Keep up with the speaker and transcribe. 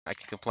I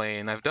can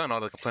complain. I've done all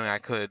the complaining I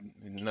could.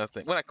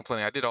 Nothing. Well, not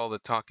complaining. I did all the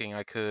talking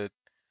I could,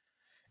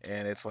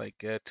 and it's like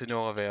to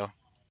no avail.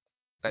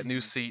 That new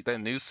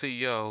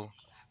CEO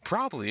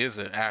probably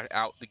isn't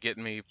out to get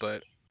me,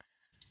 but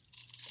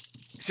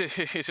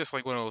it's just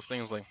like one of those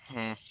things. Like,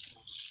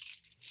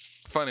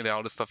 funny that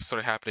all this stuff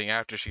started happening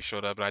after she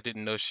showed up, but I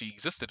didn't know she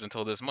existed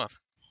until this month.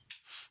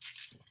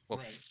 Well,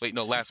 Right. wait,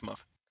 no, last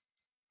month,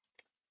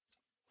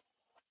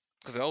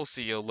 because the old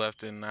CEO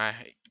left, and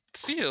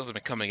CEOs have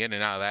been coming in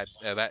and out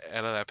of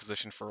that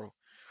position for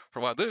a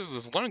while. There's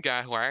this one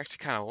guy who I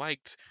actually kind of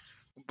liked,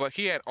 but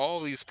he had all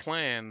these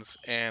plans,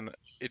 and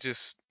it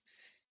just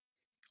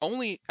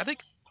only I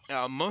think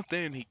a month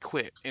in he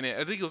quit, and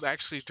I think it was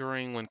actually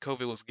during when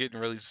COVID was getting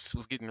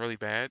really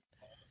bad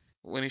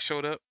when he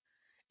showed up,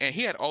 and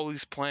he had all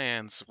these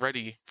plans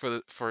ready for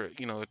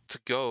to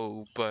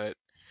go, but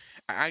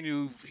I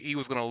knew he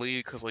was gonna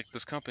leave because like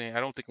this company I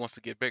don't think wants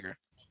to get bigger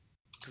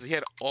because he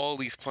had all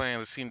these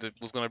plans that seemed to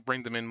was gonna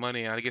bring them in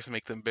money and I guess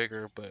make them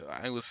bigger, but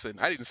I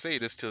didn't say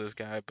this to this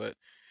guy, but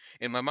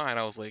in my mind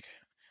I was like,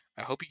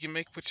 I hope you can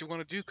make what you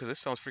want to do because this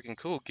sounds freaking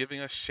cool. Giving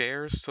us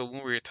shares so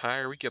when we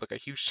retire we get like a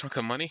huge chunk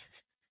of money.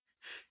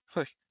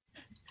 Like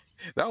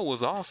that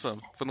was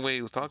awesome from the way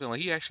he was talking.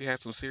 Like he actually had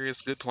some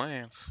serious good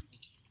plans.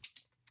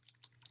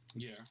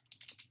 Yeah.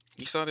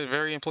 He sounded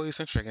very employee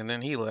centric, and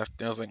then he left.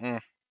 And I was like,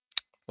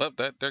 well,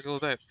 that there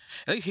goes that.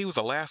 I think he was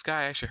the last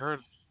guy I actually heard,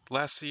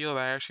 last CEO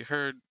that I actually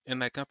heard in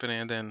that company,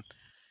 and then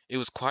it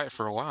was quiet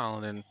for a while,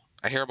 and then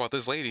I hear about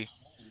this lady.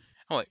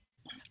 I'm like,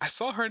 I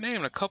saw her name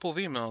in a couple of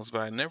emails,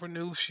 but I never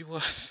knew who she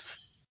was.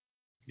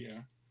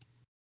 Yeah.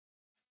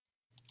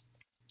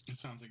 It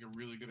sounds like a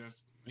really good.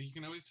 You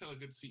can always tell a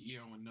good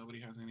CEO when nobody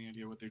has any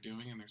idea what they're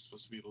doing and they're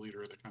supposed to be the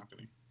leader of the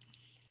company.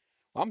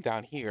 I'm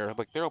down here,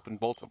 like they're up in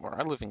Baltimore.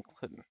 I live in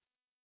Clinton.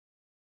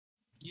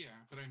 Yeah,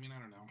 but I mean, I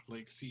don't know.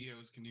 Like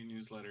CEOs can do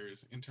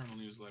newsletters, internal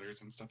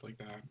newsletters, and stuff like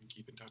that, and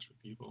keep in touch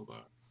with people.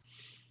 But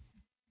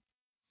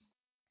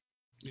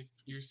if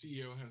your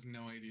CEO has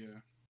no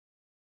idea,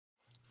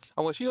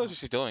 Oh well, she knows uh, what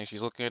she's doing.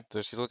 She's looking at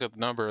the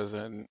numbers,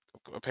 and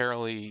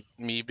apparently,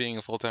 me being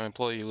a full time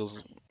employee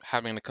was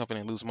having the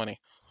company lose money.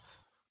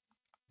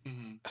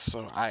 mm-hmm,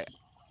 So I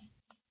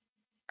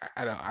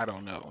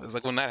don't know. It's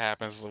like when that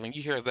happens, when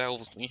you hear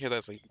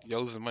that's like you're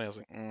losing money, I was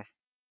like,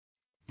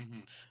 mm-hmm,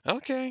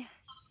 okay,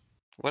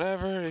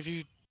 whatever.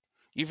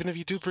 Even if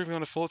you do bring me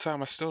on a full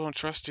time, I still don't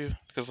trust you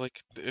because like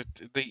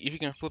if you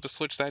can flip a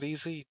switch that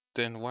easy,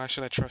 then why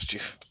should I trust you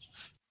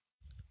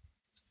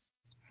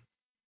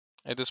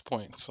at this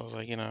point? So I was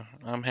like,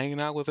 I'm hanging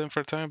out with him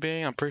for the time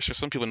being. I'm pretty sure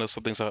some people know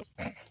something's up.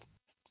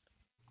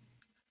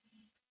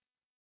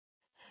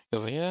 I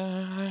was like,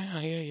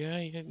 yeah,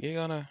 you're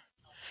gonna.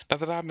 Not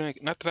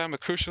that I'm a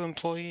crucial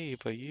employee,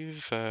 but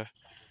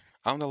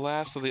I'm the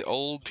last of the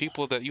old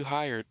people that you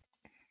hired.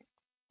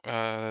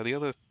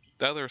 The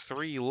other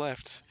three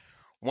left.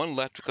 One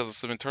left because of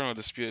some internal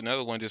dispute.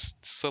 Another one just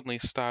suddenly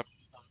stopped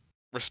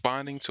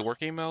responding to work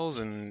emails,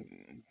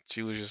 and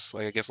she was just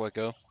like, I guess, let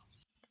go.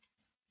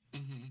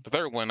 mm-hmm. The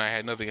third one, I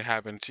had nothing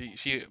happen.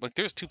 She like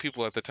there's two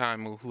people at the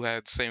time who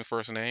had the same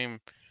first name,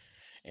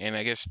 and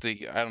I guess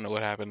I don't know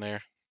what happened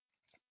there.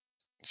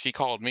 She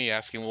called me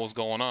asking what was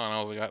going on. I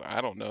was like,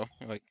 I don't know.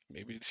 Like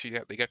maybe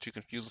they got you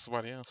confused with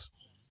somebody else.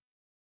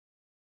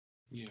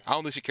 Yeah, I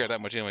don't think she cared that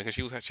much anyway,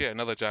 because she had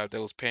another job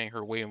that was paying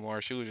her way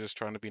more. She was just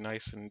trying to be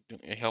nice and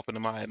helping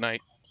them out at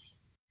night.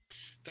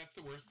 that's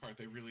the worst part.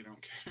 They really don't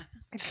care.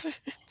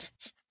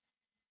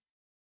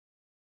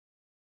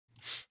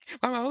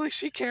 I don't think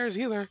she cares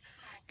either,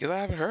 because I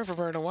haven't heard from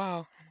her in a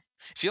while.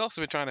 She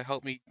also been trying to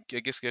help me, I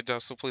guess, get a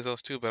job someplace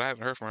else too, but I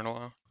haven't heard from her in a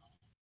while.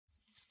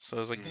 So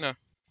it's like, Mm.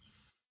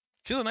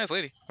 she's a nice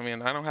lady. I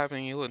mean, I don't have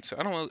any ill intent.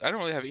 I don't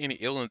really have any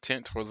ill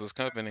intent towards this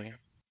company.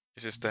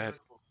 It's just that,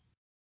 Veritable.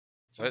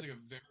 Sounds but like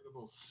a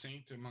veritable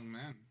saint among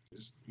men.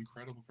 Just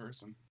incredible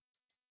person.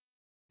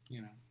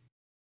 You know.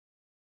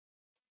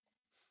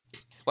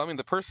 well, I mean,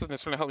 the person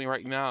that's trying to help me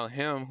right now,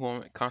 him who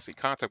I'm in constant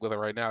contact with her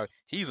right now,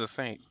 he's a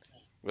saint.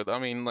 But I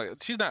mean, like,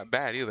 she's not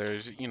bad either.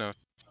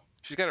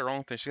 She's got her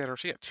own thing. She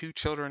got two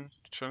children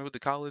trying to go to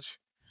college.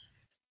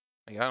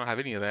 Like, I don't have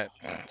any of that.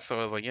 So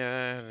I was like,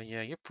 yeah,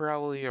 you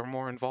probably are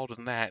more involved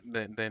in that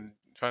than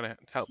trying to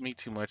help me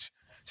too much.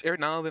 So every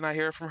now and then I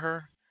hear from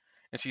her,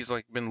 and she's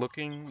like been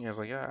looking. And I was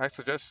like, yeah,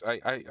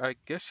 I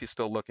guess she's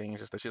still looking.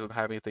 It's just that she doesn't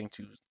have anything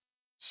to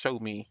show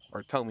me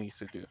or tell me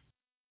to do.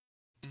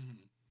 Mm-hmm.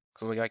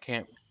 Cause like I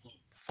can't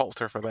fault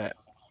her for that.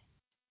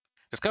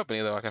 This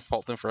company though, I can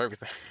fault them for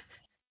everything.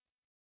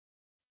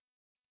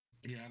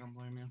 Yeah, I don't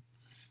blame you.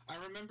 I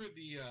remember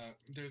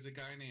there's a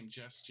guy named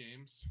Jess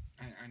James.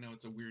 I know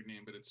it's a weird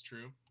name, but it's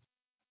true.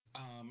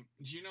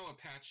 Do you know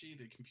Apache,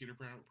 the computer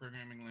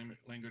programming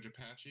language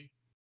Apache?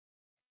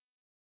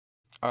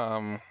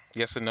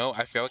 Yes and no.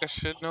 I feel like I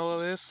should know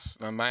this.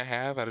 I might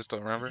have. I just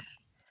don't remember.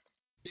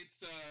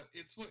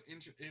 It's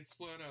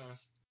what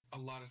a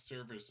lot of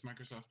servers,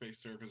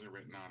 Microsoft-based servers, are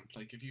written on.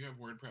 Like if you have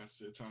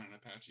WordPress, it's on an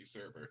Apache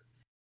server.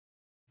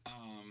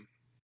 Um,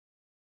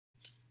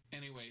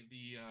 anyway,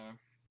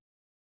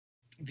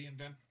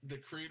 the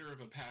creator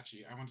of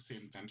Apache. I want to say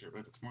inventor,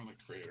 but it's more like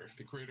creator.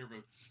 The creator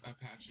of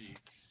Apache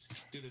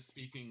did a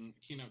speaking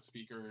keynote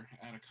speaker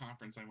at a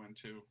conference I went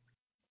to,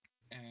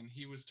 and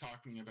he was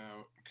talking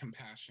about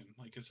compassion.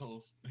 Like his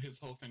whole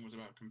thing was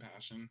about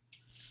compassion,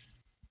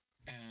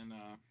 and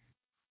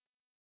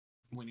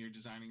when you're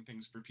designing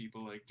things for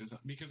people, like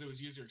because it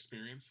was user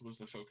experience was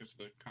the focus of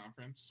the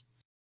conference,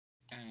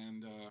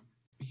 and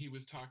he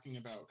was talking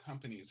about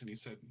companies, and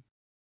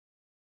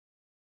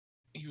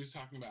he was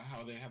talking about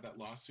how they have that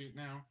lawsuit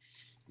now,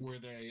 where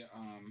they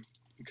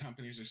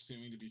companies are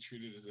suing to be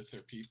treated as if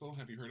they're people.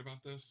 Have you heard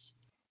about this?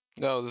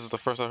 No, this is the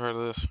first I've heard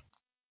of this.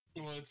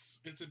 Well,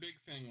 it's a big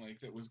thing like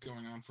that was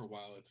going on for a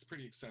while. It's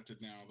pretty accepted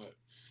now, but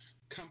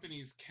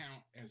companies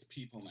count as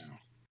people now.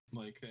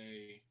 Like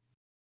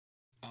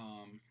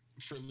um,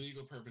 for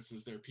legal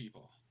purposes, they're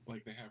people.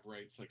 Like they have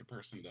rights like a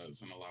person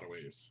does in a lot of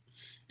ways,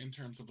 in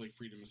terms of like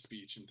freedom of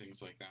speech and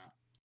things like that.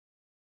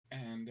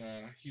 And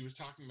he was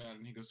talking about it,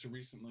 and he goes, so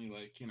recently,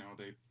 like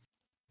they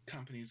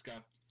companies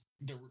got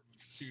the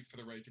sued for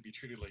the right to be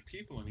treated like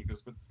people, and he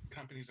goes, but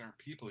companies aren't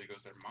people. He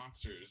goes, they're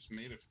monsters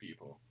made of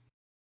people.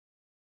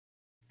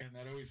 And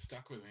that always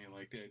stuck with me,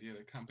 like the idea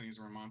that companies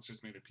were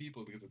monsters made of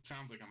people, because it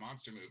sounds like a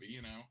monster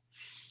movie,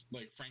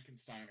 like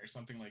Frankenstein or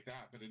something like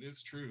that. But it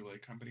is true.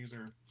 Like companies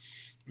are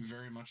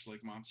very much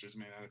like monsters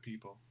made out of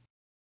people.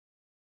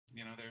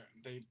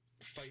 They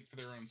fight for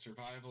their own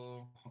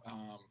survival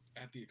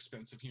at the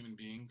expense of human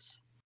beings.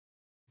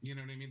 You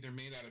know what I mean? They're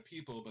made out of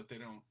people, but they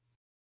don't.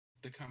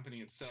 The company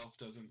itself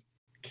doesn't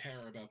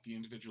care about the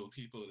individual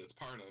people that it's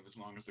part of, as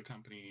long as the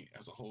company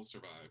as a whole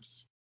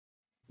survives.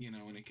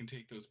 And it can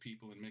take those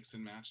people and mix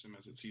and match them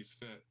as it sees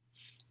fit,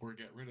 or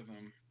get rid of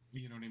them.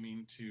 You know what I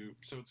mean?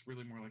 So it's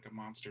really more like a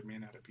monster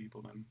made out of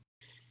people than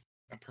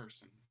a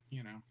person.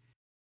 You know.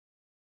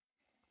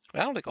 I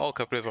don't think all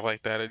companies are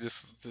like that. I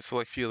just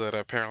like few that are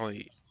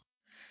apparently.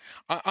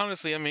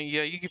 Honestly, I mean,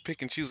 yeah, you can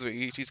pick and choose with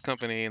each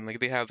company, and like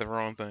they have their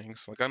own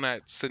things. Like I'm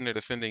not sitting there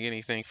defending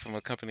anything from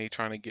a company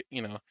trying to get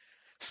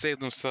save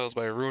themselves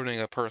by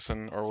ruining a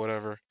person or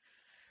whatever,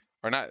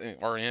 or not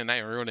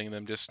ruining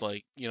them, just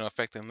like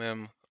affecting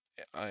them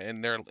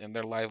in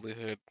their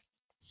livelihood.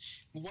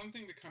 One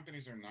thing the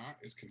companies are not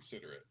is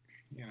considerate.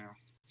 You know,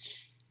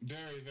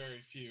 very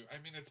very few.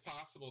 I mean, it's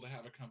possible to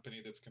have a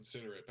company that's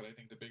considerate, but I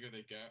think the bigger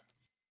they get,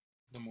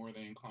 the more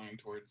they incline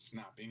towards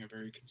not being a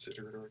very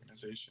considerate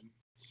organization.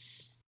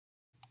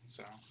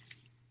 So,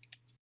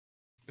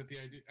 but the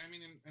idea, I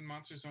mean, and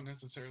monsters don't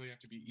necessarily have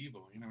to be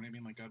evil. You know what I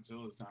mean? Like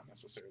Godzilla is not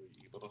necessarily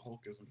evil. The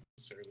Hulk isn't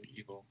necessarily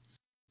evil,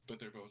 but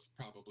they're both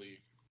probably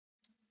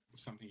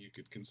something you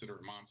could consider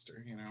a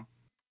monster.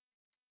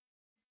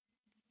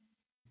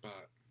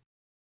 But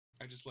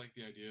I just like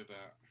the idea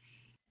that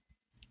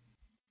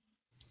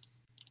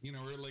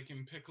or like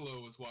in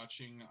Piccolo was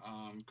watching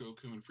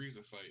Goku and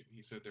Frieza fight.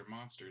 He said they're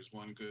monsters,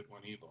 one good,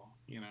 one evil.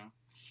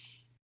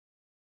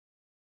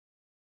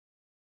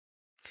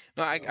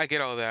 No, I, So. I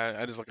get all that.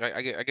 I just like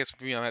I guess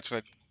for me, I'm not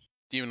trying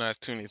to demonize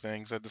too many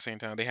things at the same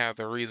time. They have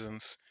their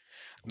reasons.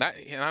 Not,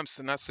 and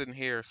not sitting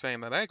here saying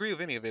that I agree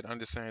with any of it. I'm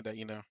just saying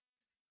that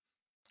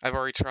I've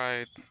already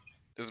tried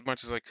as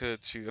much as I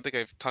could to. I think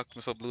I've talked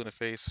myself blue in the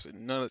face,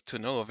 to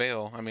no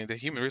avail. I mean, the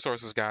human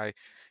resources guy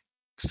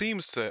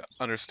seems to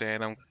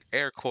understand. I'm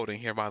air quoting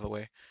here, by the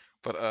way,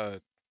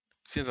 but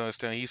seems to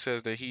understand. He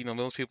says that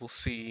most people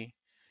see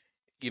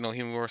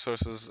human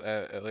resources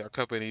at our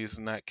companies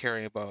not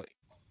caring about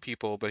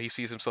people, but he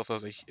sees himself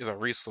as a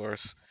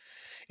resource.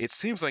 It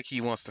seems like he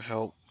wants to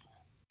help.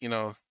 You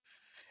know,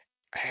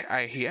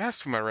 he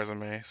asked for my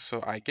resume,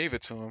 so I gave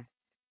it to him,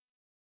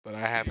 but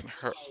I But he haven't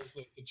heard. realized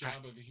that the I,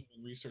 job of a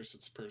human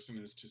resources person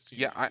is to see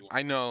yeah, what I you I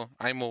want. know.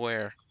 I'm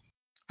aware.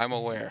 I'm Mm-hmm.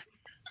 aware.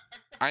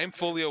 I am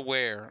fully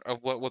aware of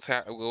what was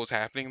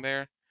happening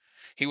there.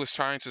 He was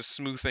trying to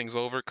smooth things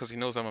over because he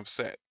knows I'm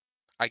upset.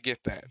 I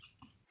get that,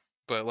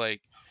 but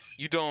like,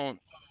 you don't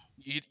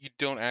you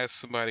don't ask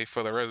somebody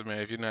for the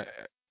resume if you're not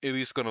at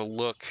least gonna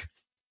look.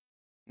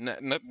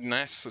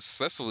 Not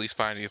successfully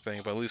find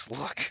anything, but at least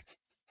look.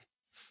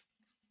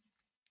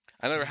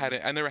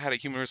 Mm-hmm. I never had a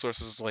human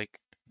resources like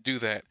do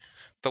that.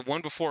 The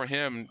one before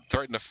him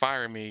threatened to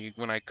fire me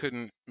when I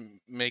couldn't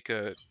make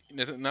a. And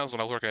that was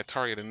when I was working at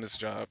Target in this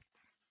job.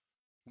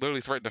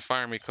 Literally threatened to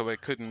fire me because I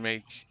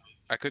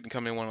couldn't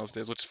come in one of those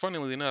days. Which,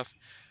 funnily enough,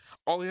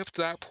 all the way up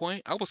to that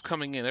point, I was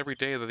coming in every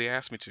day that they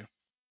asked me to.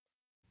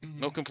 No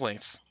Mm-hmm.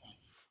 complaints.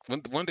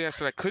 When one day I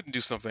said I couldn't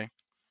do something,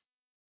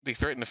 they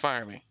threatened to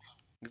fire me.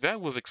 That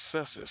was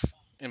excessive,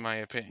 in my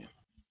opinion.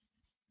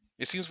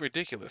 It seems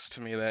ridiculous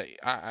to me that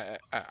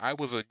I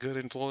was a good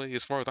employee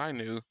as far as I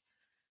knew,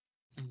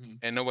 Mm-hmm.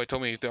 and nobody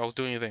told me that I was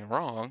doing anything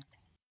wrong.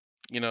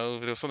 If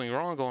there was something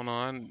wrong going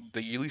on, they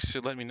at least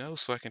should let me know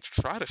so I can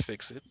try to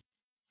fix it.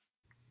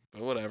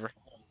 But whatever.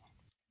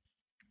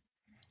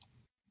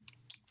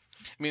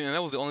 I mean, and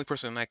that was the only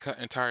person in that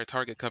entire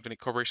Target company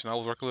corporation I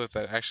was working with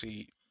that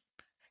actually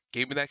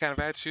gave me that kind of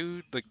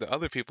attitude. Like the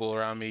other people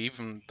around me,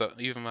 even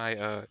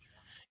my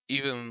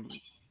even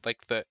like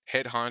the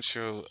head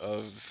honcho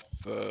of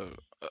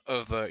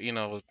of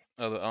the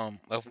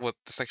of what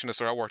the section of the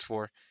store I worked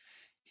for,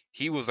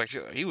 he was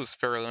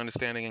fairly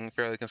understanding and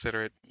fairly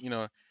considerate.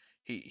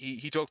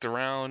 He joked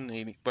around,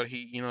 but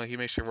he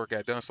made sure work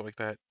got done, stuff like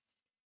that.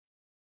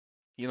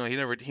 He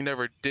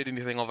never did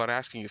anything without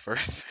asking you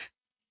first.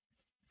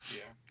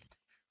 Yeah.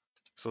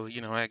 So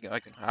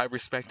I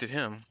respected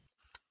him.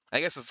 I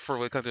guess it's for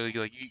when it comes to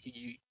like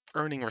you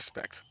earning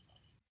respect.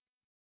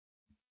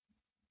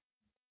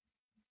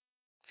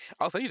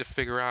 Also, I need to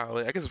figure out.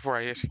 Like, I guess before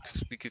I actually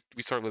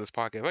we start with this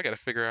podcast, I got to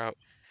figure out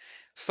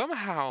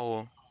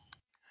somehow.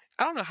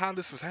 I don't know how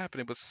this is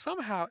happening, but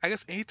somehow I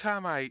guess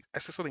anytime I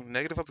say something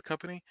negative of the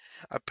company,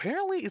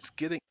 apparently it's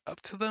getting up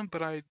to them.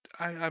 But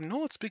I'm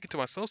not speaking to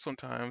myself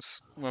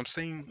sometimes when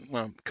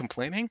I'm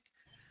complaining.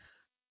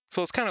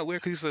 So it's kind of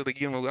weird because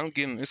like I'm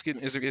getting it's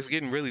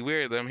getting really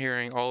weird that I'm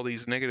hearing all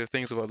these negative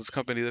things about this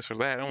company, this or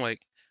that. I'm like,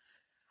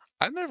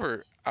 I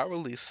never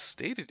outwardly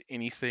stated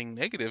anything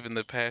negative in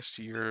the past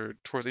year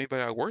towards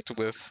anybody I worked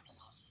with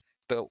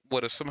that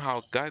would have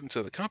somehow gotten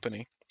to the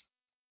company.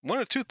 One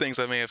or two things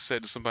I may have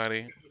said to somebody,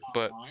 Is it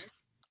but online?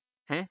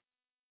 hmm?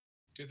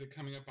 Is it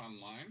coming up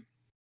online?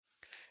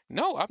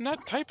 No, I'm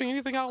not typing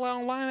anything out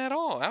loud online at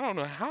all. I don't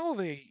know how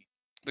they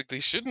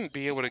shouldn't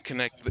be able to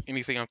connect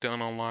anything I've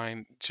done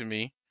online to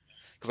me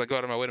because I go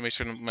out of my way to make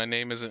sure that my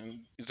name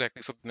isn't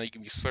exactly something that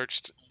can be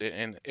searched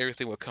and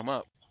everything will come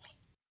up.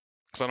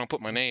 Because I don't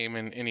put my name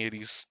in any of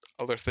these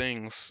other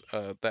things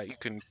that you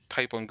can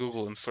type on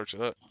Google and search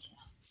it up.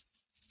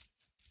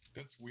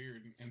 That's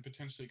weird and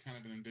potentially kind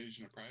of an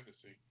invasion of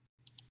privacy.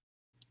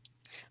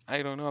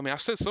 I don't know. I mean,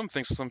 I've said some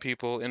things to some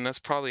people, and that's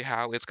probably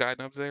how it's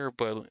gotten up there.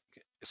 But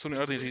so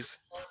many It's other weird things,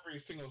 that every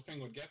single thing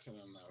would get to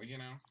them, though.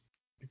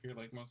 If you're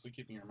like mostly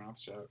keeping your mouth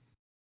shut.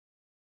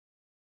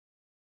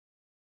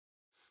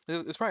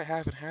 it's probably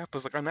half and half.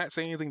 But like, I'm not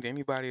saying anything to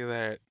anybody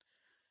that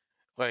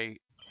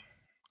like.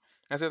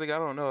 I said like I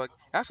don't know. Like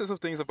I've said some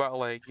things about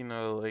like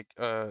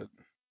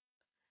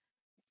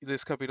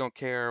this company don't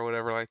care or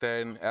whatever like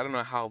that, and I don't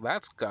know how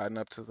that's gotten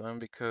up to them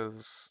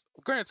because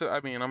granted,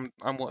 I mean I'm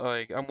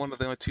one of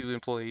the only two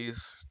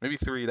employees, maybe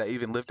three that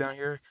even live down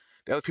here.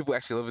 The other people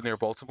actually live near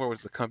Baltimore,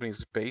 which the company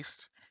is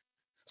based.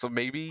 So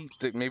maybe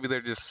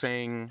they're just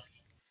saying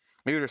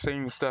maybe they're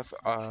saying stuff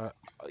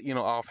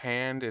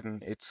offhand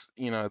and it's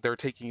they're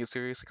taking it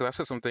seriously because I've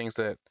said some things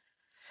that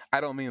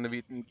I don't mean to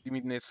be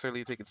mean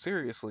necessarily take it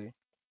seriously.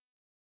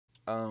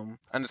 I'm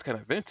just kind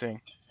of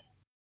venting.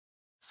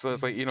 So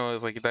it's like Mm-hmm.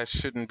 it's like that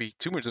shouldn't be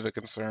too much of a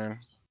concern.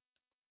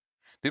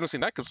 They don't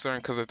seem that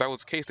concerned because if that was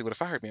the case, they would have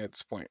fired me at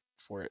this point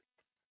for it.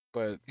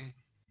 But I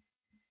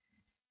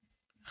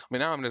mean,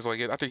 now I'm just like,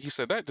 after he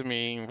said that to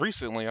me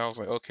recently, I was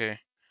like, okay,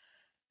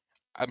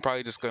 I'm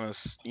probably just gonna,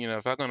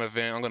 if I'm gonna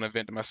vent, I'm gonna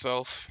vent to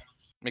myself.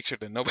 Make sure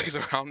that nobody's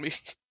around me.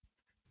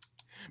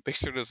 Make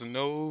sure there's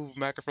no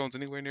microphones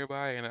anywhere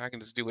nearby, and I can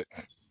just do it.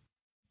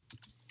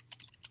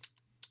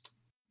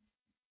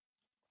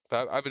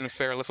 But I've been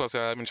fair. That's what I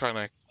said. I've been trying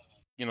to,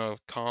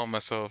 calm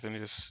myself and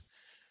just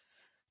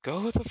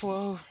go with the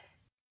flow.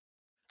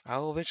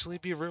 I'll eventually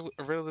be rid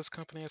of this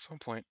company at some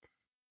point.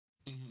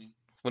 Mm-hmm.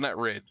 Well, not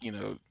rid,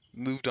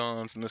 moved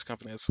on from this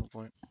company at some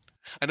point.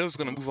 I know I was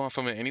gonna Well, move on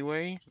from it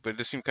anyway, but it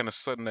just seemed kind of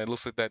sudden. It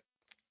looks like that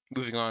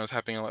moving on is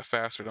happening a lot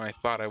faster than I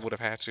thought I would have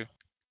had to.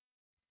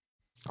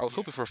 I was yeah.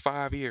 hoping for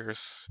 5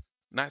 years,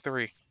 not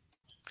three.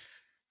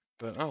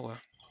 But oh well.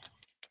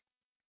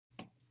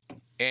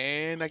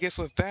 And I guess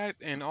with that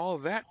and all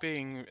of that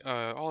being,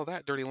 all of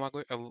that dirty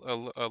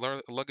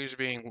luggage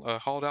being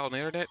hauled out on the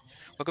internet,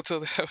 welcome to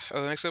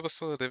the next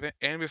episode of the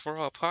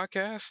Anime4ALL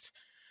podcast.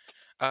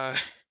 Uh,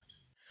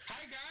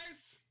 Hi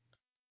guys.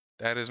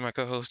 that is my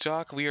co-host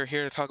Jock. We are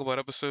here to talk about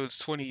episodes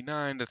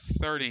 29 to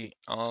 30.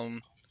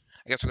 I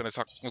guess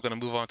we're gonna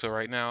move on to it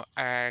right now.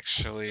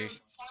 Actually,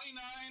 Episodes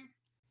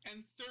 29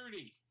 and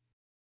 30.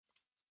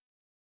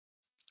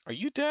 are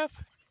you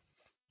deaf?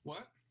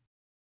 What?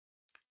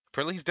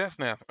 Apparently he's deaf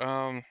now.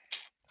 Huh?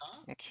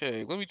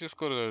 Okay, let me just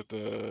go to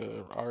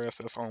the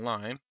RSS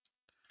online.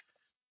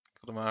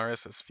 Go to my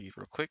RSS feed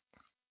real quick.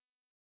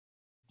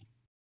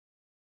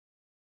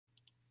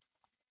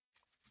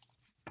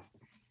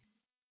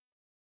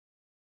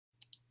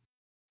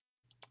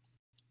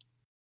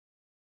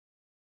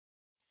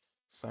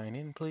 Sign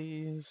in,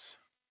 please.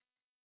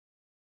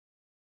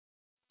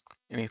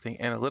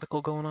 Anything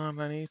analytical going on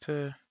I need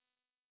to?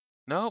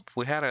 Nope,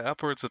 we had a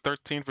upwards of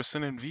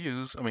 13% in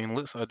views. I mean,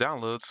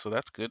 downloads, so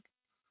that's good.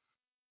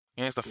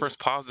 And it's the Cool. first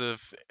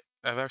positive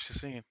I've actually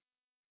seen.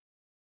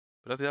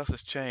 But nothing else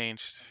has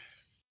changed.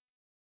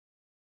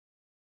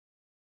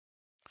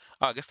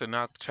 Oh, I guess they're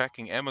now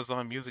tracking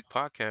Amazon Music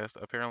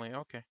podcast. Apparently,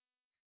 okay.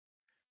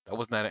 That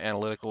was not an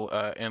analytical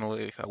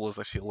analytic I was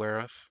actually aware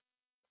of.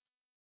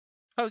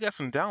 Oh, we got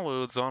some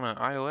downloads on an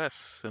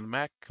iOS and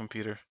Mac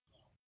computer.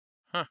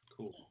 Huh.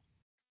 Cool.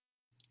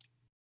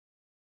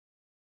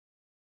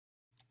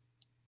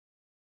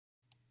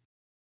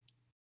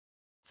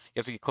 You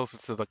have to get closer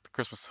to like the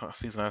Christmas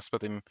season. I'm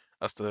expecting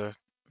us to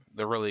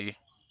really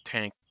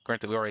tank.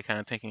 Granted, we're already kind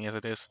of tanking as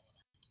it is.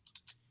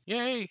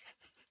 Yay!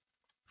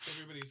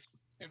 Everybody's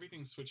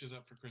Everything switches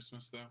up for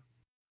Christmas, though.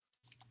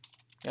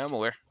 Yeah, I'm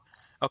aware.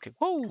 Okay,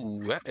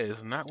 whoa, that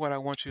is not what I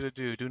want you to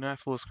do. Do not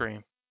full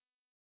screen.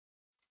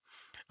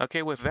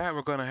 Okay, with that,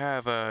 we're gonna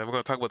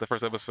talk about the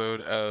first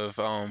episode of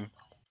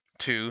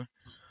two.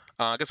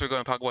 I guess we're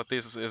gonna talk about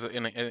this is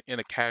in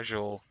a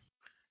casual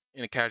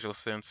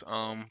sense.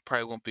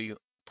 Probably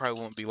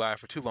won't be live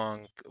for too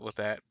long with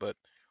that, but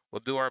we'll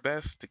do our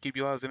best to keep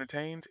you all as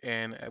entertained.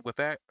 And with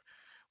that,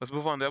 let's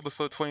move on to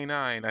episode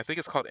 29. I think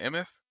it's called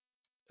Emeth.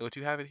 Would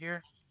you have it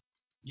here?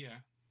 Yeah.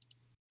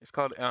 It's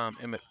called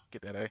Emmet.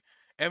 Get that,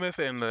 Emmet,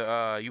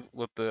 and you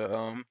with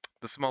the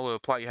small little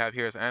plot you have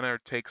here is Anna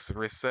takes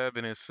Recep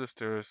and his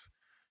sisters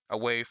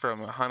away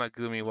from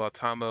Hanagumi while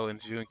Tamo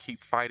and Jun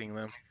keep fighting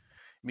them.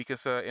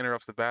 Mikasa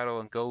interrupts the battle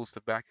and goes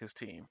to back his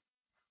team.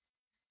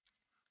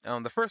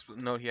 The first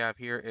note you have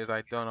here is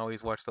I don't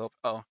always watch the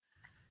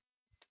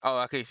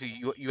okay, so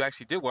you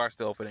actually did watch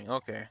the opening.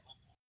 Okay.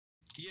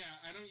 Yeah,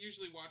 I don't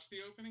usually watch the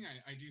opening.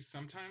 I do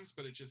sometimes,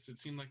 but it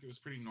seemed like it was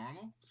pretty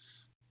normal.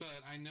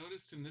 But I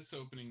noticed in this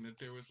opening that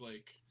there was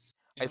like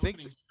an I think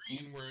opening you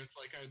screen where it's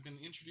like I've been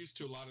introduced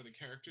to a lot of the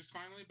characters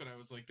finally, but I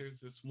was like, there's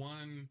this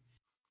one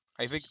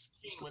I think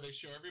scene where they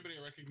show everybody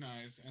I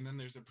recognize, and then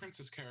there's a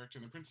princess character,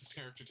 and the princess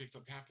character takes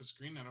up half the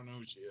screen. I don't know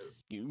who she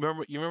is. you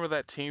remember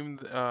that team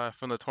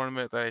from the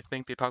tournament that I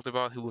think they talked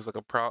about who was like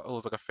who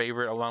was like a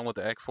favorite along with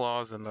the X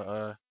Laws and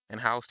the and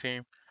House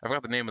team. I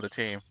forgot the name of the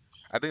team.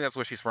 I think that's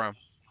where she's from.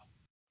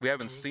 We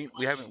haven't Oh, is it? seen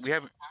Why she's half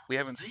we the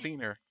haven't screen? seen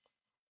her.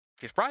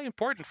 She's probably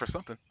important for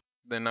something.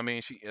 Then I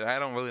mean I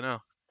don't really know.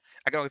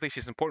 I can only think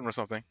she's important for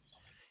something.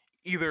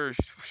 Either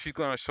she's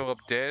gonna show up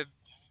dead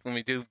when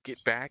we do get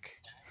back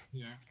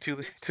Yeah. to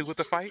the It's to weird with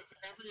the though fight.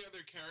 because every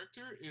other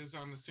character is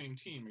on the same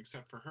team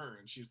except for her,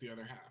 and she's the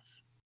other half.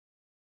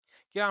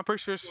 Yeah, I'm pretty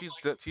sure So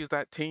like, she's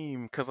that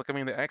team because like I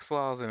mean the X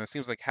Laws and it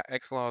seems like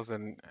X Laws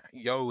and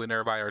Yo and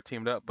everybody are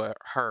teamed up, but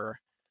her.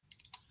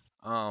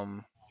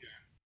 Um, yeah,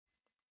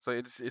 so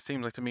it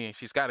seems like to me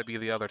she's got to be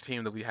the other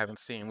team that we haven't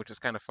seen, which is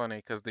kind of funny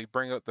because they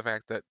bring up the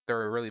fact that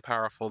they're really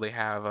powerful. They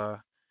have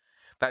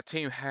that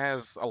team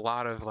has a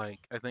lot of like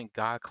I think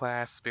God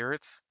class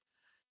spirits,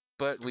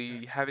 but okay.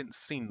 we haven't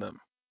seen them.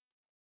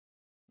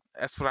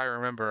 That's what I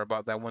remember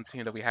about that one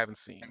team that we haven't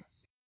seen.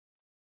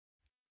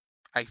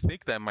 I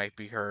think that might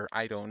be her.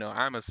 I don't know.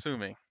 I'm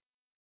assuming.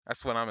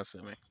 That's what I'm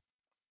assuming.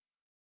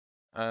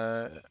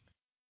 Uh,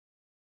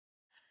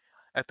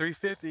 at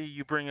 350,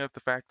 you bring up the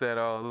fact that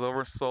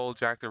Lower Soul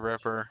Jack the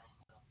Ripper.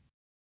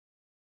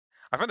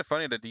 I find it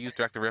funny that they use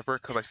Jack the Ripper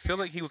because I feel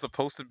like he was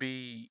supposed to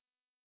be.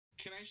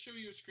 Can I show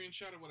you a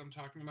screenshot of what I'm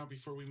talking about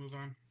before we move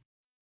on?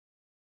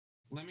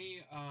 Let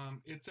me.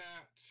 It's at.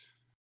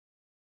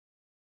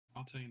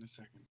 I'll tell you in a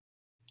second.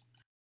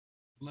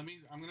 Let me.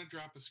 I'm gonna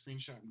drop a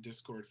screenshot in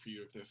Discord for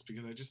you of this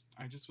because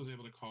I just was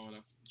able to call it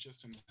up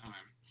just in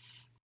time.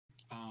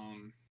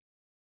 Um,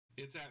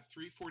 it's at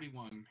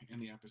 3:41 in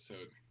the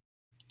episode,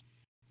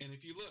 and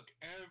if you look,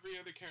 every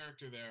other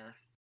character there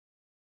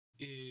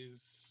is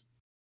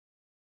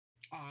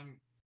on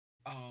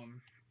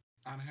um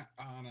on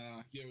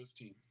Yo's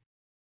team.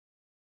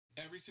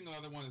 Every single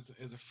other one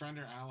is a friend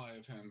or ally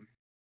of him,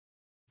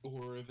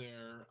 or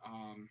their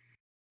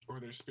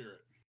spirit.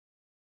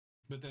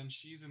 But then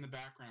she's in the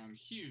background,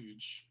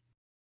 huge,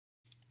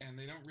 and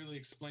they don't really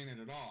explain it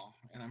at all.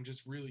 And I'm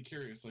just really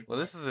curious, like Well,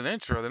 what? this is an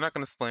intro. They're not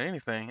going to explain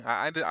anything.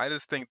 I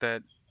just think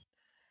that.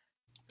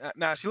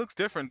 Now, she looks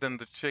different than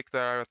the chick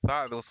that I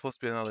thought that was supposed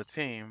to be another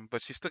team,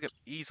 but she still could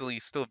easily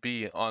still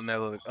be on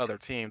that other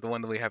team, the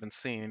one that we haven't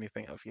seen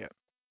anything of yet.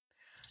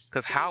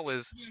 Because Well, it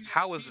could be another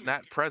How is team.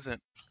 not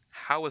present?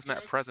 How is not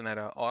They're present at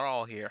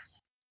all here?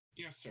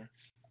 Yes, sir.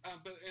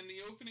 But in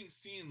the opening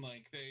scene,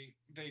 like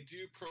they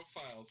do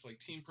profiles, like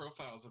team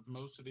profiles of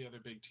most of the other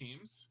big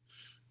teams.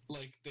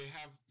 Like they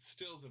have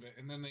stills of it,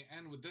 and then they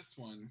end with this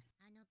one.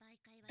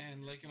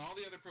 And like in all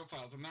the other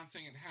profiles, I'm not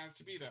saying it has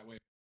to be that way.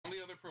 All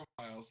the other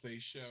profiles, they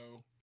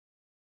show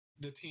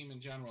the team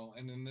in general,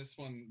 and in this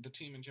one, the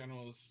team in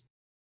general has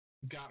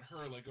got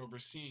her like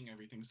overseeing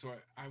everything. So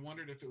I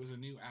wondered if it was a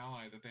new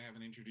ally that they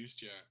haven't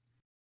introduced yet.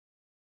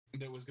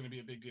 That was going to be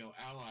a big deal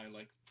ally,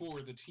 like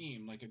for the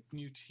team, like a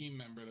new team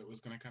member that was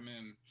going to come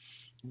in,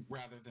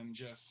 rather than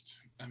just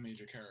a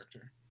major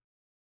character.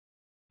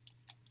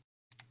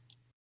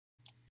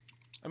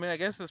 I mean, I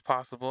guess it's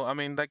possible. I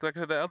mean, like I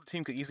said, the other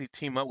team could easily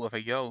team up with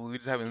a Yo. We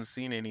just haven't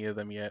seen any of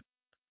them yet.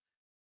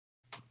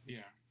 Yeah,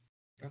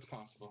 that's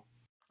possible.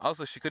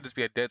 Also, she could just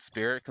be a dead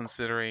spirit,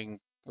 considering.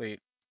 Wait,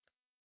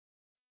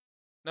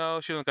 no,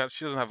 she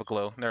doesn't have a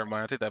glow. Never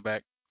mind. I take that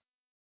back.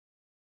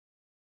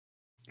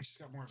 She's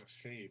got more of a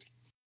fade.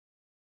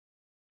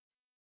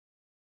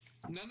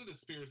 None of the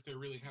spirits there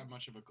really have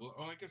much of a glow.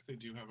 Oh, I guess they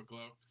do have a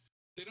glow.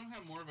 They don't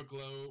have more of a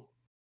glow.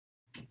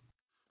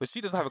 But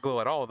she doesn't have a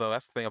glow at all, though.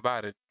 That's the thing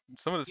about it.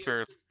 Some of the Yeah,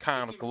 spirits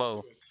kind it's of glow.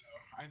 ambiguous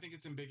though. I think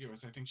it's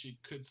ambiguous. I think she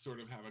could sort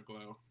of have a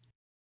glow.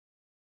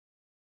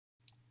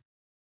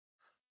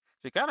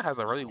 She kind of has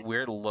a really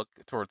weird look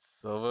towards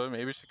Silva.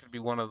 Maybe she could be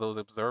one of those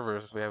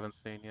observers we haven't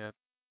seen yet.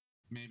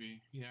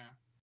 Maybe, yeah.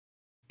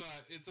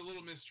 but it's a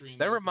little mystery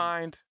in the Never opening.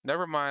 mind.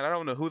 Never mind. I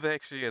don't know who the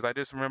heck she is. I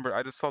just remember.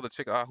 I just saw the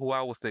chick who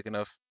I was thinking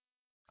of.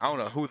 I don't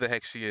know Okay. who the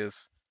heck she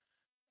is.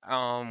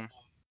 Um,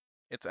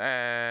 it's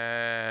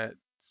at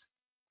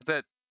it's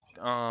at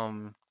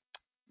um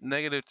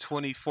negative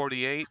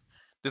 2048.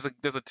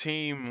 There's a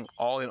team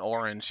all in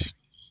orange.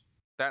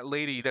 That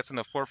lady that's in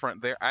the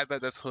forefront there. I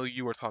bet that's who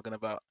you were talking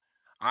about.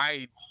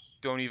 I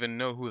don't even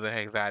know who the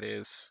heck that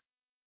is.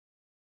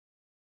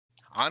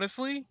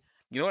 Honestly,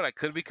 you know what? I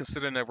could be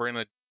considering that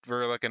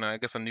we're like in a, I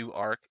guess a new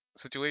arc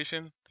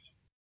situation.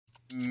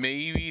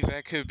 Maybe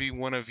that could be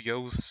one of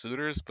Yo's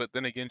suitors, but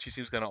then again, she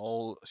seems kind of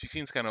old. She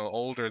seems kind of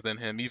older than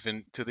him,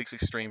 even to this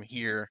extreme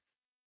here.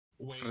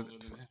 Way For older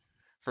than him.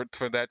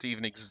 for that to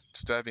even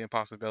for that be a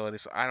possibility.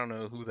 So I don't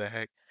know who the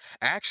heck.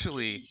 Do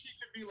you Actually, think she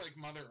could be like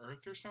Mother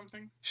Earth or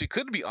something? she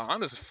could be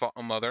Anna's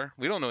mother.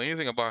 We don't know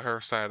anything about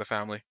her side of the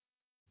family.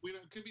 We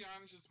don't. Could be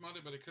Anja's mother,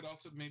 but it could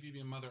also maybe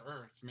be Mother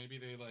Earth. Maybe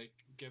they like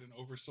get an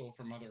oversoul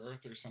from Mother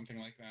Earth or something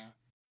like that.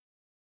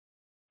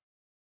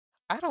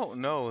 I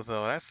don't know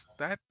though.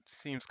 That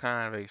seems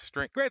kind of a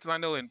strange. Granted, I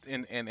know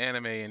in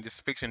anime and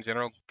just fiction in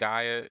general,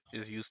 Gaia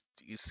is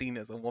seen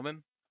as a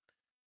woman,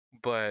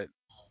 but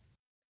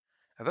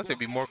I thought Well, there'd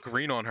be more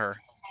green on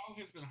her. Hal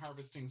has been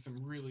harvesting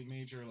some really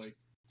major like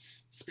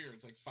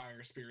spirits, like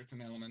fire spirits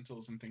and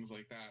elementals and things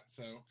like that.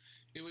 So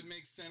it would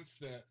make sense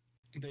that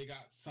they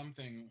got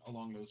something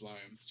along those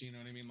lines. Do you know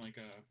what I mean? Like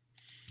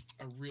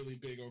a really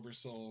big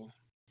oversoul.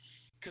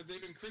 Because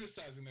they've been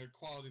criticizing their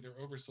quality, their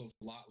oversouls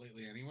a lot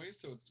lately, anyway.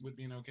 So it would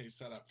be an okay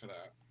setup for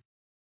that.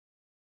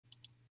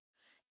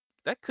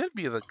 That could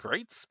be the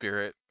Great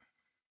Spirit.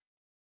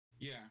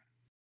 Yeah,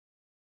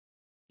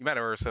 You might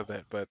have already said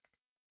that, but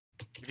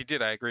if you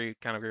did, I agree.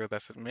 Kind of agree with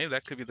that. So maybe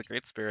that could be the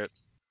Great Spirit.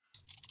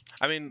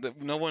 I mean,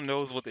 no one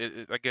knows what.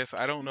 I guess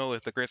I don't know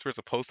if the Great Spirit's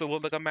supposed to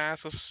look like a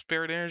mass of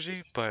spirit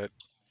energy, but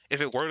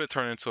if it were to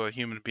turn into a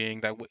human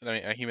being, I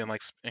mean, a human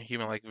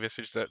like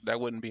visage, that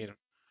wouldn't be.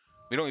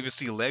 We don't even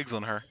see legs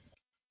on her.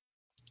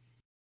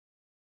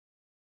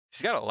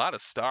 She's got a lot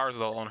of stars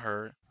though on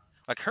her.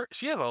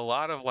 She has a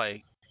lot of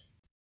like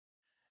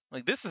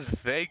this is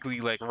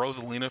vaguely like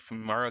Rosalina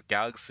from Mario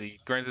Galaxy.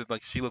 Granted,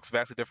 like she looks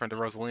vastly different to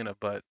Rosalina,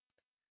 but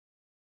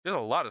there's a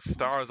lot of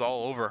stars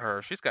all over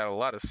her. She's got a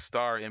lot of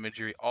star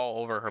imagery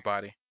all over her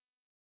body.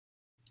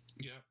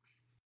 yep.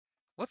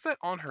 What's that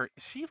on her?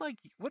 Is she like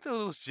what are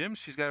those gems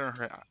she's got on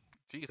her?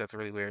 Jeez, that's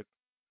really weird.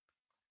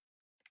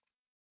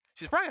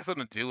 She's probably got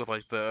something to do with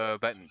like the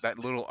that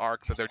little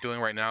arc that they're doing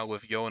right now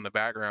with Yo in the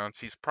background.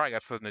 She's probably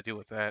got something to do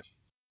with that.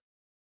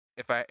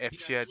 If Yeah,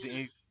 she had well,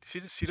 any, she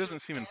doesn't there's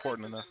seem stars,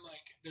 important but enough. then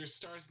like there's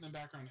stars in the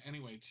background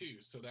anyway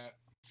too, so that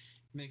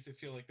makes it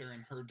feel like they're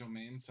in her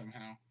domain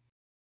somehow.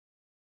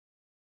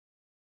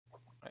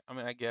 I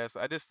mean, I guess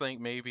I just think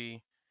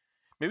maybe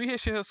it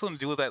should have something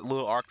to do with that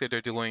little arc that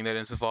they're doing that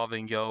is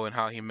involving Yo and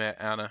how he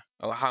met Anna,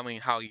 or how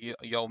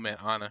Yo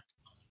met Anna.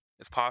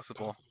 It's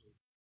possible Possibly.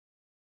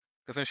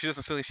 because then she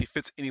doesn't feel like she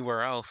fits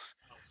anywhere else.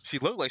 She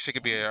looked like she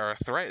could be a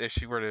threat if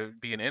she were to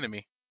be an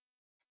enemy.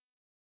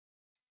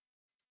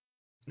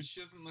 But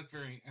she doesn't look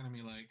very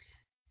enemy-like.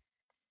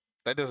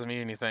 That doesn't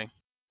mean anything.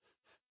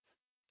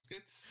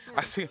 It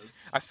I sort of see does.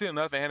 I see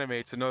enough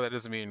anime to know that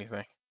doesn't mean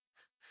anything.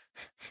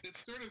 It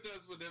sort of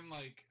does within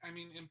like I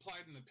mean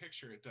implied in the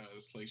picture it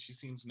does. Like she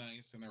seems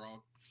nice and they're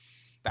all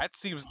That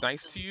seems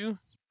nice to you.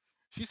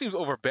 She seems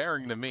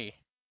overbearing to me.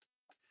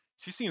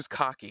 She seems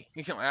cocky.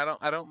 I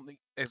don't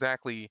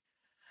exactly.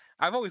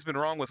 I've always been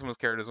wrong with some of those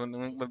characters.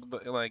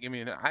 But, like I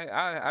mean,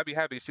 I'd be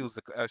happy if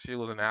she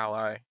was an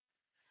ally.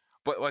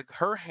 But like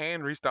her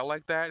hand reached out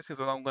like that, it says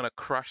I'm gonna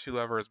crush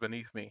whoever is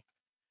beneath me.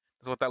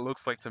 That's what that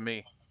looks like to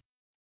me.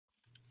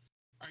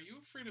 Are you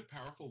afraid of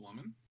powerful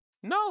women?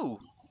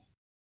 No,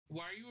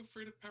 Why are you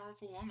afraid of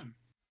powerful women?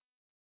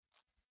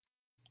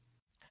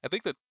 I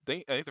think the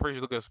phrase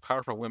you look at as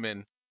powerful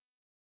women.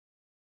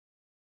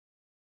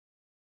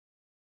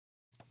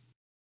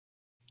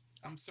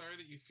 I'm sorry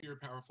that you fear a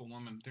powerful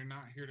woman. They're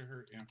not here to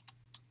hurt you.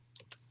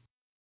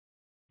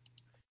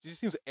 She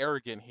just seems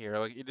arrogant here.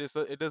 Like it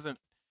doesn't.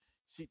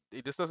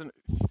 It just doesn't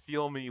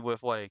feel me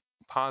with like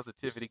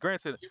You're, positivity.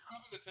 Granted, you're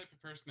probably the type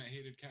of person that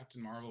hated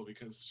Captain Marvel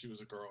because she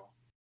was a girl.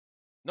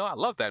 no, I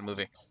love that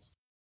movie.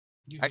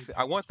 You hate Actually,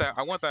 I Captain want that.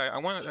 I want that. I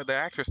want the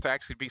actress to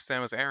actually be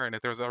Samus Aran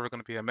if there was ever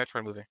going to be a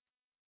Metroid movie.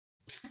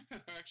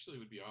 Marvel. Actually,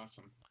 would be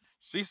awesome.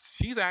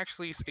 She's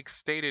actually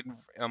stated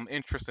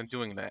interest in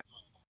doing that.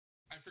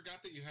 I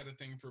forgot that you had a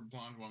thing for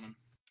blonde woman.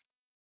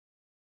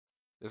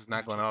 This is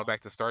not going Metroid. all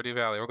back to Stardew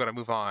Valley. We're going to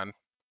move on.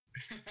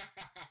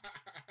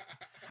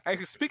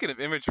 Actually, speaking of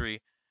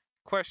imagery,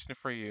 question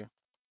for you,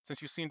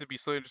 since you seem to be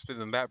so interested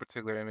in that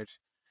particular image.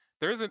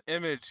 There's an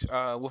image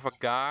with a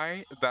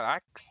guy that I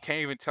can't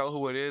even tell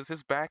who it is.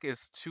 His back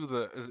is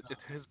to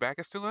his back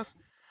is to us,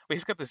 but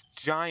he's got this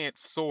giant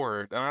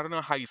sword, and I don't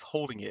know how he's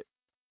holding it.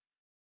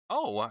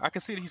 Oh, I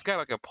can see that he's got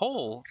like a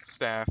pole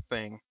staff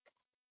thing.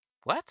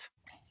 What?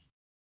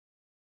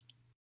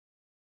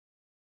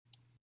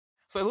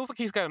 So it looks like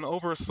he's got an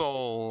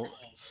oversoul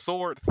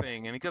sword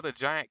thing, and he got a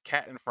giant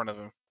cat in front of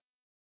him.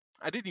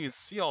 I didn't even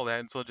see all that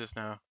until just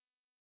now.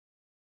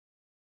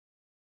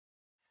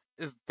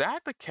 Is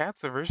that the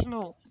cat's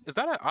original? Is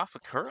that an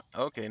Asakura?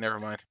 Okay, never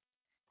mind.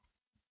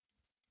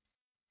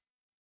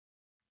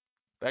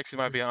 That actually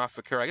might be an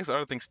Asakura. I guess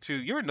other things too.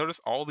 You ever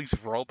notice all these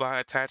robot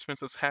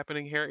attachments that's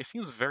happening here? It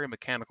seems very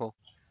mechanical.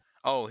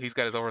 Oh, he's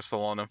got his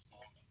oversoul on him.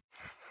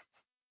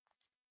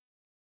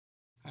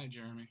 Hi,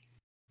 Jeremy.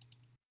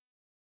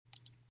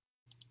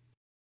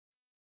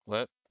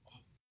 What?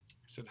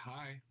 I said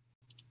hi.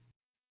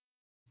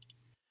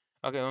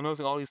 Okay, I'm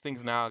noticing all these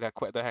things now. I got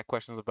that I had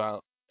questions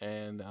about,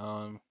 and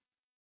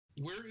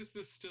Where is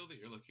this still that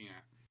you're looking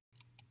at?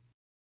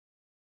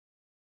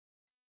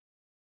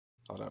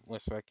 hold up.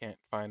 Let's see if I can't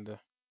find the.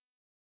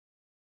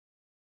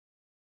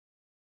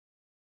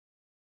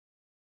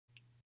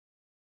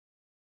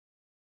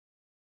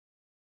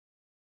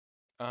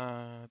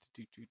 Uh,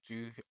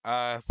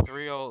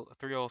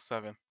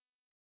 307.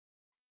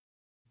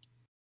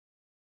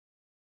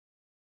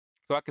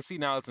 So I can see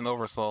now it's an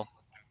oversoul,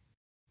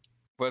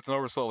 but it's an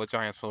oversoul with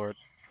giant sword.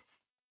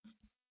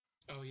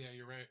 Oh yeah,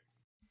 you're right.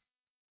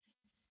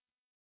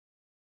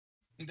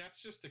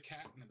 That's just the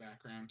cat in the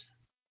background.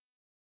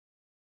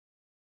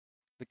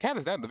 The cat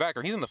is not in the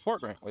background. He's in the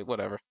foreground. Wait,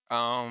 whatever.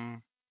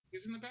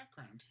 He's in the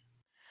background.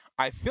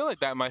 I feel like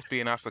that might be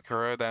an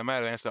Asakura. That might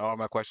have answered all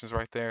my questions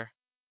right there.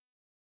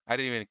 I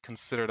didn't even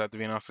consider that to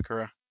be an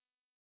Asakura. I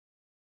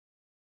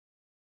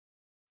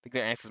think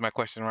that answers my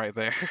question right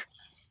there.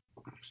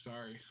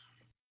 Sorry.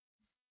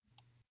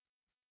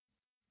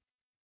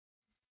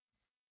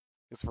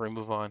 Let's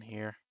move on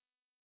here.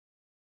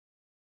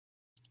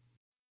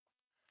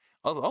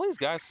 All these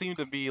guys seem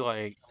to be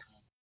like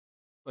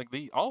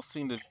they all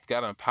seem to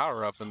got a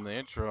power up in the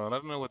intro, and I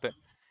don't know what that.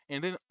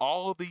 And then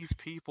all these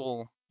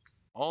people,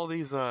 all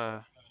these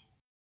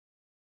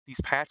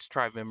patch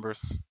tribe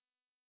members.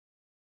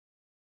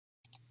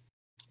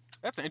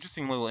 That's an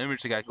interesting little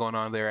image they got going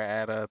on there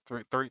at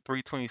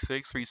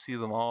 326, where you see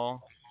them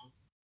all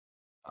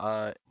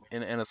uh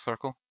in a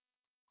circle.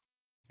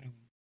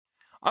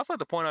 I also like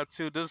to point out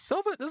too, doesn't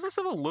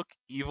Silva look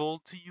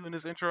evil to you in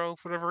this intro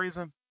for whatever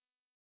reason?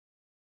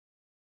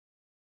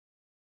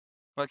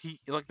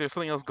 Like there's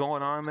something else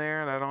going on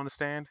there that I don't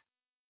understand.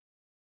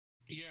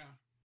 Yeah,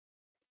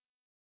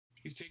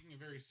 he's taking it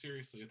very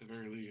seriously at the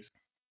very least.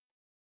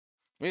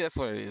 Maybe that's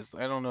what it is.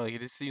 I don't know.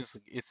 It seems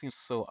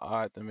so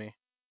odd to me.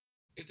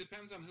 It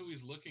depends on who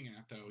he's looking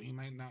at, though. He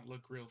might not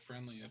look real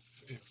friendly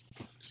if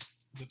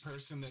the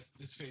person that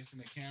is facing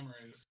the camera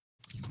is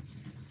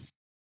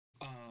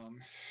um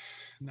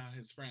not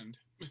his friend.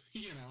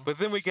 you know. But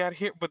then we got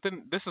here. But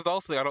then this is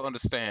also the I don't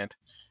understand.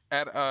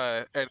 At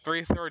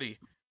 3:30,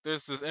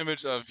 there's this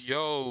image of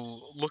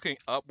Yo looking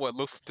up what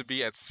looks to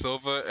be at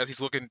Silva as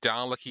he's looking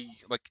down like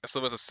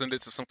Silva's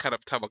ascended to some kind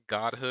of type of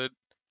godhood.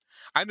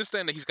 I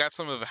understand that he's got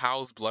some of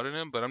Hal's blood in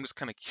him, but I'm just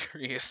kind of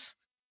curious.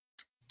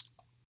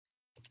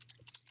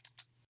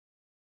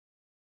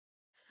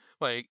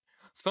 Like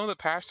some of the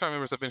past time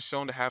members have been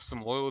shown to have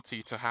some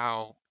loyalty to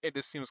Hal. It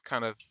just seems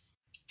kind of.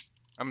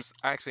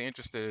 Actually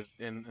interested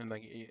in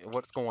like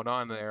what's going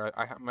on there.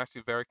 I'm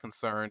actually very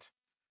concerned.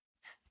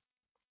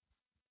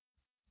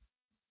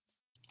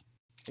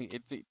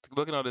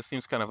 Looking at all this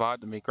seems kind of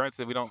odd to me.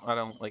 Granted, I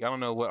don't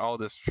know what all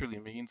this truly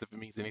means, if it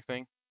means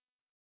anything.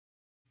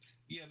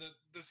 Yeah,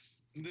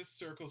 this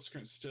circle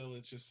script still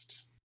is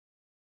just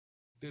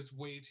there's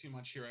way too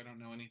much here I don't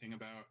know anything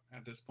about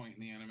at this point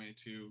in the anime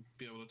to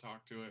be able to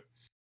talk to it.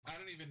 I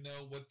don't even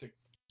know what the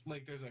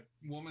like. There's a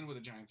woman with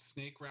a giant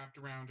snake wrapped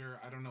around her.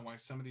 I don't know why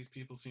some of these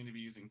people seem to be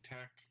using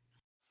tech.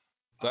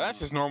 But that's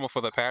just Um, normal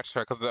for the patch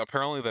track, because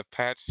apparently the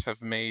patch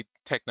have made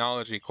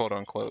technology, quote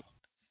unquote.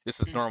 This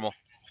is normal.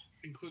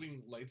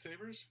 including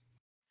lightsabers.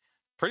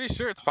 Pretty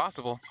sure it's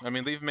possible. I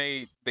mean,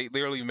 they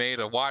literally made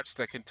a watch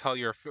that can tell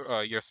your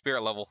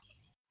spirit level.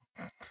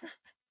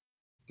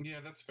 Yeah,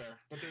 that's fair.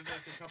 But there's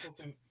like a couple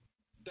things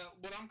that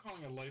what I'm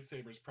calling a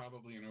lightsaber is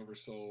probably an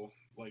oversoul,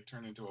 like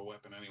turned into a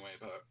weapon anyway.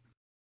 But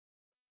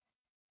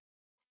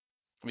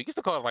I mean, you can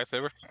still call it a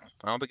lightsaber.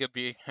 I don't think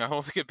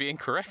it'd be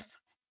incorrect.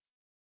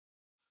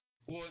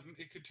 well,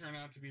 it could turn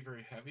out to be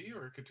very heavy,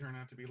 or it could turn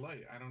out to be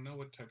light. I don't know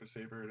what type of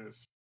saber it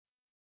is.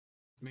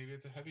 Maybe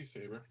it's a heavy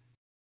saber.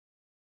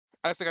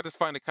 I just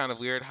find it kind of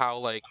weird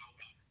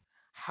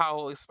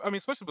I mean,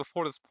 especially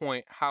before this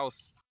point, how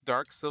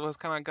dark Silva's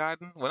kind of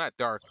gotten. Well, not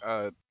dark,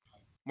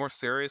 more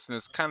serious, and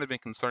it's kind of been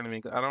concerning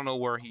me. I don't know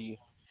where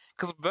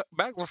because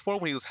back before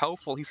when he was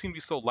helpful, he seemed to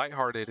be so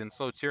lighthearted and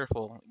so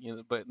cheerful, you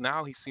know. But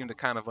now he seemed to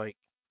kind of like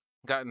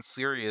gotten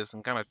serious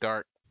and kind of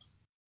dark.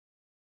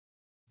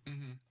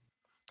 Mm-hmm.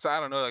 So I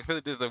don't know. I feel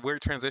like there's a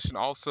weird transition.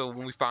 Also,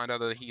 when we find out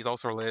that he's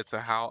also related to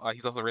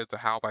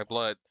Hal by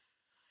blood,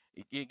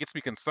 it gets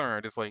me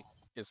concerned. It's like,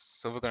 is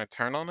Silva gonna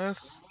turn on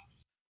us?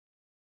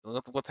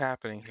 What's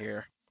happening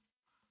here?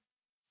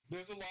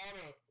 There's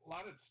a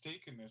lot at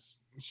stake in this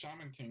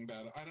Shaman King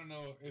battle. I don't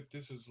know if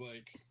this is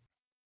like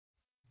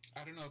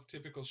I don't know if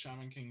typical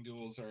Shaman King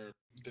duels are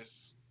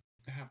this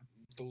have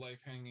the life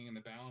hanging in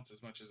the balance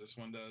as much as this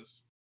one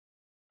does.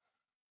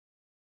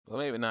 Well,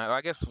 maybe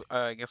not.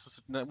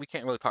 We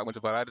can't really talk much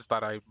about it. I just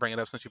thought I'd bring it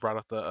up since you brought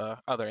up the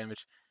other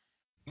image.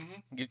 Hmm.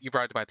 You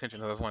brought it to my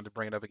attention, so I just wanted to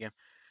bring it up again.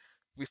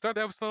 We start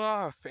the episode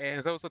off, and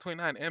it's episode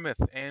 29,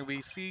 Emeth, and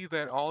we see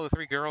that all the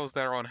three girls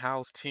that are on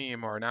Hal's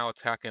team are now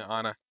attacking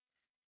Anna.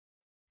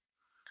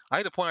 I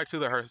like to point out too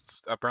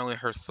that apparently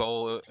her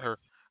soul,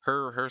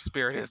 her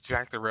spirit is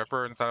Jack the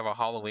Ripper instead of a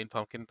Halloween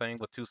pumpkin thing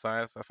with two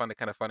sides. I find it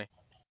kind of funny.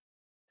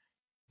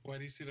 Why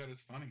do you see that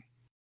as funny?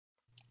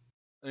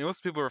 I mean,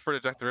 most people refer to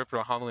Jack the Ripper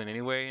on Halloween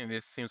anyway, and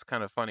it seems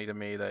kind of funny to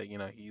me that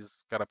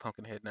he's got a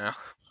pumpkin head now.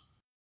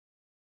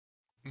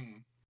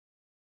 Hmm.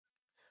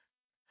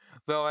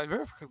 Though I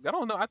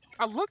don't know.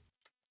 I looked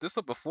this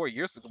up before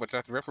years ago about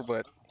Jack the Ripper,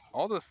 but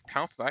all the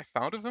accounts that I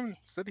found of him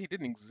said he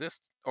didn't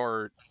exist,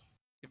 or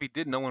if he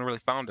did, no one really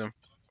found him.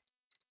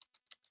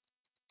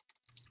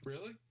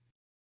 Really?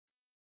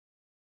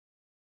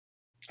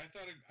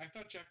 I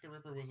thought Jack the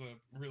Ripper was a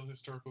real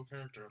historical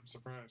character. I'm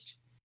surprised.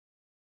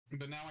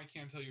 But now I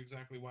can't tell you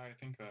exactly why I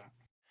think that.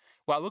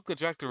 Well, I looked at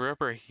Jack the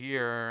Ripper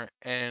here,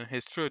 and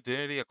his true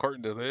identity,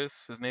 according to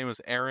this, his name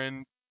is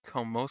Aaron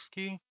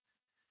Komoski.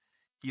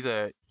 He's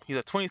a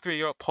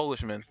 23-year-old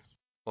Polishman,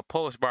 a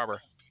Polish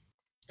barber.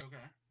 Okay.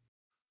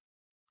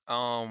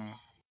 Um,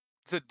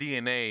 it's a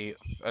DNA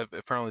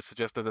apparently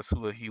suggested that's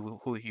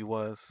who he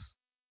was,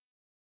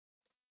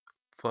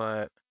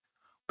 but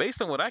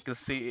based on what I can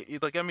see,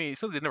 he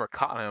said they never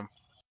caught him,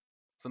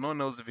 so no one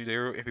knows if he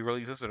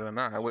really existed or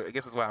not. I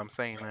guess that's why I'm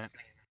saying that.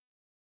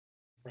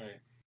 Right.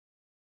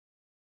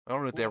 I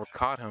don't know if they Well, ever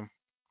caught him.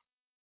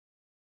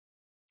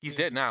 He's if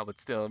dead now, but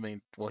still, I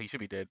mean, well, he should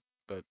be dead,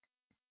 but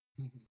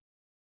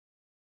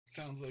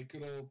sounds like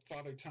good old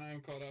Father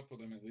Time caught up with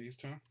him at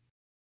least, huh?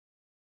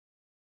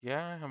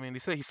 yeah, I mean, they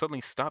said he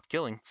suddenly stopped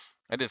killing.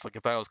 I just I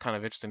thought it was kind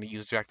of interesting to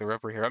use Jack the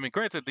Ripper here. I mean,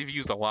 granted, they've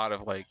used a lot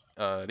of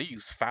they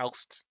use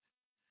Faust,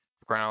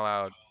 for crying out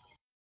loud.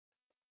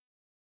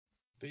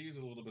 They use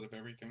a little bit of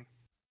everything.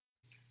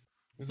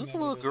 Isn't Who's the that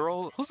what little those?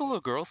 girl? Who's the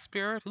little girl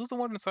spirit? Who's the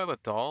one inside the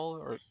doll?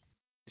 Or did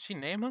she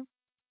name him?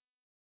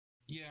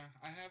 Yeah,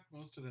 I have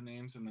most of the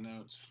names in the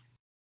notes.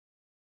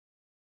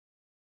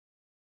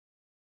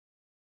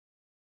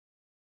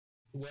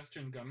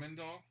 Western Gunman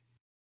doll.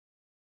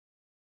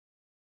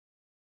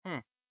 Hmm,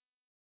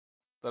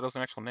 that was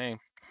an actual name.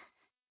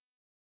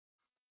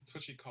 That's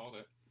what she called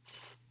it.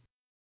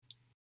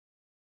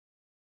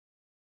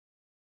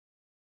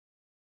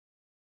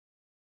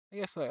 I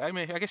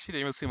guess she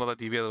didn't really seem all that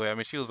deep the way. I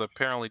mean, she was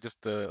apparently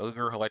just a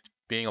girl who liked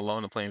being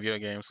alone and playing video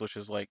games, which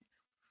is I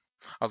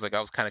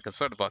was kind of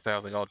concerned about that. I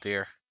was like, oh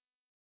dear,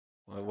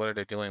 what are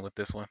they doing with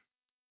this one?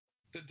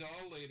 The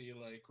doll lady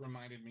like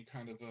reminded me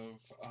kind of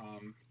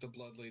the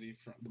blood lady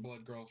from the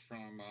blood girl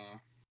from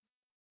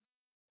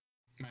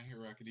My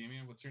Hero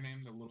Academia. What's her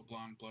name? The little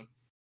blonde blood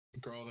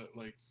girl that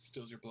like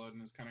steals your blood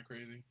and is kind of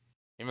crazy.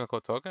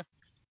 Himiko Toga?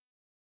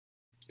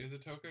 Is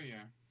it Toka?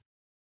 Yeah.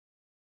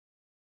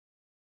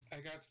 I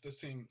got the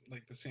same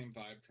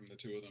vibe from the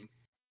two of them.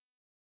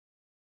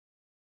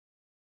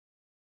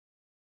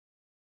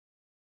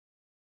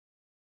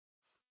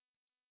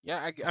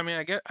 Yeah, I mean,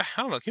 I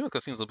don't know.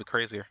 Himiko seems a little bit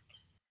crazier.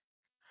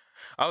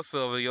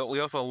 Also, we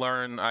also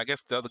learn, I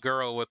guess, the other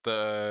girl with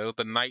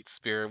the night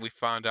spirit. We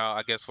found out,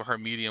 I guess, what her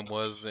medium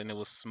was, and it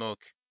was smoke.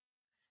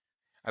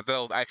 I thought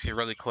it was actually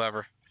really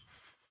clever,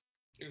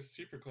 It was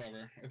super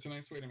clever. It's a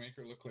nice way to make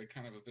her look like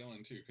kind of a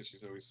villain too, because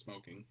she's always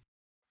smoking.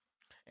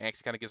 and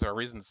actually kind of gives her a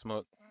reason to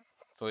smoke,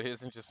 so it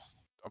isn't just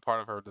a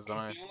part of her That's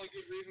design. the only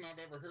good reason I've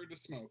ever heard to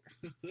smoke.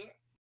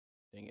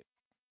 Dang it,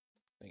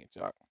 dang it,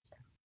 Jock.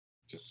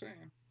 Just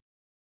saying.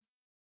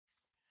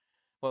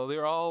 Well,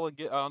 they're all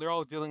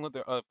dealing with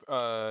their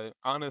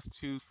Anna's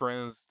two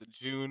friends,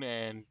 June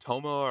and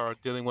Tomo, are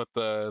dealing with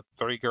the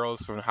three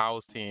girls from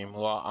Hao's team,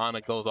 while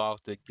Anna goes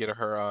off to get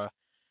her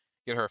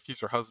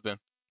future husband.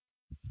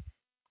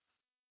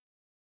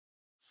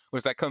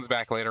 Which that comes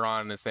back later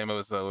on in the same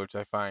episode, which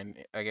I find,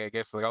 I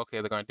guess, like,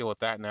 okay, they're going to deal with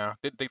that now.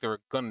 Didn't think they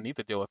were going to need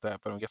to deal with that,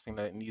 but I'm guessing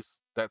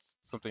that's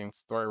something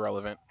story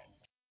relevant.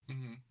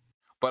 Hmm.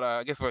 But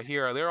I guess we're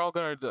here. They're all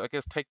going to, I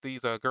guess, take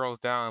these girls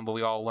down, but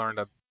we all learned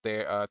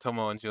that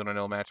Tomo and June are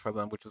no match for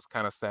them, which is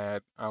kind of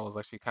sad. I was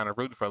actually kind of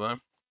rooting for them.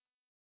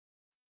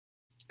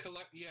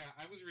 Yeah,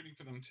 I was rooting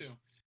for them too.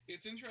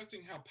 It's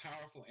interesting how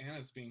powerful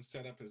Anna's being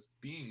set up as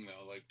being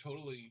though, like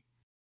totally,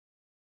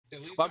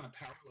 at least But on a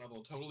power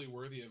level, totally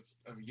worthy of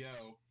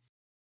Yo.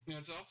 You know,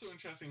 it's also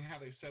interesting how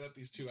they set up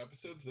these two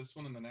episodes. This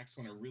one and the next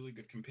one are really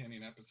good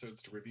companion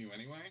episodes to review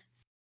anyway,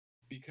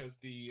 because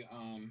the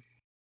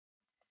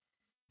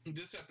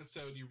this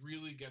episode you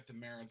really get the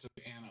merits of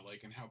Anna,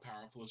 like and how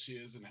powerful she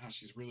is and how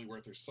she's really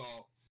worth her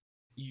salt.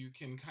 You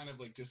can kind of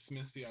like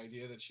dismiss the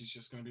idea that she's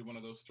just going to be one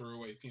of those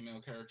throwaway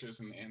female characters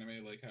in the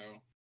anime, like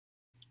how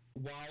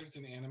wives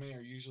in anime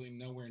are usually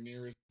nowhere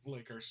near as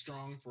like are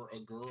strong for a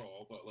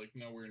girl, but like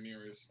nowhere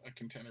near as a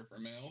contender for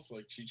males,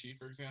 like Chi Chi,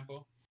 for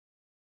example.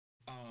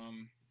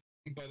 Um,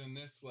 but in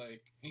this,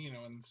 like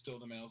and still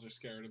the males are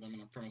scared of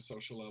them from a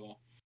social level.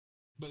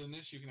 But in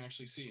this, you can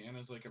actually see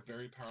Anna's like a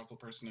very powerful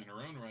person in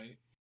her own right,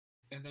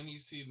 And then you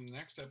see in the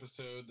next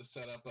episode the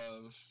setup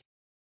of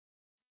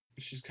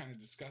she's kind of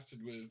disgusted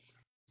with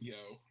Yo.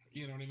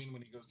 You know what I mean?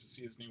 When he goes to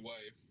see his new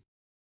wife.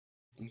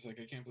 And he's like,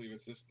 I can't believe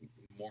it's this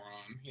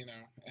moron, you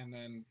know? And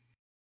then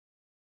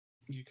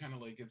you kind of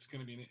like, it's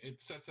going to be,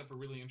 it sets up a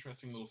really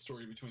interesting little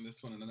story between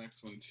this one and the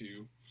next one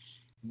to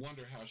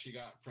wonder how she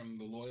got from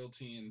the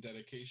loyalty and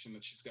dedication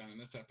that she's got in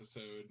this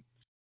episode,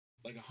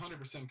 like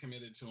 100%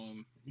 committed to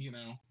him, you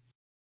know,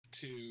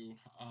 to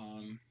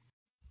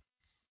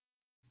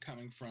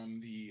coming from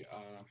the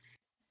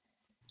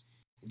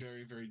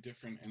very, very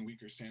different and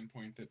weaker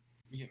standpoint that,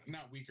 you know,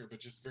 not weaker, but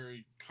just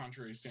very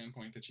contrary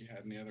standpoint that she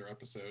had in the other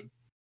episode.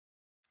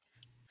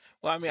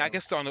 Well, I mean, I So,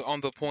 guess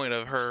on the point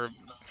of her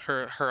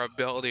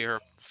ability, her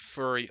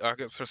furry, I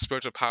guess her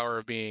spiritual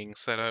power being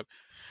set up.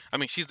 I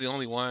mean, she's the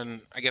only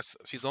one. I guess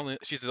she's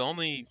the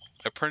only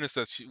apprentice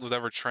that she was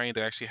ever trained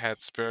that actually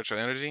had spiritual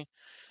energy.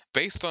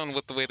 Based on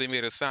what the way they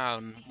made it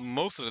sound,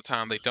 most of the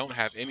time they don't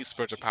have any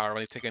spiritual power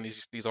when they take in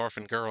these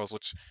orphan girls.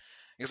 Which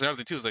I guess another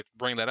thing too is like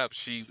bring that up.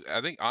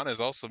 I think Anna has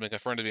also been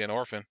confirmed to be an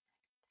orphan.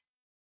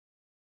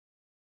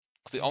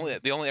 'Cause mm-hmm.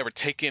 they only ever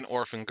take in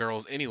orphan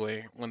girls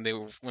anyway when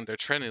they're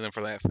training them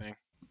for that thing.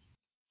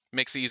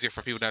 Makes it easier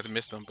for people not to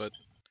miss them. But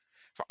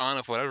for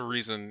Anna, for whatever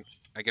reason,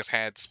 I guess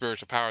had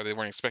spiritual power they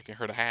weren't expecting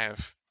her to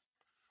have.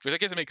 Which I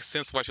guess it makes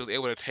sense why she was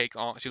able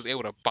to she was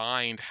able to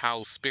bind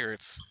Hal's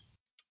spirits.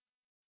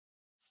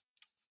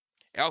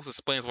 It also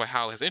explains why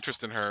Hal has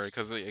interest in her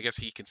because I guess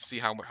he can see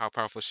how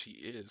powerful she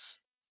is.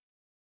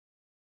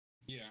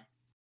 Yeah.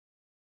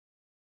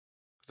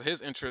 So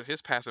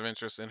his passive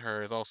interest in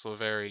her is also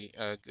very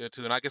good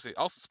too, and I guess it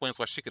also explains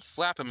why she could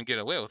slap him and get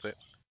away with it.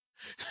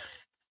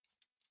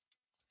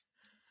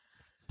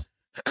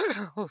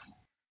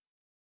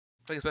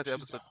 Take us back to She's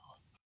episode.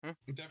 Hmm?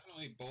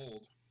 definitely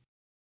bold.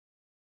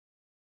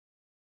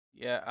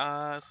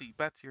 Yeah. Let's see.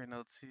 Back to your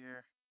notes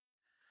here.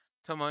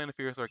 Tell my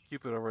interference or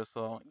Cupid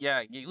oversaw.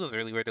 Yeah, it was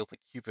really weird. It was like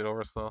Cupid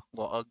oversaw.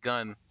 Well, a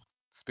gun,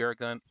 spirit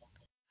gun.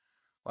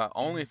 Well,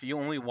 only Mm-hmm. if you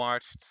only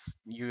watched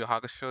Yu Yu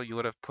Hakusho, you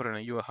would have put in a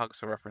Yu Yu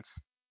Hakusho reference.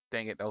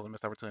 Dang it, that was a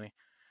missed opportunity.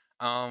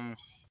 Um,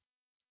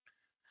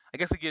 I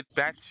guess we get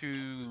back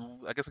to.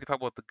 I guess we can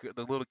talk about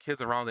the little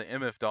kids around the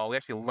MF doll. We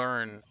actually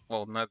learn.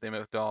 Well, not the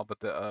MF doll, but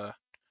the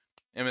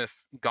MF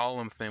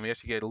Golem thing. We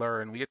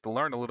get to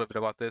learn a little bit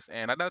about this,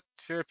 and I'm not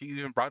sure if you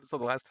even brought this up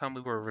the last time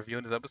we were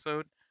reviewing this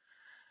episode,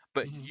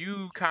 but Mm-hmm.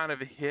 you kind of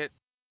hit.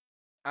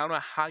 I don't know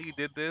how you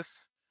did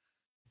this.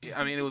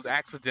 I mean, it was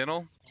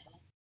accidental,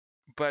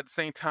 but at the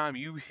same time,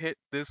 you hit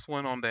this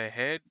one on the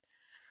head.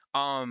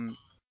 Um,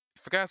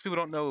 for guys people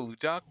don't know,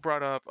 Jacque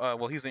brought up.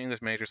 Well, he's an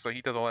English major, so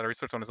he does a lot of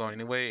research on his own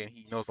anyway, and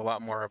he knows a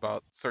lot more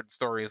about certain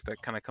stories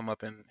that kind of come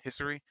up in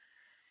history.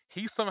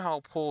 He somehow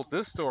pulled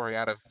this story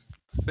out of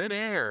thin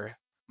air,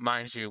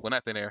 mind you. Well,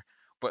 not thin air,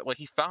 but like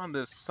he found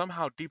this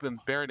somehow deep and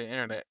buried in the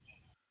internet.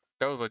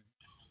 There was a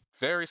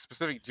very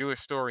specific Jewish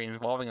story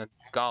involving a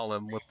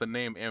golem with the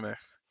name Emeth.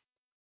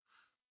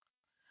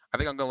 I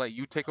think I'm gonna let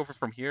you take over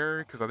from here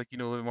because I think you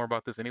know a little more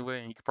about this anyway,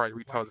 and you could probably Why are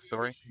retell the you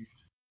story. ambushing me?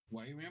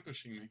 Why are you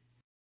ambushing me?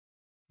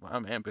 Well,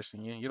 I'm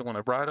ambushing you. You're the one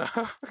that brought it up.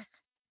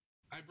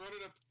 I brought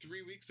it up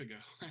 3 weeks ago.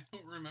 I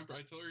don't remember.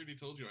 I already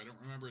told you. I don't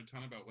remember a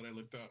ton about what I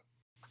looked up.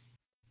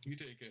 You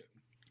take it.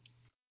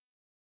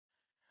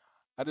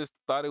 I just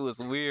thought it was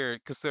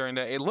weird considering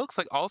that it looks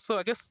like also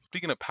I guess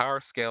speaking of power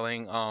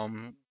scaling,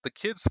 the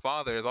kid's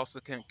father has also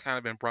kind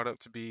of been brought up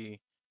to be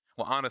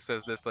well Anna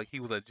says this like he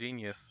was a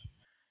genius.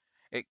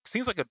 It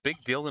seems like a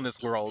big deal in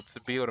this world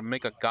to be able to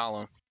make a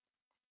golem.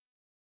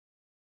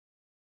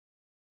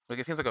 Like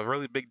it seems like a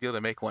really big deal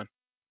to make one.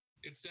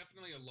 It's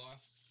definitely a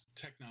lost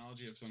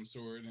technology of some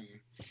sort, and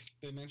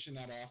they mention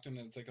that often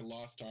that it's like a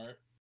lost art.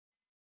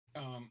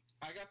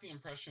 I got the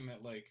impression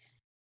that like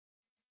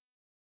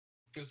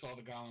it's all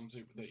the golems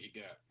that you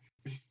get.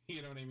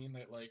 You know what I mean?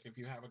 That like if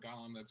you have a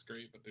golem, that's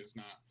great, but there's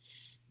not.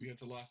 You get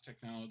the lost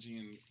technology,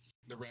 and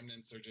the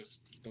remnants are just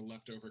the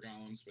leftover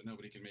golems, but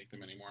nobody can make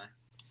them anymore.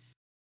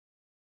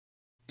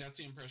 That's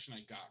the impression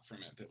I got from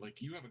it. That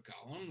like you have a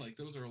golem, like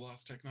those are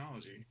lost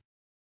technology.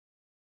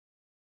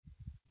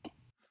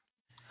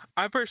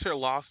 I'm pretty sure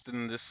Lost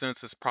in this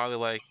sense is probably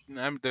like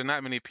there are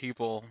not many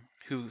people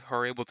who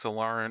are able to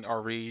learn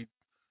or read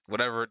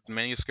whatever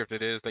manuscript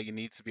it is that you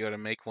need to be able to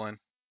make one.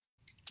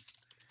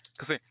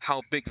 Because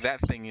how big that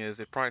thing is,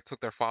 it probably took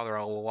their father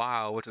a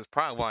while, which is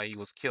probably why he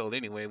was killed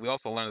anyway. We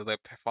also learned that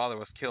their father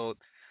was killed.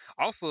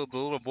 Also, the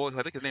little boy, who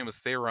I think his name is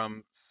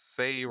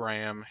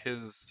Sayram,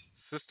 his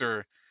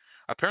sister,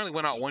 apparently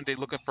went out one day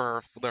looking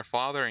for their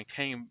father and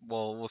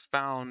was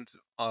found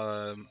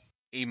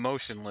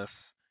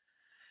emotionless.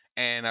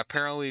 And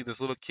apparently,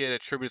 this little kid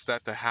attributes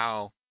that to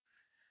Hal.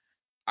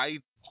 I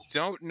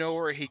don't know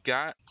where he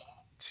got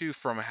to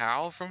from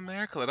Hal from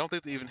there, because I don't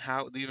think they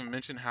even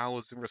mentioned Hal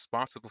was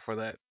responsible for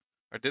that,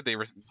 or did they?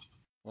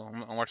 Well,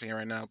 I'm watching it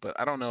right now, but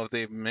I don't know if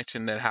they've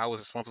mentioned that Hal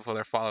was responsible for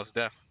their father's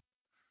death.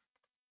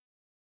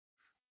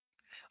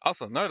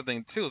 Also, another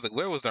thing too is like,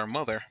 where was their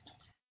mother?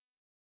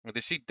 Like,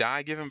 did she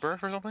die giving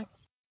birth or something?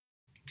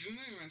 Didn't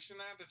they mention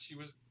that she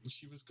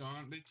was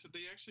gone?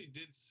 They actually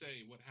did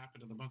say what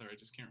happened to the mother. I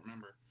just can't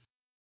remember.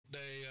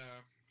 They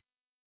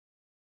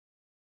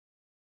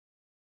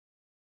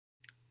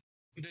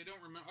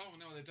don't remember. Oh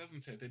no, that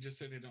doesn't say it. They just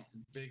say they don't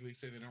vaguely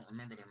say they don't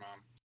remember their mom.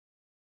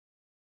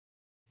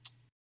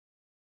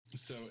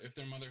 So if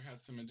their mother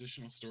has some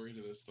additional story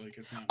to this, like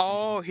it's not something.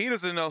 Oh, he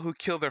doesn't know who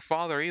killed their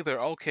father either.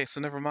 Okay,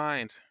 so never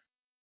mind.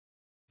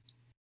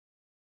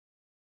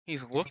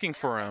 He's looking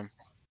for him.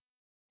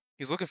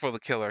 He's looking for the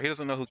killer. He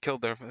doesn't know who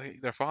killed their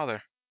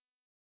father.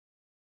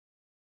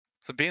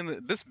 So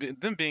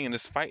them being in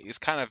this fight is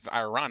kind of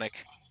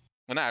ironic.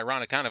 Well, not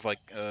ironic, kind of like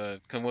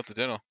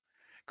coincidental,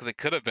 because it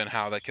could have been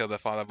Hal that killed their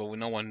father, but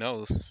no one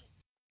knows.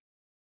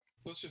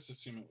 Let's just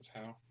assume it was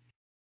Hal.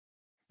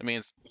 I mean,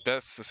 it's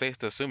best safe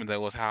to assume that it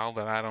was Hal,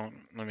 but I don't.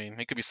 I mean,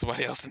 it could be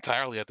somebody else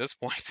entirely at this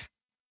point.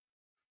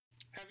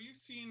 Have you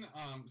seen?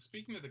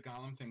 Speaking of the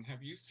Golem thing,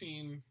 have you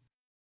seen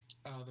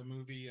the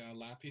movie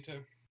Lapita,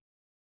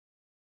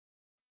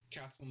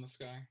 Castle in the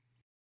Sky,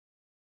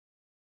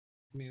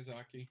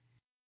 Miyazaki?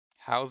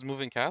 Hal's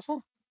moving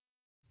castle?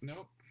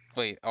 Nope.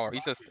 Wait, or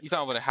you talking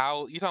about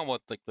how you talking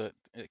about like the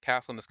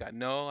castle in the sky?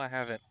 No, I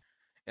haven't.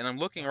 And I'm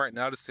looking right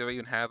now to see if I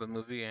even have the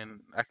movie,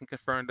 and I can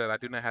confirm that I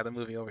do not have the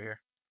movie over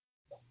here.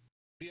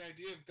 The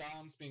idea of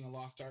golems being a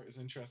lost art is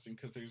interesting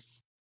because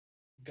there's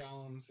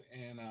golems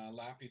in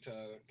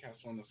Lapita,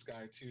 Castle in the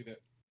Sky too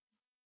that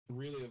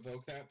really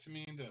evoke that to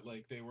me. That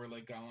like they were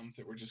like golems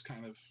that were just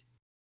kind of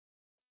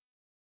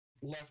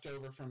left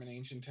over from an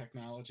ancient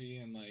technology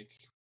and like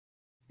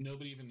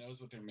nobody even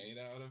knows what they're made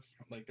out of.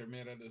 Like they're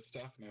made out of this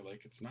stuff and they're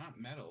like it's not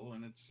metal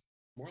and it's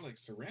more like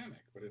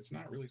ceramic, but it's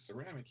not really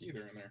ceramic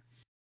either. And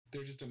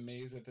they're just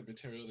amazed at the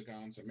material the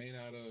golems are made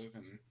out of,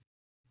 and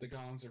the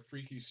golems are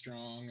freaky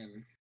strong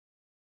and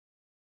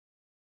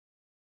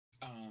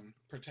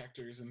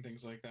protectors and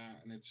things like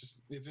that. And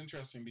it's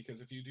interesting because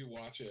if you do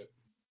watch it,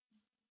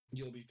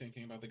 you'll be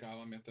thinking about the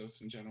golem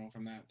mythos in general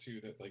from that too.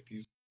 That like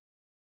these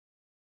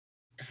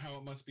how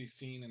it must be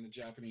seen in the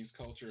Japanese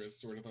culture as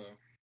sort of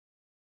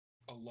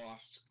a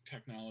lost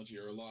technology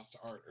or a lost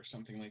art or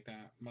something like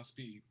that must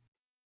be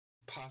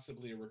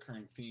possibly a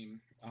recurrent theme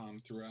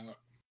throughout.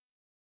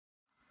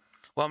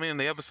 Well, I mean, in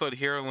the episode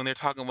here, when they're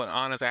talking about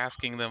Anna's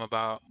asking them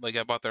about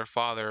their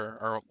father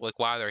or like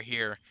why they're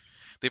here,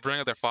 they bring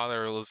up their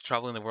father was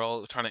traveling the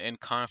world trying to end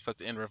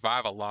conflict and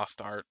revive a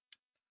lost art.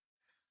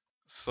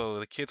 So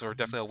the kids were Mhm.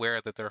 definitely aware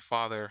that their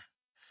father.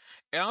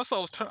 And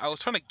also, I was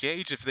trying to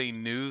gauge if they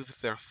knew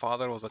that their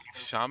father was like a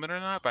shaman or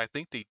not, but I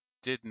think they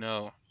did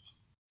know.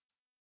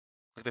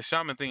 Like the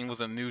shaman thing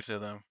wasn't new to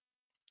them.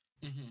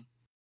 Mm-hmm.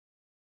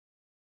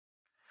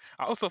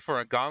 Also, for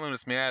a golem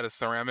that's made out of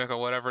ceramic or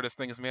whatever this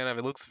thing is made of,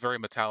 it looks very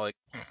metallic.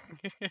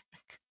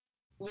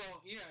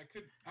 Well, yeah, it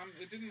could.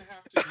 It didn't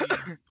have to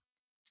be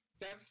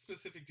that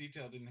specific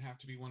detail. Didn't have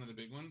to be one of the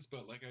big ones,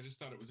 but like I just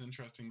thought it was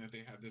interesting that they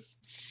had this.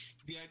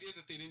 The idea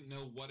that they didn't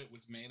know what it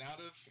was made out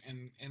of,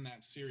 and in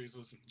that series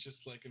was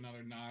just like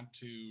another nod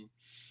to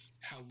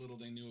how little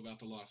they knew about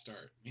the lost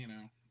art. You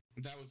know,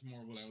 that was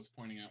more what I was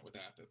pointing out with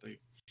that. That they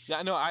Yeah,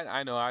 I know.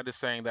 I know. I'm just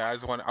saying that. I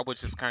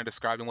was just kind of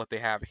describing what they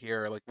have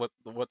here, like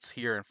what's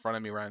here in front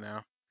of me right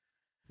now.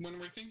 when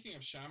we're thinking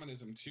of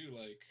shamanism too,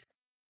 like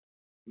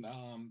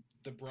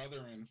the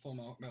brother in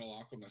Full Metal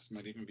Alchemist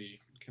might even be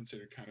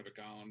considered kind of a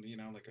golem. You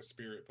know, like a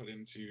spirit put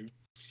into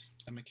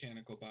a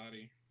mechanical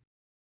body.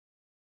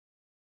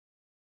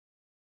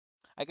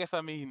 I guess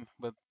I mean,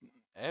 but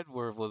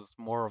Edward was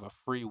more of a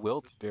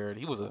free-willed spirit.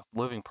 He was a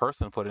living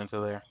person put into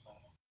there.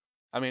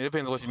 I mean, it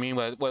depends what you mean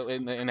by what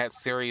in that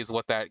series,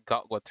 what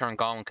term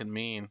golem can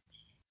mean.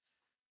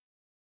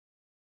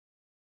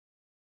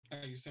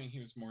 Are you saying he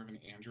was more of an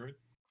android?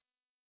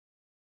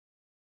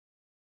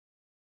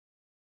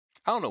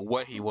 I don't know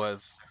what he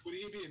was. Would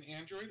he be an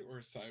android or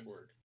a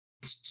cyborg?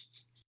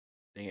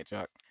 Dang it,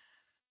 Chuck.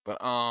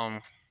 But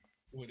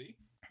Would he?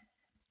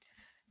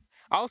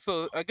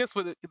 also, I guess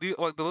with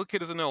like the little kid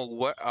doesn't know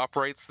what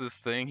operates this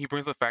thing. He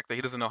brings the fact that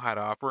he doesn't know how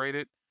to operate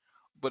it,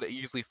 but it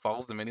usually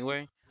follows them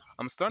anyway.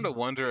 I'm starting to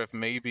wonder if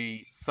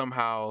maybe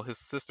somehow his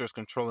sister's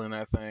controlling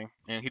that thing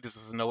and he just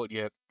doesn't know it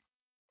yet.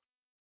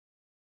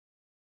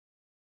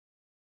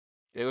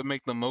 It would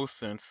make the most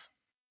sense.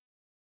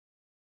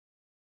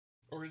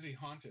 Or is he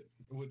haunted?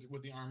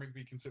 Would the armor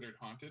be considered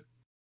haunted?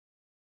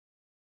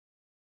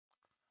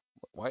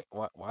 Why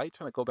are you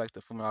trying to go back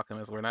to Fullmetal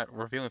Alchemist? We're not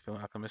revealing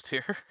Fullmetal Alchemist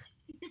here.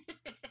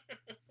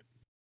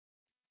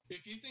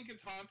 If you think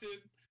it's haunted,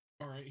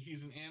 or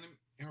he's an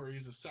anim, or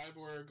he's a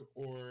cyborg,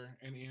 or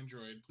an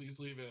android, please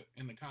leave it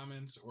in the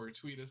comments or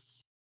tweet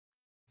us.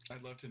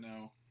 I'd love to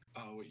know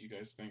what you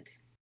guys think.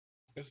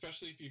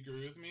 Especially if you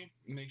agree with me,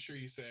 make sure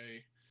you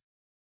say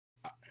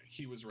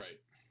he was right.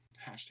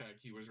 Hashtag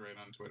he was right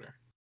on Twitter.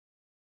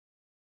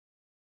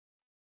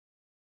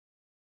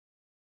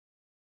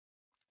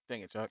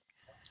 Dang it, Chuck.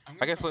 I'm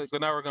I gonna guess find.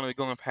 like, now we're gonna be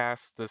going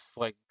past this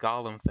like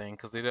Golem thing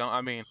because they don't.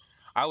 I mean,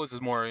 I was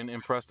just more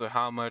impressed with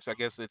how much I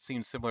guess it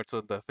seemed similar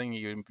to the thing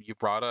you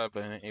brought up,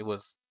 and it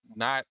was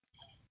not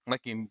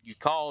like you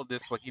called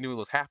this like you knew it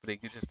was happening.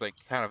 It's just like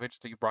kind of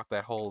interesting you brought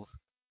that whole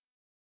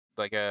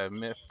like a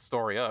myth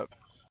story up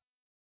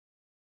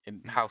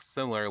and Yeah. how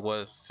similar it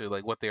was to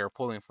like what they are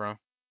pulling from.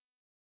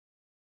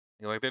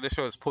 You know, like this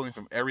show is pulling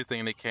from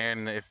everything they can.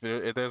 And if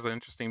there's an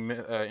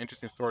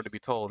interesting story to be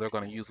told, they're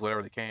going to use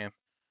whatever they can.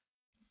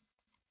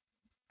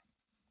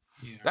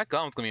 Yeah. That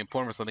Golem's going to be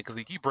important for something because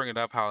they keep bringing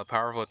up how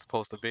powerful it's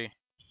supposed to be.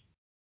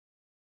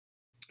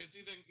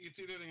 It's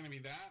either going to be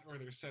that or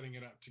they're setting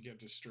it up to get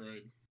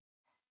destroyed.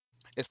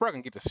 It's probably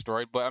going to get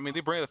destroyed, but I mean,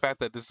 they bring up the fact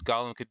that this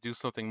Golem could do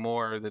something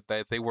more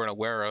that they weren't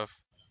aware of.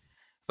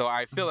 So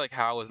I feel like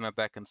Hal was not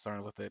that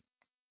concerned with it.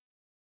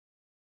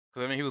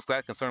 Because I mean, he was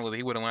that concerned with it,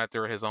 he would have went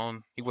after his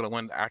own. He would have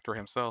went after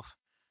himself.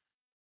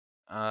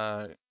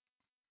 Uh,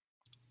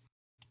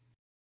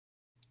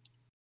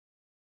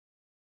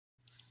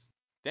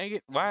 Dang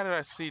it! Why did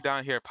I see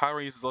down here Pyro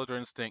uses Ultra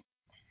Instinct?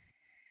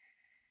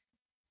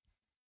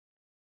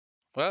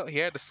 Well, he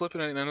had to slip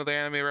in another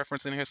anime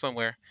reference in here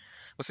somewhere.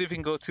 Let's see if he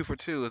can go 2 for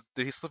 2.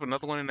 Did he slip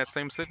another one in that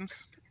same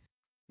sentence?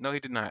 No, he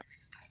did not.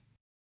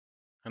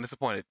 I'm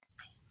disappointed.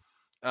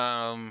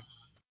 Um,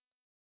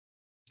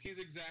 He's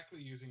exactly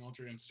using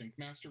Ultra Instinct,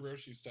 Master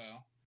Roshi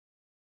style,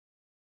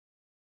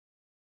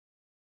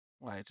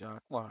 why,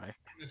 Jock? Why?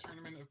 in the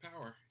Tournament of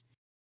Power.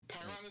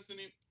 Pyron is the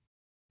new.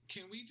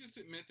 Can we just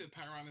admit that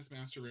Pyron is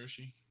Master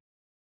Roshi?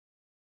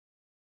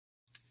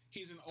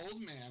 He's an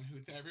old man who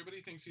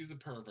everybody thinks he's a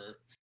pervert.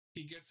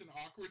 He gets in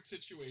awkward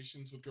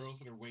situations with girls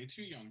that are way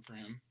too young for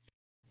him,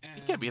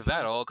 He can't and be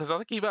that old, because I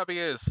think he might be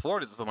in his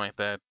 40s or something like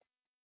that.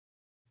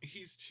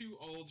 he's too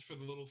old for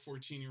the little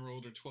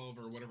 14-year-old or 12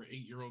 or whatever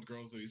 8-year-old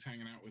girls that he's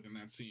hanging out with in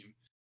that scene.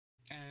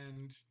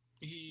 And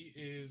he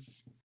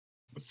is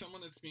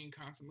someone that's being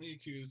constantly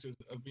accused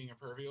of being a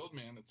pervy old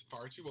man that's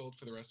far too old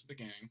for the rest of the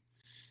gang,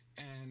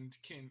 and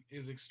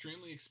is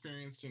extremely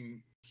experienced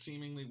and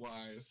seemingly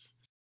wise,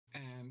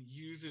 and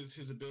uses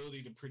his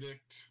ability to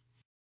predict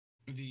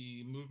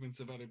the movements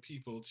of other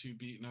people to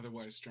beat an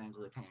otherwise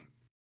stronger opponent.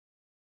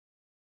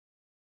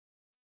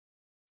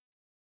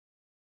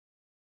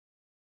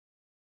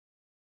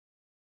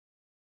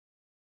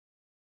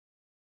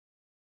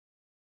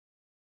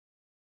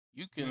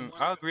 You They can.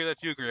 wanted I'll agree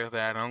that you agree with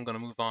that, and I'm gonna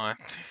move on.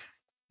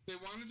 they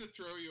wanted to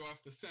throw you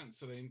off the scent,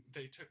 so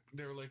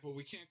they were like, well,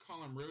 we can't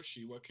call him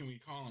Roshi. What can we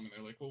call him? And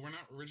they're like, well, we're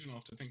not original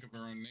enough to think of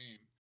our own name,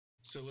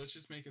 so let's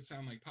just make it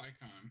sound like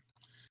PyCon.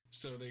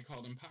 So they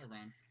called him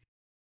Pyron.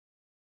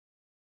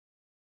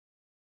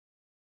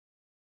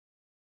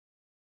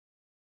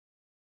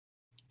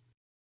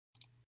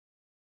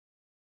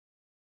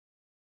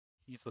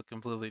 He's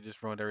completely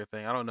just ruined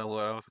everything. I don't know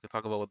what else I could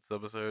talk about with this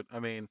episode. I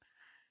mean,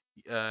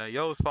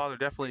 Yo's father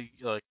definitely,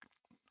 like,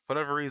 for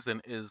whatever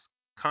reason, is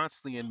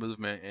constantly in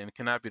movement and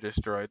cannot be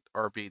destroyed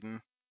or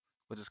beaten,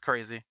 which is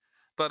crazy.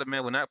 Thought the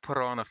man would not put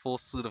on a full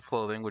suit of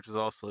clothing, which is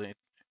also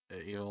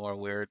even more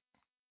weird.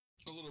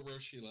 A little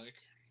Roshi like,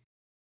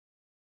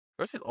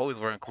 Roshi's always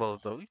wearing clothes,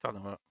 though. What are you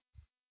talking about?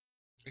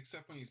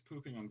 except when he's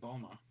pooping on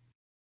Bulma.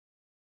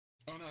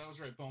 Oh no, that was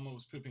right. Bulma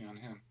was pooping on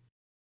him.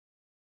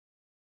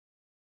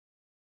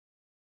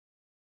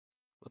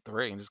 But the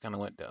rating just kind of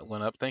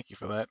went up. Thank you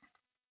for that.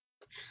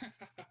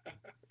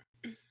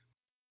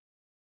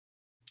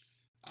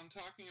 I'm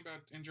talking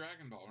about in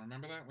Dragon Ball.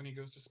 Remember that when he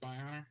goes to spy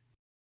on her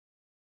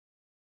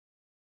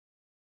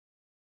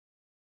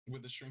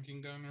with the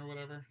shrinking gun or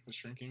whatever, the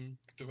shrinking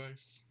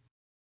device.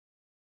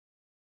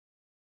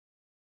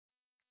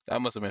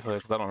 That must have been clear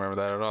because I don't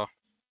remember that at all.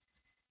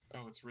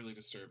 Oh, it's really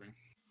disturbing.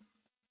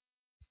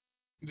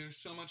 There's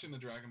so much in the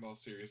Dragon Ball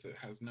series that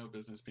has no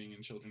business being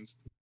in children's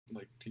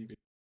like TV.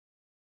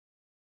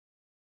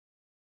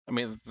 I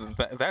mean,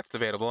 that's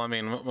debatable. I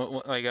mean,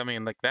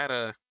 like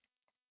that.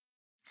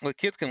 What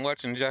kids can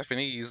watch in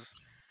Japanese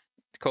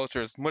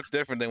culture is much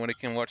different than what it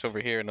can watch over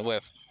here in the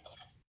West.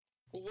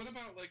 Well, what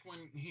about like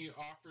when he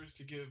offers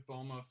to give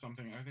Bulma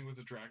something? I think it was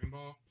a Dragon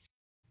Ball.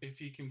 If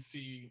he can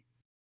see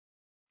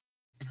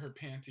her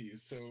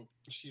panties, so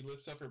she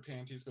lifts up her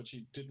panties, but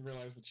she didn't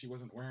realize that she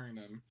wasn't wearing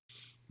them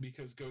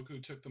because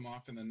Goku took them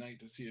off in the night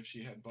to see if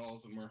she had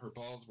balls and where her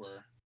balls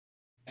were,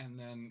 and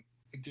then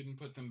didn't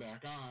put them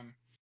back on.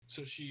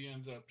 So she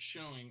ends up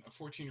showing a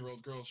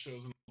 14-year-old girl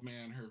shows an old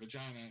man her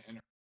vagina and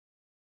her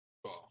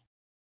ball.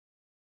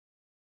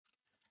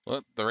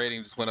 Well, the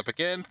rating just went up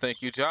again.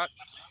 Thank you, Jock.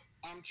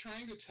 I'm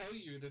trying to tell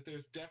you that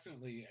there's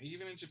definitely,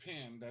 even in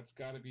Japan, that's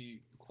got to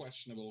be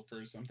questionable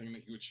for something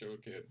that you would show a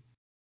kid.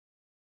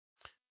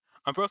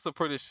 I'm also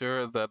pretty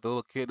sure that the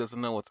little kid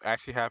doesn't know what's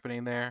actually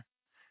happening there.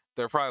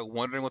 They're probably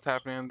wondering what's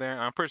happening there.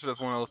 I'm pretty sure that's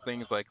one of those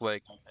things like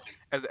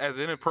as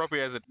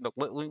inappropriate as it. Look,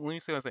 let me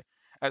say what I say.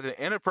 As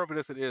inappropriate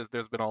as it is,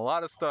 there's been a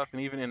lot of stuff,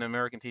 and even in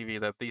American TV,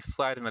 that they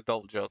slide in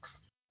adult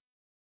jokes.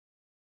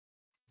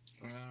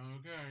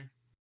 Okay.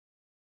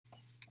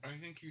 I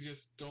think you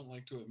just don't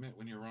like to admit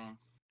when you're wrong.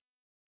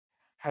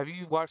 Have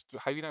you watched?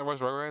 Have you not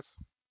watched Rugrats?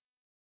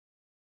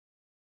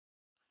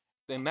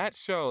 In that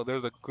show,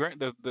 there's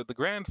the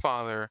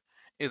grandfather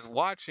is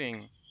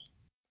watching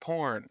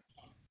porn.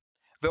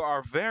 There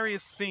are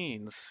various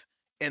scenes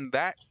in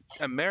that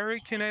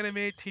American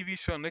animated TV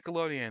show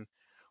Nickelodeon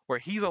where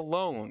he's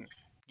alone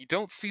You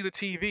don't see the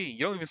TV. You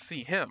don't even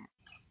see him.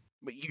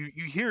 But you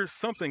hear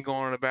something going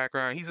on in the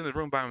background. He's in the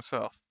room by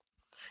himself.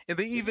 And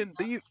they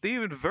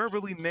even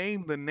verbally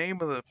name the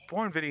name of the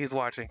porn video he's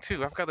watching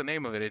too. I forgot the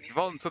name of it. It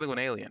involved something with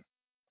an alien.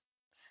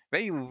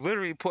 They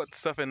literally put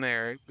stuff in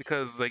there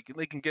because like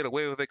they can get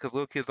away with it because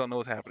little kids don't know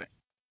what's happening.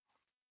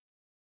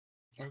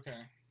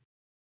 Okay.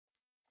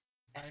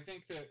 I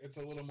think that it's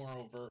a little more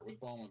overt with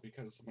Bulma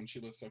because when she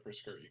lifts up her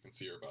skirt, you can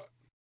see her butt.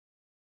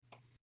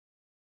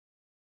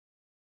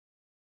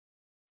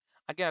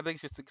 Again, I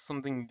think it's just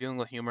something dealing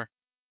with humor.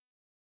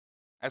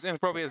 As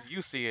inappropriate as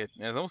you see it,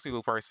 as most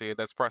people probably see it,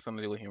 that's probably something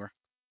to do with humor.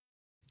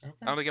 Okay.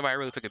 I don't think anybody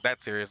really took it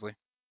that seriously.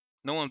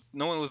 No one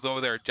was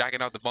over there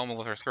jacking out the Bulma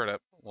with her skirt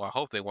up. Well, I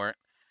hope they weren't.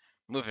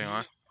 Moving You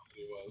on. know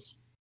somebody was.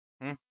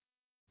 Hmm?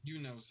 You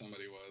know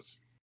somebody was.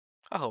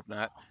 I hope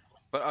not.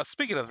 But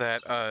speaking of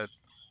that, I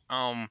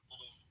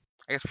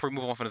guess before we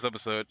move on from this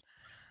episode,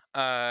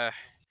 uh,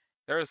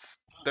 there's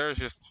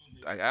just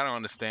I don't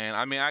understand.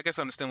 I mean, I guess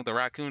I understand with the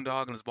raccoon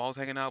dog and his balls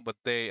hanging out, but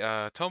they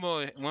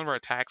Tomo one of our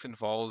attacks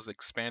involves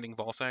expanding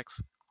ball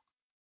sacks.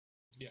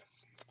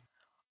 Yes.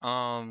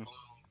 Um,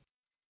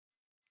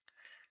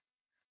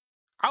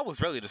 I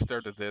was really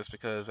disturbed at this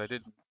because I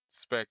didn't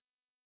expect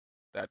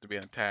that to be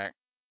an attack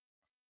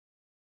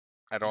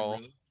at Oh, all.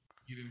 really?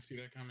 You didn't see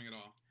that coming at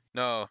all?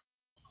 No.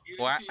 You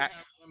Well, didn't see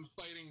how them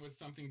fighting with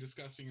something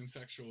disgusting and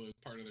sexual as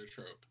part of their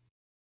trope.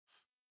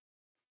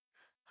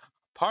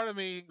 part of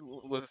me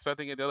was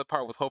expecting it. The other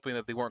part was hoping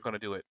that they weren't going to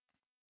do it.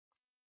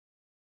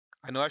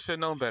 I know I should have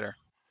known better,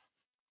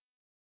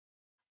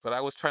 but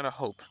I was trying to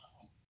hope.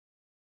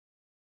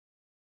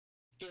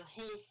 Their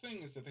whole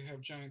thing is that they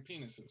have giant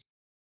penises.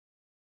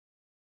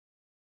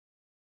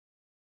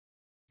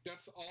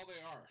 That's all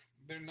they are.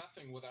 They're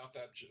nothing without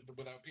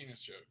without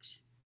penis jokes.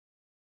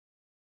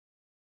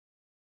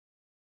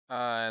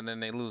 And then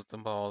they lose the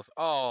balls.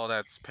 Oh,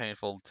 that's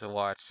painful to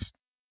watch.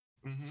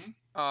 Mm-hmm.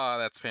 Oh,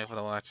 that's painful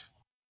to watch.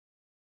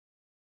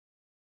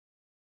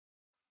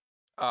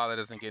 Oh, that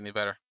doesn't get any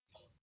better.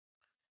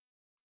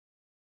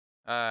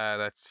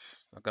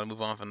 That's I'm gonna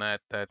move on from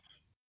that.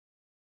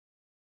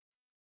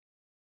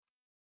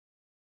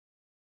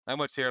 Not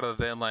much here other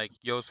than like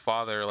Yo's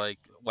father like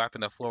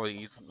wiping the floor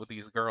with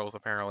these girls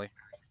apparently.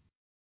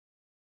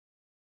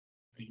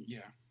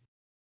 Yeah.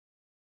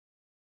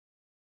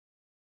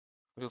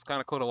 It was kind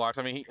of cool to watch.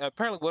 I mean,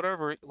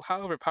 apparently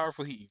however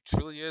powerful he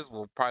truly is,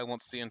 we'll probably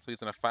won't see until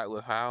he's in a fight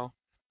with Hao,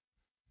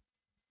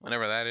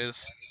 whenever that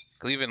is.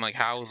 'Cause even like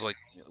Hao's like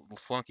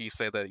flunky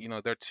say that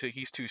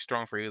he's too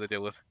strong for you to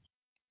deal with,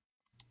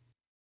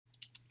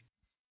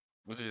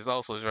 which is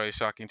also very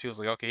shocking too. It's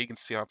like okay, he can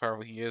see how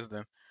powerful he is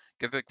then,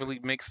 because that really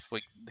makes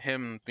like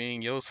him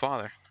being Yo's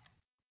father.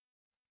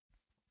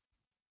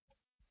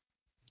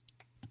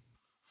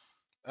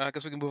 I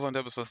guess we can move on to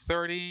episode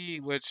 30,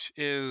 which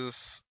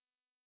is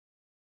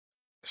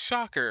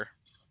shocker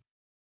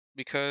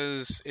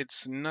because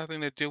it's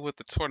nothing to do with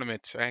the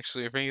tournament.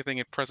 Actually, if anything,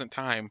 in present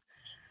time,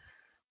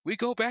 we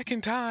go back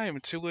in time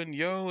to when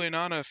Yo and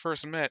Anna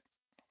first met,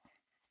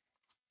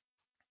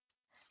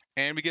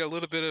 and we get a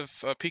little bit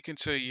of a peek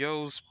into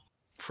Yo's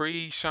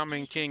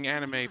pre-Shaman King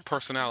anime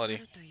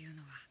personality.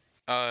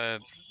 Uh,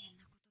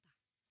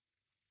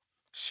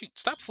 shoot,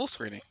 stop full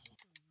screening.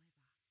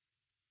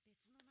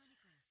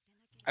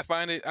 I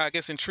find it, I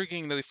guess,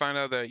 intriguing that we find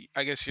out that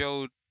I guess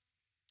Yo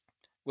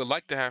would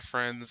like to have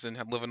friends and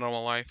live a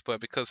normal life, but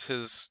because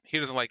he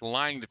doesn't like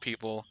lying to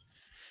people,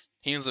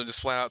 he ends up just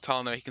flat out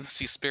telling them he can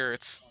see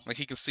spirits, like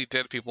he can see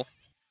dead people.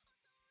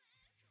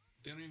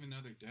 They don't even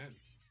know they're dead.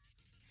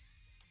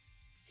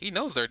 He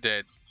knows they're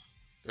dead.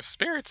 They're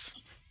spirits.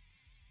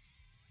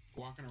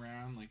 Walking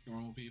around like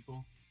normal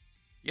people.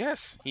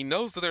 Yes, he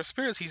knows that they're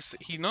spirits.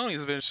 He knows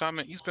he's been a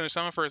shaman. He's been a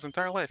shaman for his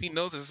entire life. He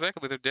knows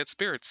exactly that they're dead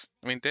spirits.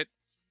 I mean, dead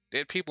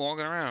people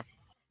walking around.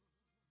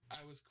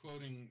 I was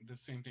quoting the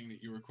same thing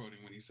that you were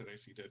quoting when you said I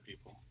see dead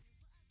people.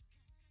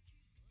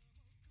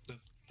 That's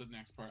the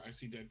next part. I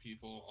see dead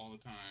people all the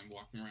time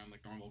walking around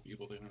like normal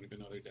people. They don't even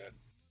know they're dead.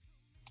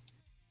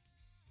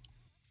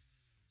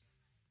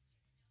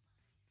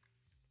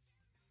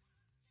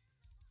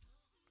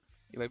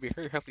 You'd be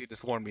very helpful. You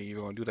just warn me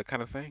you're gonna do that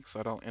kind of thing, so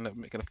I don't end up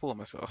making a fool of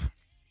myself.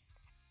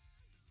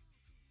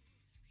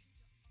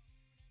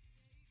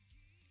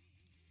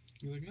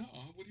 You're like, no,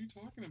 what are you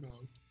talking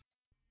about?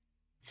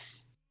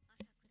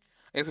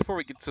 I guess before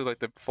we get to like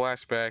the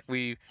flashback,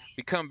 we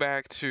come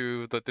back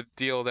to the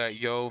deal that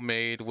Yo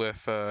made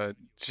with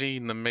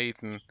Jean the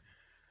Maiden.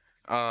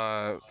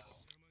 Uh,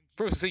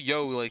 First we see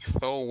Yo like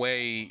throw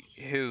away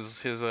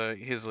his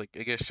like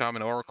I guess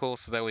shaman oracle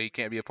so that way he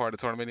can't be a part of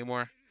the tournament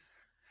anymore.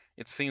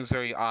 It seems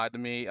very odd to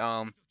me.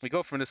 We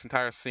go from this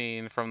entire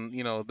scene from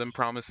them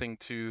promising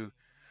to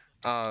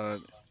uh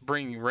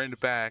bring Ren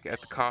back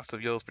at the cost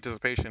of Yo's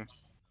participation.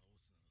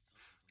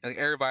 Like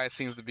everybody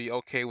seems to be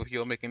okay with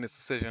Yo making this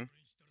decision.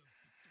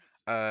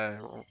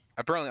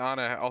 Apparently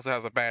Anna also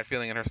has a bad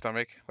feeling in her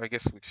stomach. I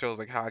guess it shows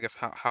like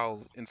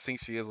how in sync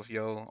she is with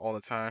Yo all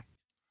the time.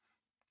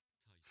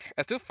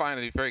 I still find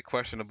it very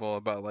questionable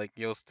about like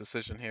Yo's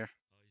decision here.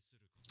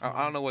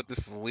 I don't know what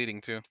this is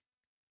leading to.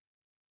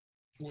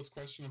 What's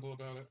questionable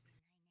about it?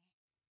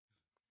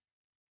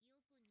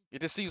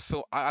 It just seems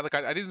so. I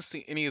didn't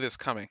see any of this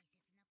coming.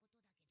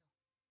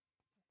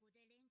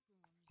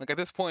 Like at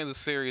this point in the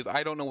series,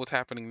 I don't know what's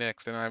happening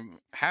next, and I'm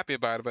happy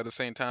about it. But at the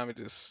same time, it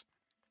just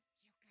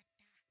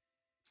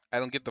I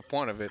don't get the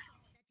point of it.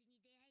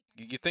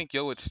 You think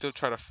Yo would still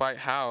try to fight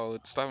Hao,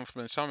 stop him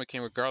from being Shaman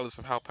King, regardless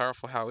of how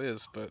powerful Hao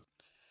is, but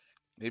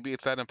maybe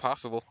it's that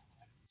impossible.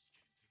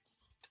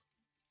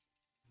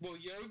 Well,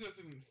 Yo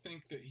doesn't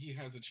think that he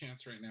has a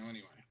chance right now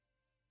anyway.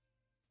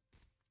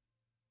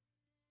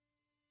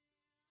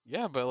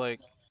 Yeah, but like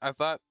I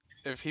thought,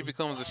 if he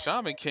becomes the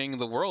Shaman King,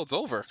 the world's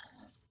over.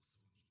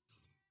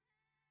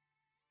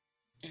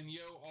 And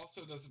Yo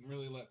also doesn't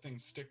really let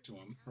things stick to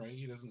him, right?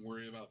 He doesn't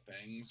worry about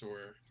things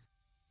or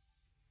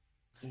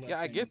Yeah, let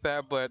I things. get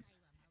that, but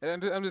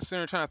I'm just sitting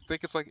there trying to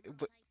think. It's like,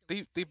 but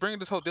they bring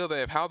this whole deal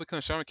that if Hao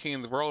becomes Shaman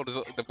King, the world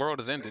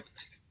is ended.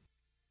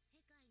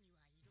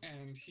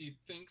 And he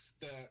thinks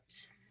that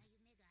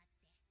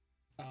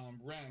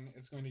Ren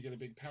is going to get a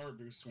big power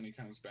boost when he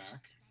comes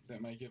back.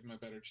 That might give him a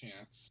better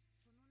chance.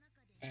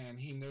 And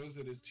he knows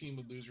that his team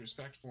would lose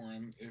respect for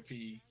him if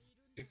he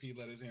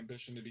let his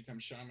ambition to become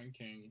Shaman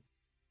King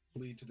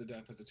lead to the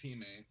death of a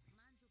teammate,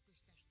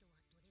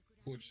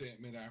 which they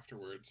admit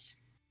afterwards.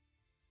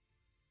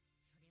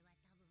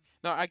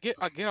 No, I get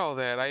all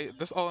that.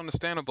 That's all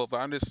understandable, but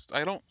I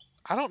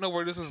don't know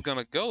where this is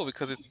gonna go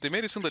because they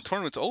made it seem the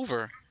tournament's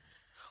over,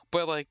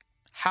 but like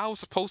How's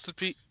supposed to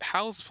be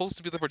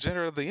the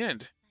progenitor of the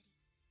end.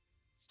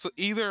 So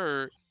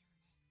either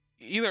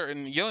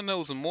and Yo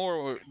knows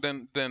more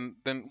than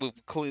well,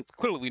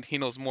 clearly he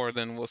knows more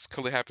than what's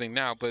clearly happening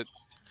now, but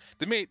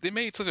they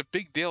made such a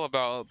big deal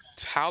about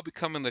Hao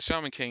becoming the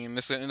Shaman King and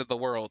this is the end of the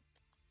world.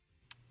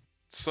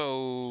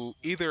 So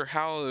either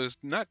Hao is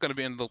not going to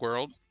be end of the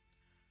world,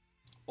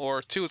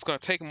 or two, it's going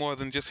to take more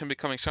than just him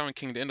becoming Shaman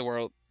King to end the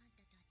world.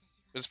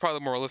 It's probably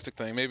the more realistic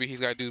thing. Maybe he's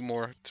got to do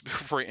more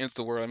before he ends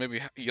the world.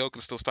 Maybe Yo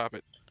can still stop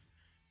it.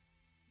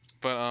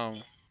 But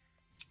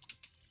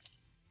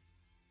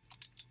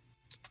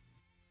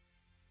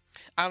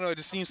I don't know. It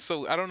just seems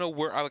so. I don't know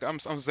where.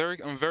 I'm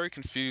very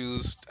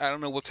confused. I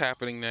don't know what's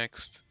happening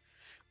next.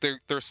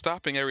 They're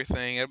stopping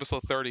everything.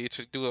 Episode 30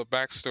 to do a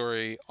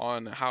backstory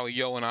on how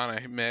Yo and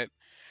Anna met.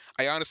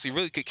 I honestly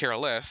really could care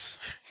less.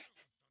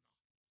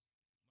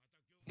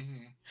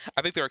 Mm-hmm.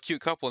 I think they're a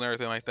cute couple and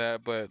everything like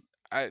that, but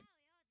I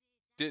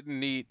didn't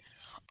need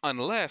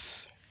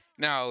unless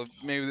now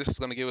maybe this is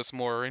going to give us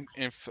more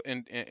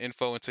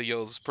info into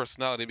Yo's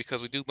personality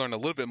because we do learn a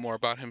little bit more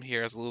about him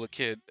here as a little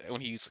kid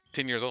when he's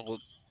 10 years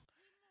old.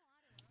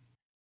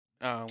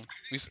 We I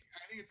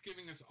think it's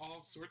giving us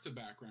all sorts of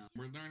background.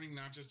 We're learning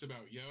not just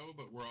about Yo,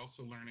 but we're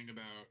also learning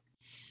about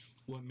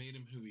what made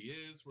him who he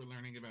is. We're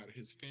learning about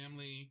his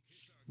family.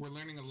 We're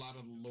learning a lot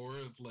of the lore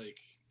of like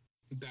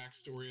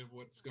backstory of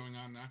what's going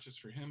on, not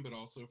just for him, but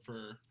also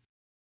for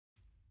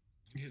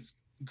his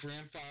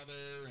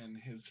grandfather and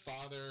his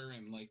father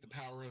and like the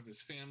power of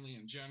his family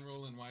in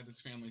general and why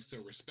this family's so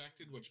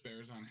respected, which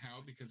bears on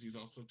Hao because he's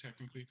also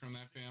technically from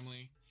that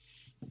family.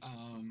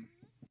 Um,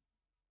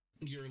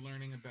 you're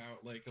learning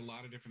about like a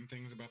lot of different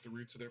things about the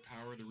roots of their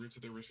power, the roots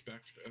of their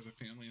respect as a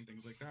family, and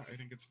things like that. I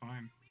think it's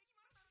fine.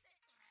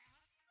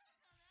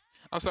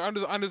 I'm sorry.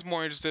 I'm just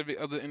more interested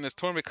in this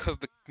tournament because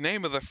the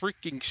name of the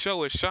freaking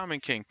show is Shaman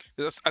King.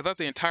 I thought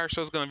the entire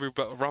show was going to be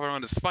revolve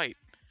around this fight.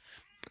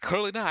 But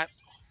clearly not.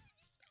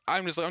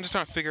 I'm just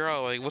trying to figure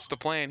out like what's the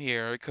plan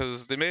here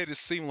because they made it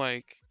seem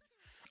like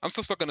I'm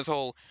still stuck on this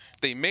whole.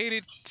 They made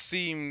it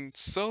seem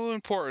so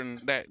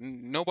important that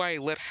nobody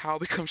let Hao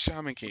become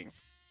Shaman King.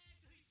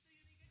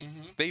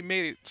 Mm-hmm. They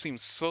made it seem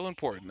so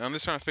important. I'm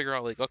just trying to figure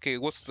out like, okay,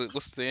 what's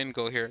the end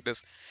goal here?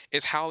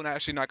 Is Hao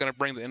actually not going to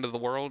bring the end of the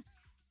world?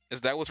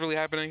 Is that what's really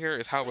happening here?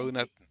 Is Hao I don't really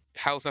not? think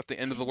Hao's not the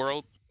end of the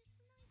world?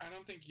 I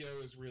don't think Yo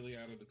is really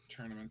out of the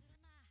tournament.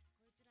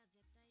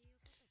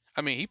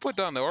 I mean, he put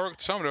down the Oracle,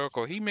 Shaman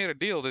Oracle. He made a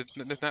deal that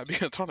that's not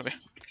being a tournament.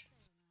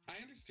 I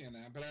understand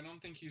that, but I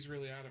don't think he's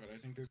really out of it. I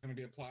think there's going to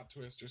be a plot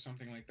twist or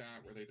something like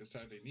that where they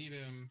decide they need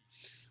him,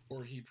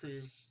 or he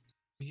proves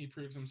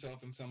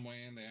himself in some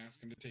way and they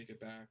ask him to take it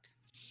back.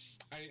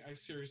 I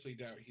seriously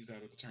doubt he's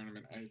out of the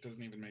tournament. It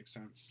doesn't even make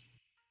sense.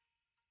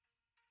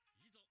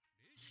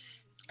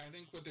 I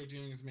think what they're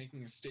doing is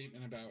making a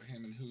statement about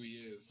him and who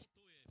he is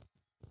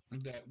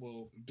that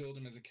will build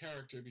him as a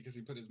character because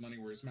he put his money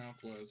where his mouth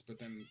was, but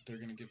then they're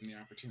going to give him the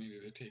opportunity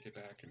to take it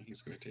back and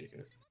he's going to take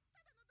it.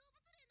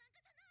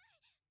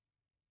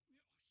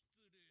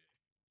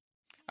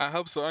 I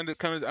hope so. I'm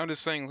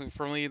just saying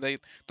for me,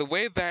 the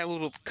way that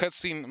little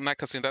cutscene, not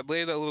cutscene, that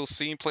way that little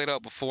scene played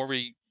out before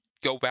we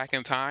go back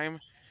in time,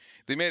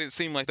 they made it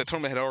seem like the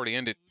tournament had already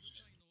ended.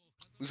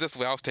 At least that's the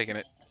way I was taking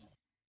it.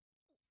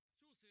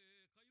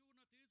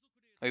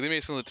 Like they made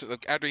it seem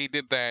like after he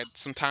did that,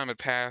 some time had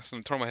passed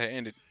and the tournament had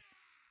ended.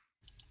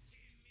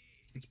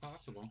 It's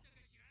possible.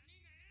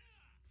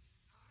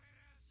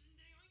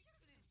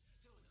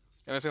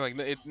 And I say like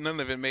none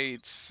of it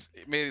made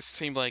it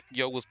seem like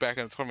Yo was back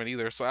in the tournament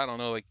either. So I don't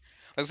know. Like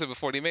I said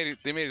before, they made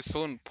it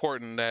so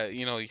important that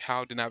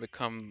How did not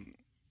become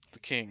the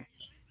king.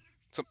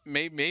 So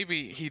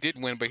maybe he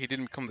did win, but he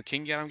didn't become the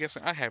king yet. I'm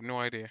guessing. I have no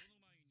idea.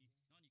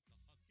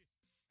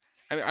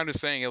 I'm just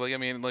saying, like, I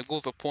mean, like, what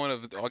was the point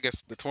of, I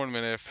guess, the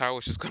tournament if Hao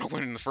was just gonna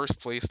win in the first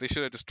place? They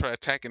should have just tried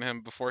attacking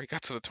him before he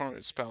got to the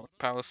tournament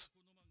palace.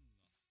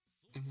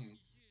 Hmm.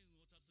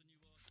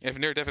 If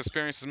near-death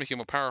experiences make you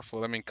more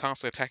powerful, I mean,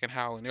 constantly attacking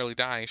Hao and nearly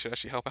dying should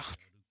actually help out.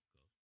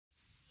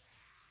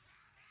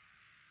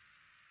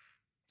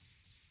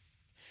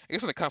 I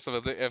guess in the concept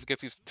of if it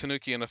gets these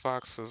Tanuki and the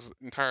Fox's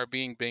entire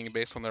being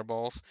based on their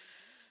balls,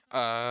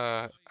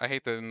 I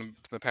hate that in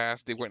the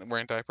past they weren't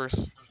wearing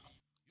diapers,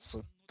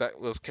 so that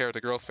was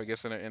character growth, I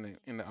guess, in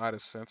the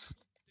oddest sense.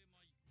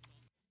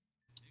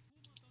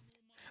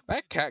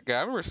 That cat guy,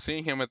 I remember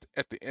seeing him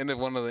at the end of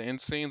one of the end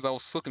scenes. I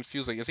was so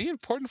confused, like, is he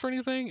important for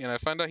anything? And I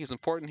found out he's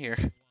important here.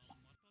 Cat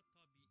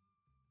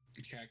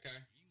guy.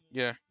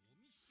 Yeah,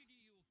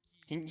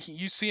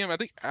 you see him. I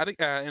think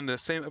in the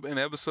same in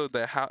the episode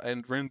that how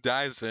and Rin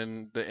dies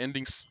in the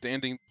ending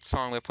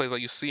song that plays,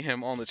 like you see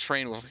him on the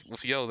train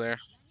with Yo there,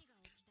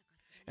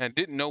 and I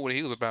didn't know what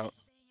he was about.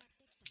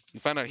 You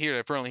find out here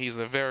that apparently he's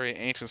a very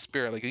ancient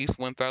spirit, like at least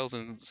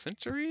 1,000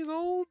 centuries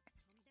old.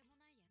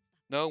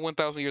 No,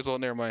 1,000 years old.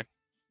 Never mind.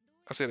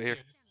 I said it here.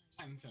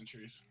 Yeah, 10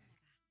 centuries.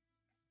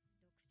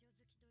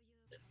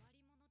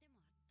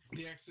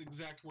 The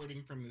exact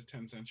wording from this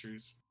 10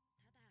 centuries,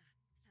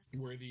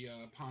 where the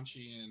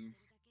Panchi and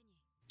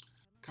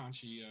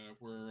Kanchi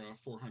were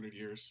 400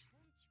 years.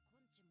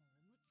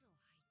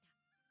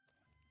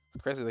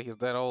 It's crazy that he's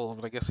that old,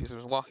 but I guess he's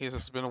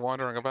just been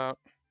wandering about.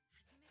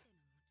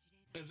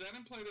 Does that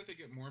imply that they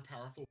get more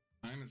powerful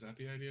with time? Is that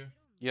the idea?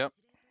 Yep.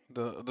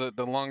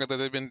 The longer that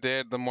they've been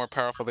dead, the more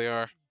powerful they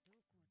are.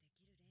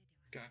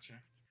 Gotcha.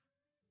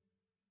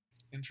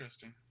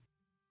 Interesting.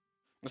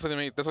 That's why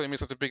they made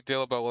such a big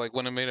deal about, like,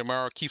 when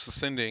Amidamaru keeps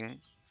ascending.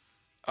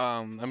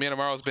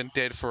 Amidamaru's been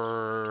dead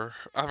for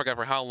I forgot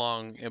for how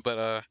long, but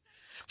for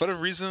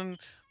whatever reason,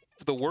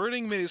 the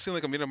wording made it seem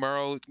like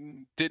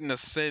Amidamaru didn't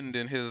ascend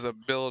in his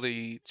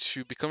ability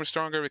to become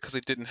stronger because he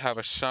didn't have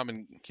a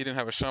shaman. He didn't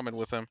have a shaman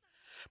with him.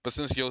 But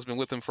since Yo's been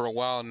with him for a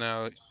while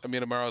now,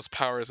 Amidamaru's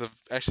powers have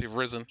actually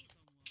risen.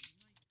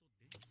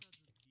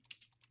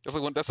 That's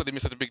what they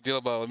made such a big deal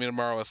about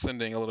Amidamaru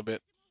ascending a little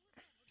bit.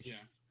 Yeah.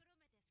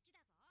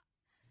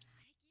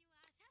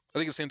 I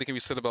think the same thing can be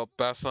said about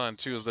Basan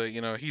too. Is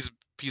that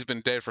he's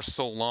been dead for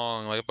so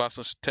long. Like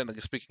Basan should,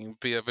 technically speaking,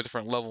 be of a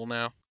different level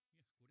now.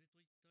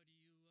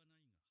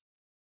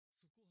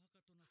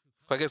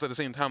 I guess at the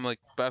same time, like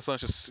Basan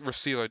should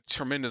receive a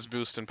tremendous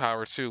boost in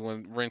power too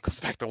when Rin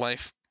comes back to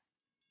life.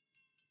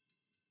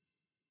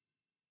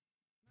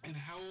 And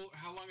how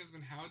long has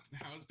been how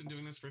has been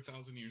doing this for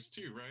 1,000 years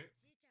too, right?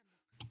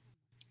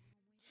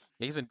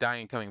 Yeah, he's been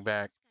dying and coming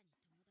back.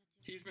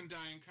 He's been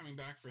dying, coming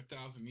back for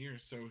 1,000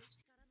 years. So,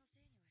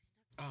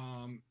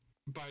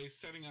 by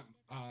setting up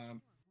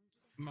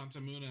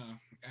Mantamuna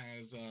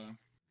as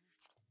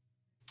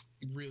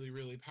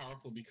really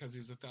powerful because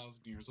he's 1,000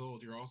 years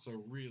old, you're also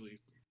really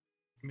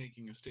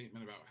making a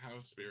statement about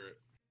house spirit.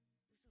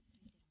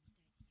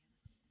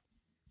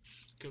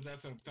 Because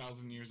that's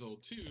 1,000 years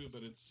old too,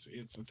 but it's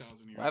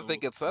 1,000 years old. I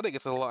think it's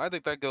a lot. I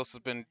think that ghost has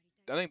been.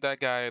 I think that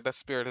guy, that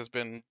spirit has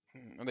been.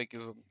 I think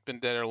he's been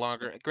dead or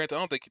longer. Granted, I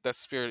don't think that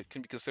spirit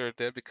can be considered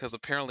dead because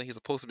apparently he's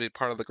supposed to be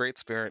part of the Great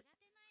Spirit.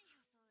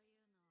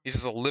 He's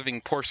just a living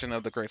portion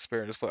of the Great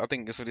Spirit. Is what I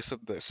think is what he said.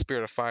 The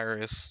Spirit of Fire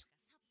is.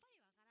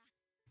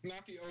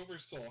 Not the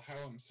Oversoul,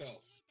 Hao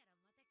himself.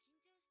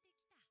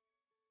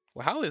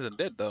 Well, how isn't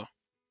dead though?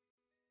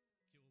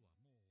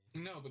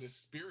 No, but his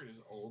spirit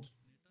is old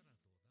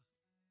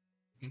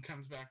and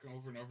comes back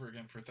over and over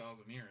again for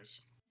 1,000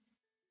 years.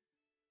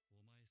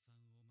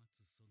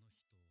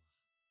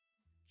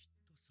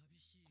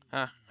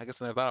 Huh? I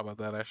guess I never thought about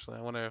that actually.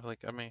 I wonder if,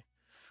 like, I mean,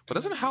 but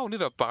And then doesn't Hao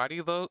need a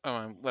body though?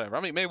 Whatever.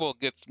 I mean, maybe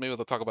they'll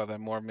talk about that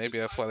more. the Maybe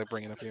that's time why they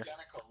bring frame it is up here.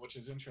 identical, which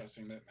is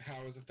interesting. That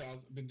Hao has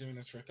been doing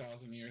this for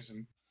 1,000 years,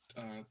 and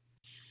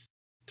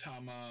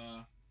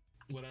Tama,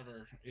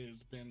 whatever,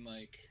 has been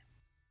like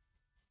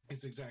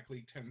it's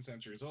exactly 10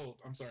 centuries old.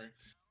 I'm sorry,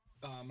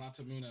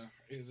 Matamuna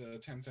is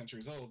 10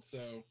 centuries old.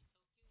 So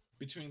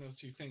between those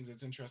two things,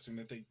 it's interesting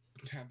that they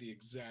have the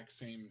exact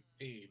same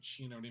age.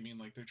 You know what I mean?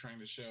 Like they're trying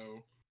to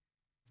show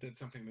that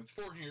something that's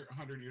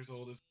 400 years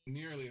old is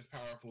nearly as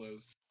powerful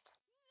as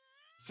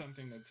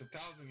something that's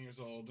 1,000 years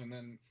old, and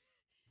then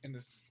in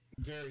this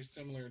very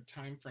similar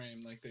time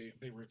frame, like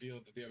they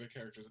revealed that the other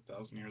character is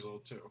 1,000 years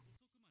old too,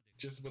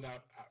 just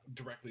without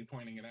directly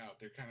pointing it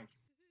out. They're kind of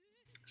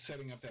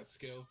setting up that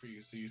scale for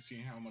you, so you see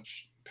how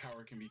much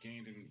power can be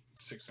gained in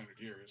 600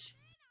 years.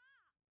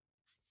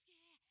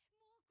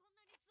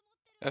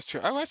 That's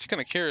true. I'm actually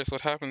kind of curious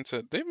what happened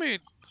to. They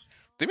made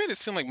it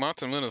seem like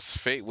Montemuna's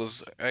fate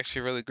was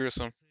actually really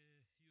gruesome.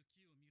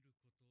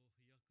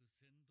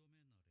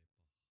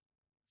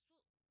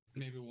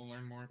 Maybe we'll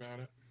learn more about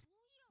it.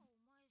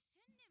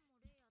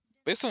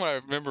 Based on what I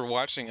remember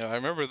watching, I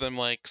remember them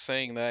like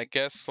saying that I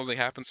guess something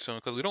happens to him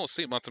because we don't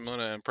see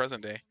Montemuna in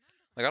present day.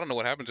 Like I don't know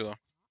what happened to him.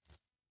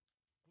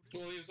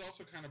 Well, he was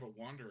also kind of a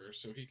wanderer,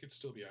 so he could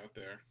still be out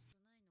there.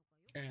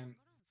 And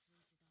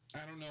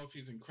I don't know if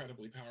he's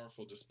incredibly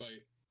powerful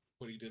despite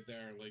what he did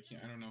there. Like,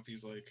 I don't know if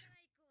he's like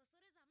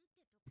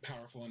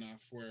powerful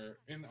enough where,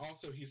 and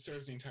also he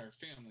serves the entire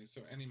family,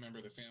 so any member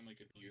of the family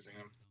could be using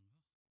him.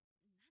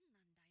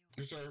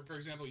 So, for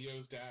example,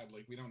 Yo's dad,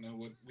 like, we don't know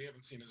what, we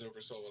haven't seen his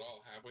oversoul at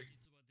all, have we?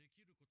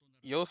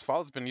 Yo's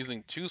father's been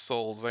using two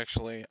souls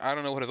actually. I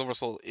don't know what his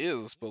oversoul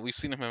is, but we've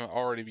seen him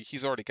already.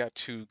 He's already got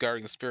two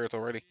guardian spirits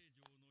already.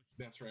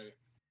 That's right.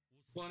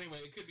 Well, anyway,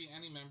 it could be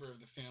any member of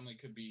the family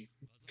could be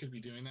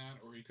doing that,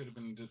 or he could have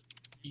been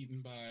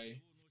eaten by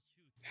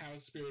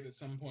house spirit at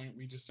some point.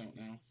 We just don't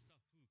know.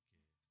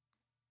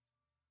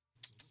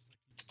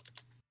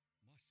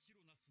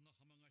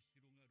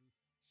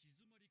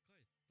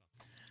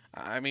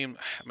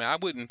 I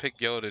wouldn't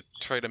pick Yo to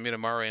trade a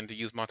Mitamara and to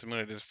use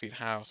Montemuna to defeat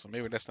Hao, so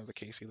maybe that's not the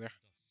case either.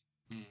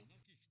 Hmm.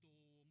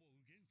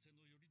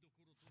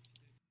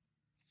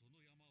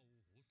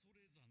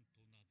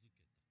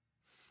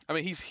 I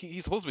mean,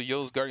 he's supposed to be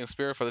Yo's guardian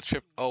spirit for the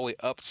trip all the way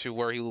up to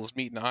where he was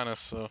meeting Anna,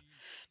 so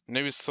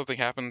maybe something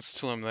happens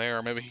to him there,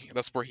 or maybe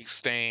that's where he's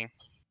staying.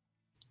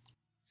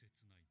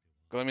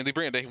 'Cause, I mean, they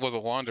bring it that he was a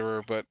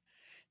wanderer, but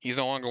he's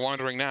no longer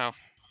wandering now.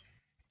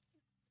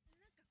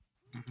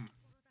 Mm-hmm.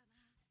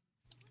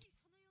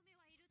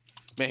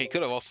 Man, he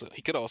could have also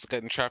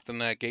gotten trapped in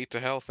that gate to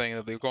hell thing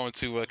that they're going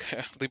to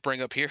they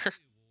bring up here.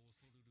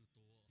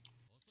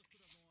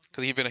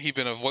 Because he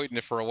been avoiding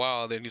it for a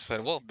while. Then he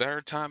said, "Well, no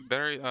better time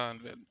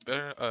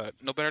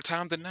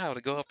than now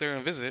to go up there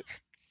and visit."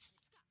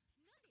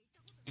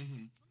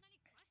 Mm-hmm.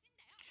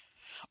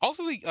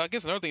 Also, I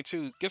guess another thing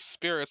too, guess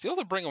spirits. They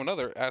also bring up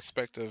another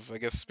aspect of, I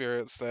guess,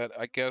 spirits that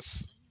I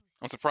guess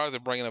I'm surprised they're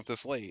bringing up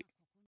this late.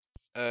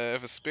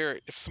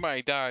 If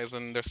somebody dies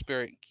and their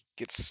spirit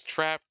gets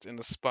trapped in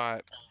the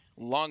spot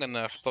long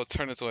enough, they'll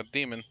turn into a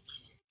demon.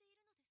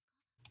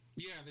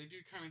 Yeah, they do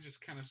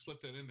kind of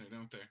slip that in there,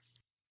 don't they?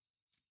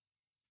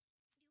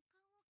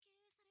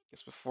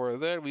 Guess before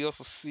that, we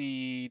also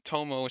see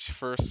Tomo when she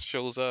first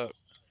shows up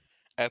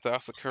at the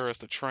Asakura's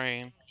to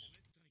train.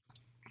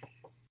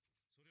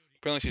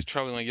 Apparently, she's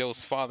traveling with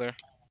Yo's father.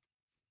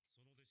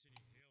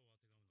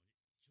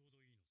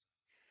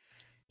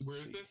 Where Let's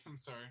is see. this? I'm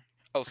sorry.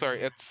 Oh, I don't sorry,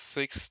 know. it's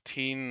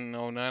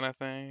 1609, I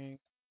think.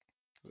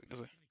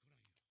 Is it-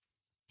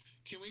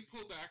 Can we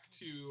pull back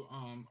to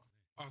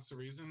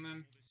Osirizen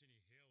then?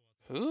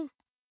 Who?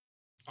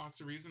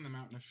 Osirizen, the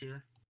Mountain of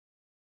Fear.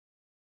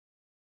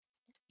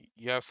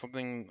 You have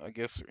something, I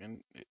guess,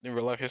 in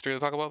real life history to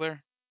talk about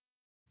there?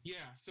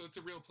 Yeah, so it's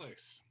a real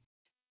place.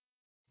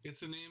 It's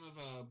the name of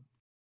a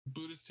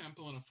Buddhist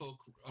temple and a folk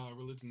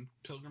religion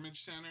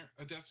pilgrimage center,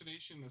 a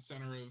destination, the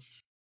center of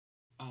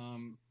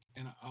an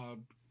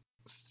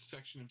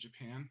section of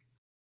Japan.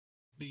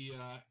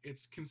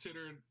 It's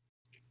considered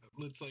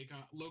it's like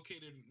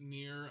located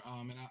near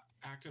an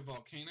active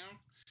volcano,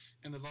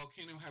 and the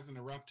volcano hasn't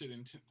erupted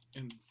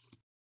in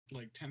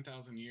like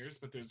 10,000 years,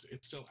 but it's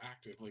still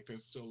active. Like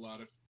there's still a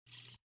lot of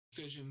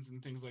fissions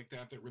and things like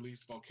that that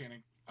release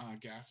volcanic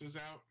gases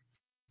out.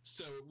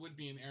 So it would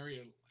be an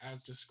area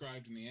as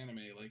described in the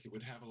anime, like it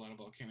would have a lot of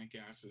volcanic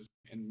gases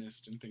and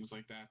mist and things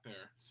like that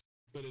there.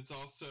 But it's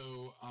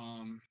also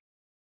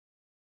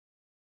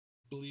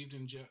believed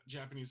in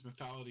Japanese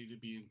mythology to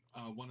be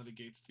one of the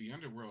gates to the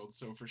underworld.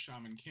 So for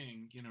Shaman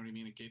King, you know what I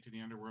mean, a gate to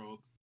the underworld,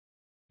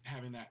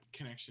 having that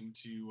connection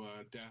to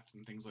death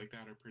and things like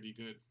that are pretty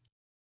good.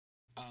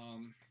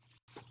 Um,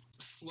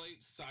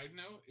 Slight side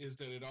note is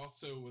that it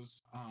also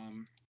was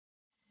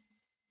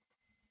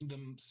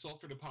the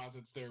sulfur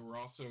deposits there were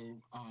also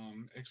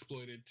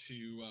exploited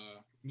to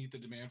meet the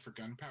demand for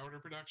gunpowder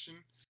production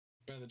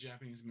by the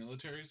Japanese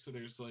military. So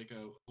there's like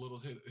a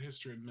little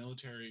history of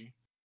military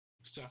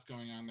stuff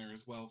going on there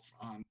as well,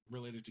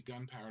 related to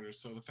gunpowder.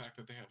 So the fact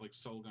that they have like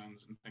soul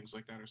guns and things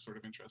like that are sort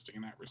of interesting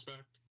in that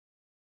respect.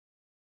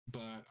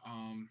 But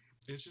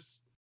it's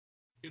just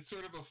it's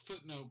sort of a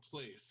footnote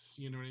place,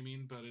 you know what I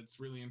mean? But it's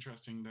really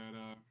interesting that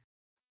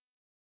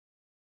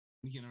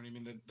you know what I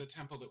mean. The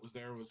temple that was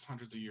there was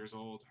hundreds of years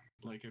old.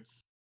 Like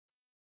it's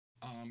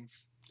um,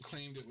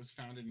 claimed it was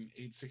founded in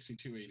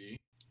 862 AD.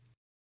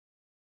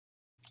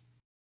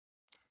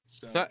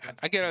 So No,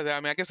 that's I get it. I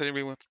mean, I guess I didn't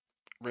really want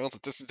real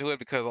attention to it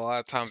because a lot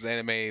of times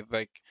anime,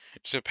 like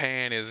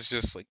Japan is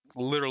just like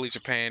literally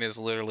Japan is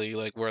literally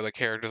like where the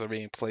characters are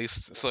being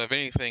placed. So if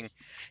anything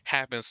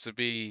happens to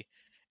be,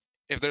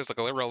 if there's like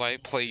a real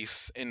life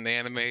place in the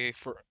anime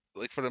for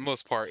the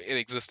most part, it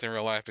exists in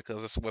real life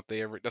because that's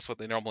what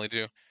they normally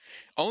do.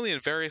 Only in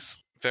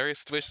various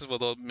situations will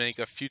they'll make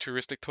a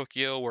futuristic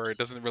Tokyo where it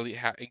doesn't really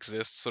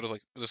exist. So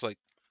there's like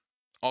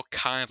all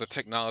kinds of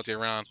technology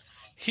around.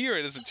 Here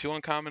it isn't too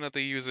uncommon that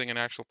they're using an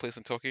actual place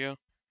in Tokyo.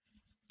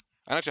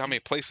 I'm not sure how many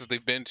places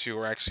they've been to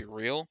are actually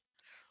real,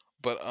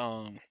 but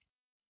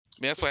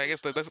yeah, that's but why I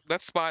guess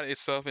that spot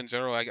itself in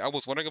general. I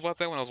was wondering about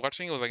that when I was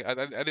watching it. I was like,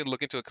 I didn't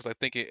look into it because I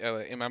think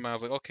in my mind I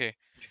was like, okay,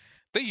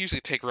 they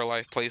usually take real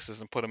life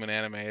places and put them in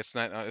anime. It's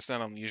not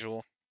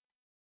unusual.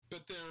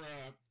 but they're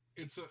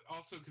it's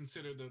also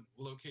considered the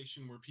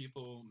location where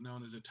people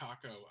known as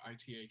Itako,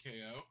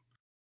 Itako,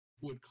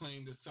 would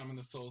claim to summon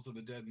the souls of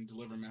the dead and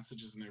deliver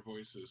messages in their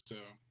voices. So,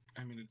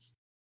 I mean, it's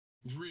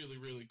really,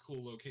 really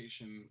cool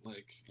location,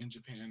 like in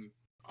Japan,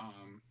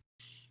 um,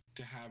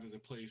 to have as a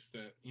place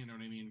that, you know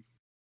what I mean,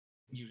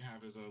 you'd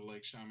have as a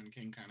like Shaman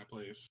King kind of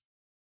place.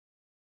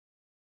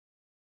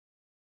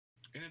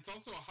 And it's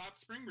also a hot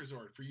spring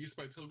resort for use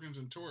by pilgrims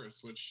and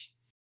tourists, which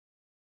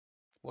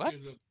What?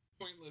 is a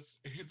pointless.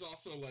 It's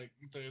also like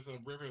there's a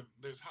river,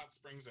 there's hot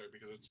springs there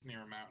because it's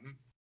near a mountain,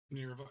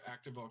 near an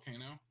active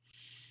volcano.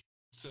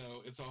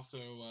 So it's also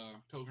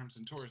pilgrims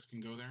and tourists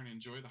can go there and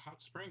enjoy the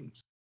hot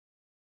springs,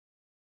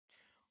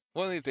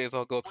 One of these days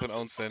I'll go to an which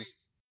is onsen. funny,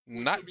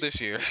 which Not would be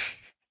this year. pointless,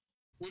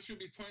 which would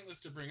be pointless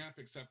to bring up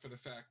except for the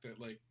fact that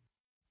like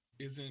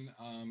isn't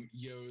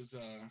Yo's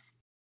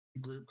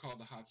group called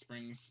the Hot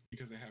Springs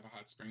because they have a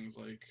hot springs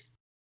like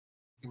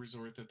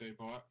resort that they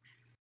bought.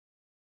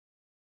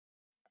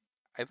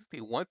 I think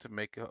they want to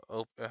make a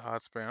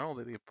hot spring. I don't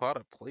think they bought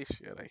a place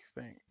yet. I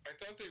think. I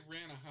thought they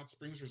ran a hot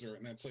springs resort,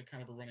 and that's like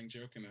kind of a running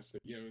joke in this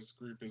that Yo's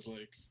group is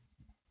like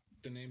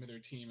the name of their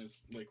team is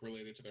like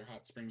related to their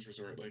hot springs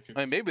resort. Like I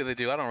mean, it's maybe they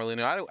do. I don't really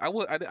know.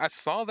 I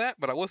saw that,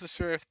 but I wasn't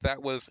sure if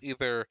that was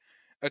either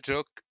a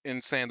joke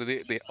in saying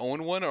that they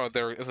own one, or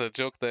there is a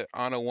joke that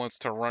Anna wants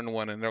to run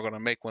one and they're gonna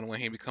make one when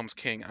he becomes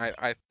king.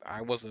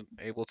 I wasn't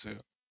able to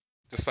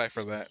I think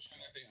decipher there's that. mention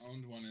that they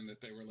owned one and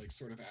that they were like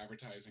sort of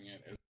advertising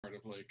it as part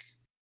of like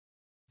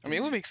I the mean,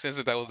 it would name. make sense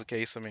if that was the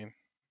case. I mean,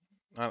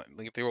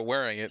 like if they were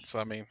wearing it. So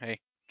I mean, hey,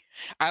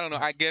 I don't know.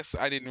 I guess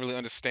I didn't really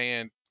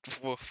understand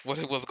what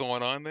it was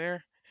going on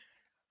there.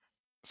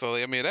 So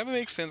I mean, that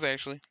makes sense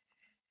actually.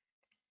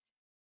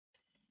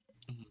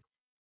 Mhm.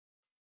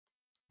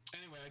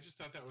 Anyway, I just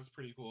thought that was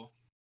pretty cool.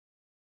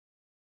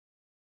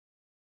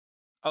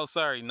 Oh,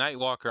 sorry,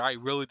 Nightwalker. I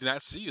really did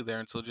not see you there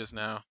until just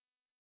now.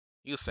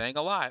 You sang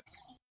a lot.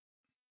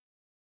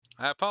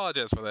 I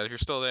apologize for that if you're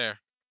still there.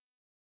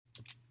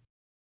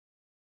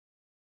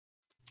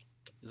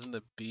 Isn't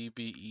the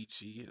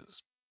BBEG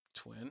his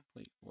twin?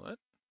 Wait, what?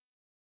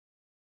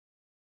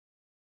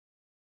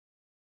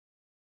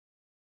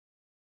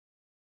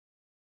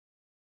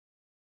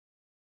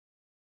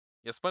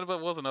 Yeah,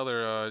 SpongeBob was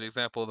another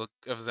example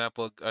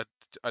of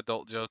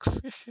adult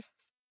jokes.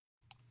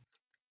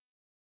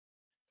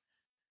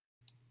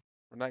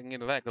 We're not getting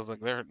into that because like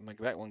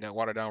that one got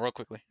watered down real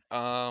quickly.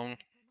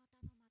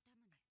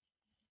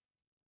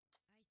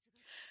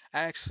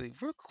 Actually,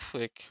 real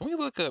quick, can we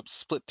look up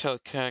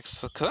split-tailed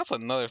cats? Because that's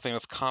another thing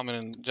that's common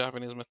in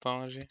Japanese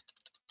mythology.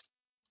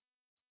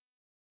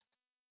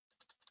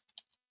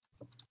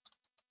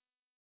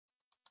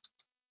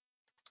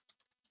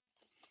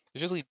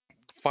 There's usually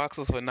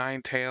foxes with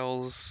 9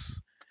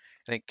 tails,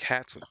 and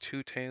cats with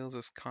 2 tails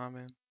is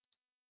common.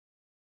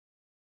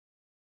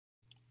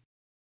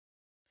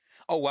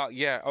 Oh wow,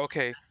 yeah,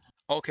 okay,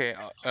 okay.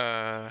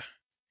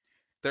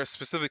 They're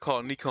specifically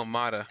called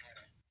Nikomata.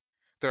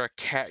 They're a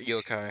cat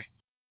yokai.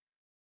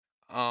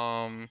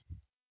 Um,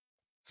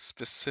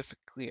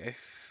 specifically, I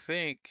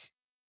think.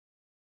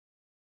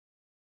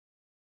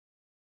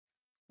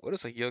 What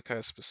is a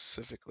yokai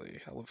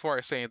specifically? Before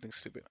I say anything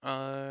stupid,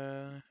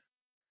 an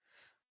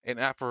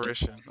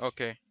apparition.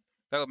 Okay,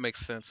 that would make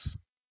sense.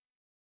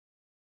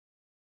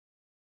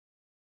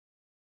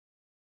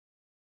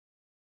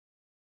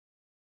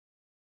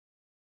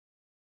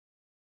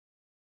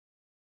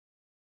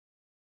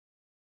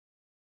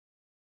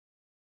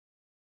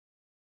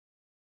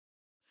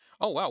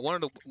 Oh wow,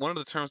 one of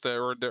the terms that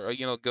are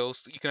there,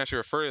 ghost. You can actually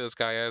refer to this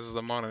guy as is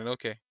a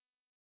Mononoke.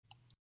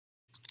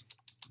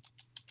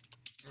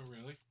 Oh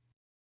really?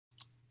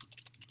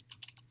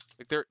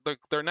 Like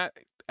they're not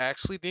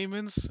actually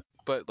demons,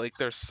 but like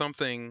there's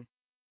something.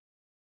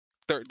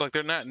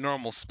 They're not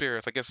normal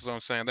spirits. I guess is what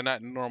I'm saying. They're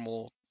not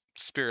normal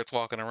spirits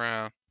walking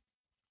around.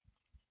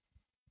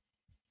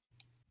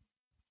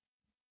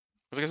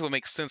 Which I guess would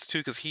make sense too,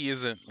 because he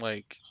isn't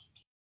like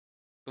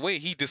the way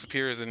he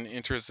disappears and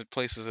enters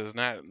places is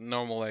not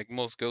normal like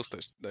most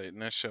ghosts that in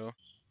that show.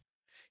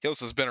 He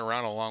also has been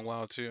around a long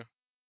while too.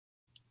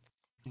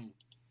 Hmm.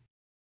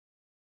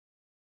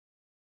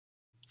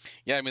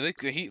 Yeah, I mean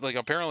he like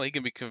apparently he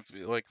can be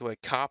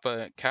like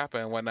Kappa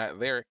and whatnot.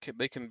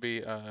 They can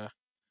be yeah,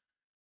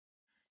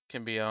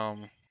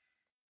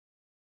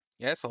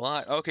 it's a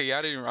lot. Okay,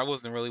 yeah, I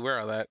wasn't really aware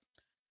of that.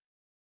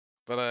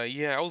 But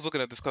yeah, I was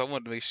looking at this because I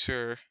wanted to make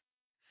sure.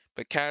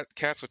 But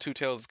cats with 2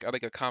 tails is I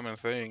think a common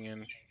thing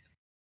in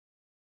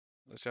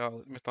the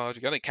child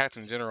mythology. I think cats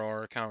in general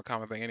are kind of a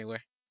common thing anyway.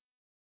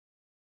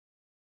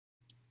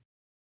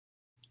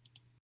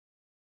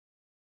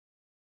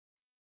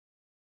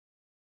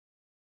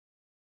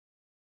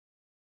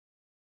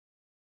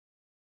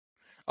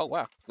 Oh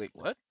wow, wait,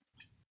 what?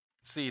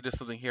 See, there's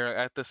something here.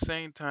 At the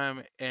same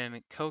time,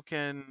 in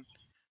Koken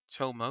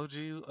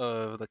Chomoju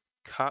of the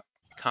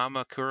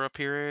Kamakura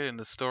period in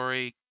the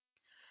story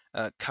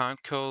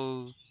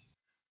Kanko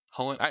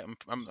Hoenn,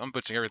 I'm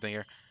butchering everything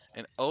here.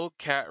 An old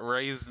cat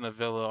raised in a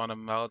villa on a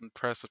mountain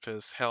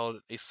precipice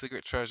held a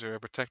secret treasure, a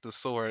protected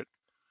sword.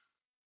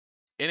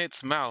 in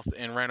its mouth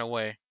and ran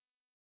away.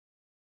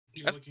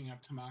 You're That's looking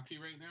up Tamaki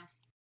right now?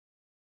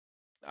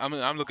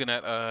 I'm looking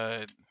at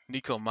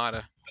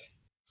Nikomata.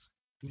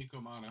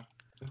 Nikomata.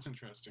 That's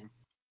interesting.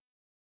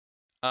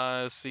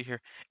 Let's see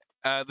here.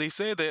 They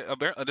say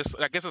that this,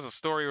 I guess it's a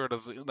story where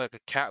there's like a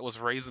cat was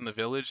raised in the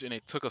village and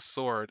it took a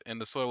sword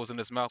and the sword was in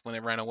his mouth when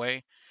it ran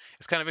away.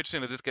 It's kind of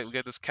interesting that we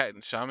got this cat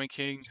in Shaman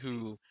King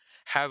who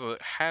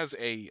has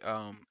a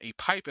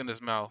pipe in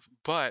his mouth,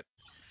 but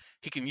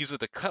he can use it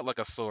to cut like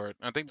a sword.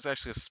 I think there's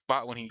actually a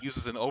spot when he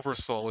uses an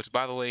oversoul, which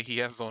by the way he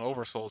has his own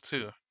oversoul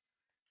too.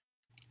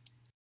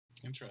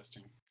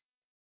 Interesting.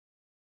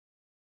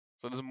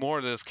 So there's more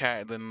to this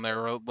cat than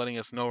they're letting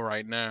us know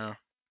right now.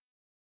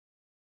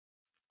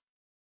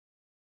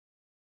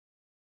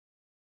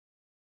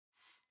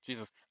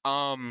 Jesus.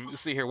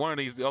 Let's see here. One of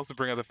these they also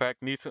bring up the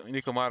fact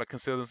Nikomata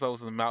consider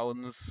themselves in the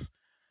mountains.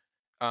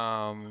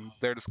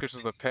 Their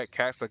descriptions of pet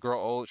cats that grow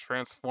old,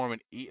 transform,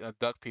 and eat and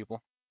abduct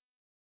people.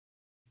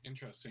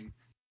 Interesting.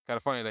 Kind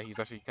of funny that he's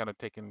actually kind of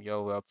taking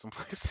Yo out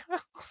someplace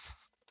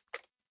else.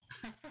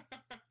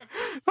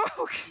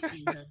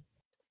 Okay.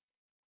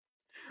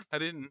 I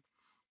didn't.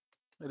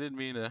 I didn't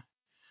mean to.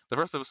 The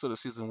first episode of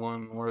season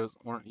one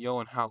weren't Yo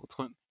and How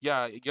twin.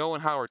 Yeah, Yo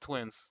and How are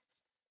twins.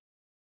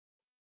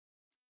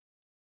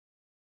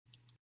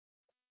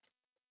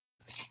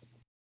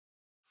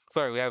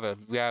 Sorry, we have a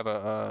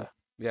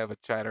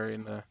chatter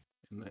in the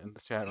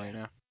chat right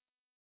now.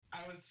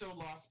 I was so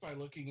lost by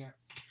looking up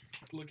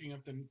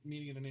the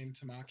meaning of the name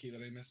Tamaki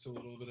that I missed a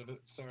little bit of it.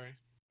 Sorry.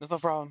 That's no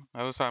problem.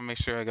 I was trying to make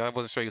sure. I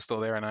wasn't sure he was still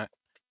there or not.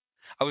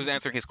 I was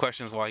answering his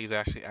questions while he's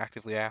actually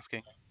actively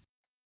asking.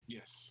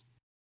 Yes.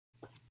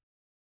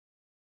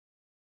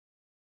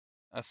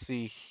 Let's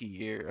see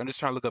here. I'm just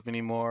trying to look up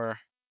any more.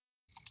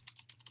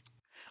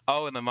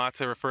 Oh, and the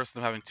Mata refers to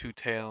them having two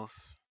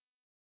tails.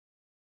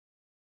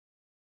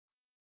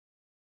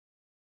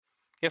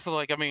 Yeah, so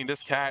like I mean,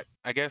 this cat.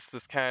 I guess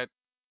this cat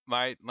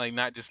might like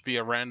not just be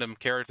a random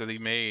character that he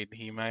made.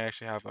 He might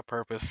actually have a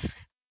purpose,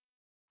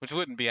 which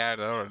wouldn't be out of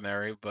the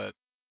ordinary. But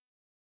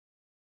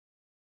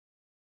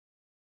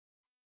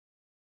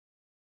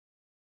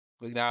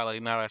now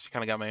I actually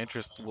kind of got my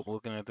interest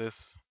looking at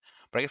this.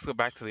 But I guess go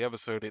back to the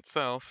episode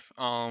itself.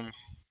 Let's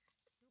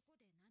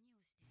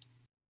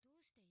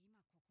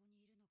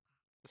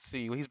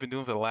see what he's been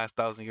doing for the last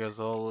 1,000 years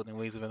old and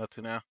what he's been up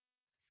to now.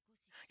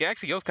 Yeah,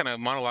 actually, Yo's kind of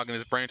monologuing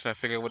his brain trying to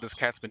figure out what this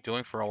cat's been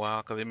doing for a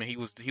while. Because I mean, he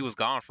was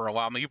gone for a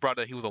while. I mean, you brought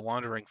that he was a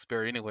wandering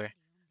spirit anyway.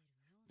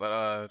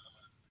 But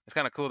it's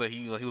kind of cool that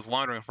he was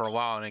wandering for a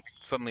while and it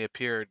suddenly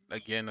appeared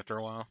again after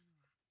a while.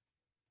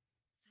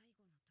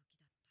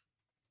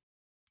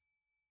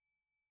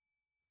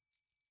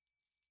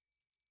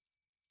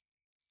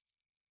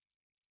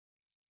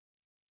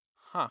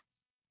 Huh?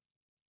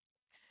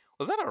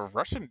 Was that a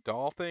Russian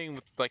doll thing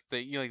with like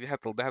they had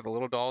the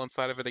little doll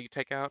inside of it that you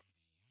take out?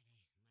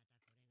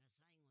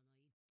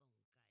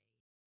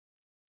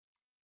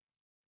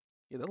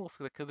 Yeah, that looks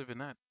like that could have been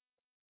that.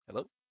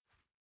 Hello?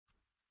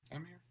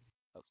 I'm here.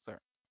 Oh, sorry.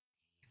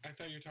 I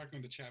thought you were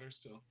talking to the chatter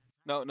still.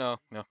 No. I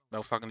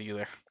was talking to you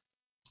there.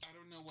 I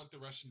don't know what the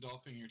Russian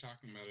doll thing you're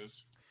talking about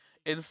is.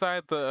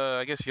 Inside the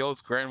I guess Yo's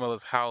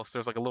grandmother's house,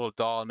 there's like a little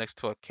doll next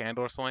to a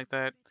candle or something like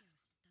that.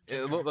 Okay.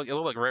 It looked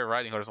like Red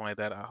Riding Hood or something like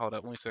that. Hold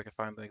up, let me see if I can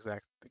find the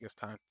exact I guess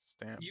time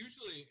stamp.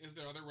 Usually, is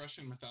there other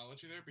Russian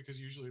mythology there? Because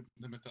usually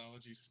the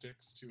mythology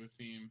sticks to a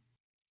theme.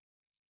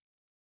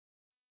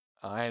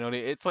 I know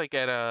it's like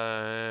at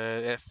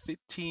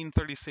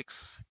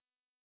 1536.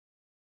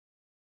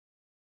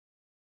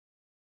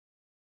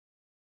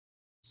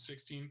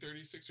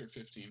 1636 or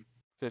 15?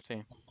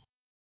 15.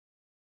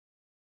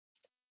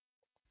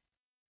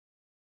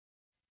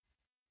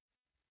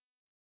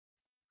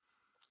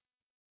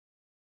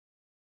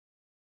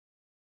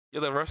 Yeah,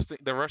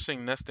 the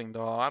rushing nesting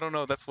doll. I don't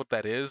know if that's what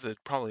that is. It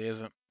probably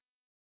isn't.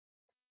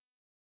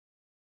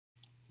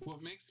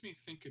 What makes me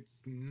think it's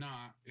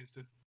not is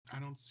that I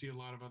don't see a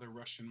lot of other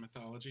Russian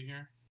mythology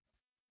here.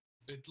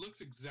 It looks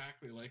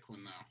exactly like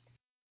one though.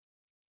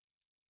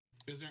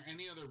 Is there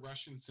any other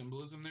Russian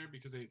symbolism there?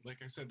 Because they,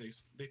 like I said, they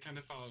tend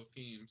to follow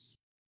themes,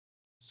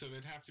 so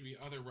there'd have to be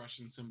other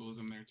Russian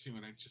symbolism there too,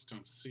 and I just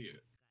don't see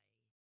it.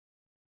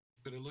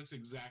 But it looks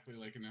exactly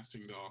like a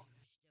nesting doll.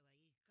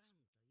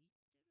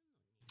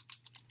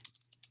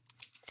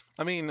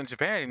 I mean,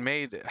 Japan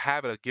made a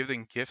habit of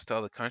giving gifts to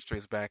other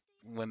countries back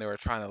when they were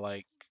trying to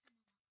like.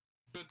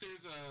 But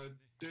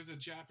there's a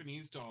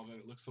Japanese doll that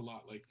it looks a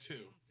lot like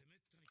too.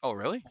 Oh,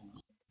 really?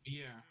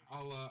 Yeah,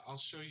 I'll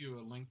show you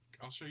a link.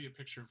 I'll show you a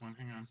picture of one.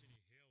 Hang on.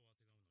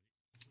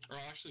 Or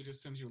I'll actually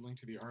just send you a link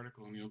to the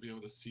article, and you'll be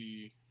able to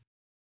see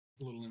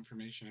a little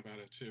information about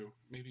it too.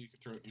 Maybe you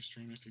could throw it in your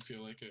stream if you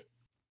feel like it.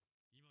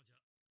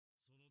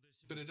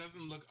 But it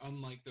doesn't look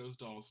unlike those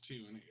dolls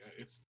too, and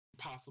it's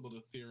possible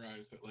to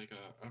theorize that like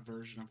a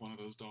version of one of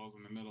those dolls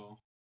in the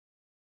middle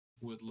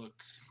could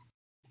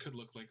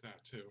look like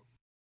that too.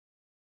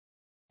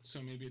 So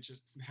maybe it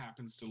just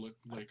happens to look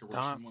like a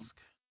Russian one, Donsk.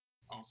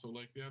 also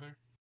like the other.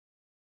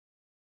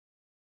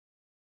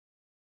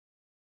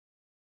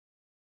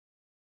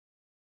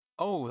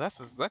 Oh, that's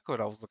exactly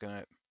what I was looking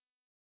at.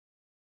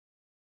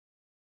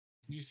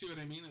 Do you see what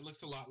I mean? It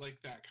looks a lot like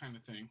that kind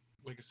of thing,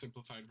 like a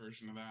simplified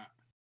version of that.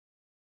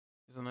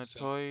 Isn't that So,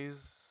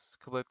 toys,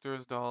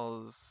 collectors,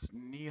 dolls,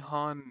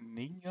 Nihon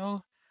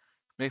Nino?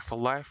 Made for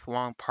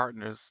lifelong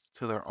partners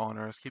to their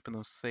owners, keeping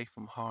them safe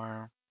from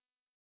harm.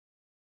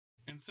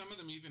 and some of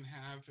them even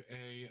have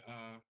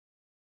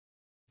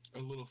a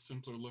little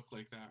simpler look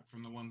like that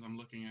from the ones I'm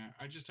looking at.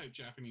 I just typed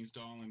Japanese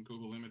doll in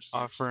Google image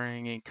search.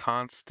 Offering a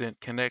constant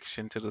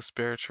connection to the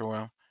spiritual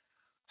realm.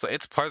 So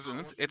its Oh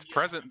presence, well, then yeah.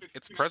 If it's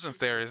its presence connection to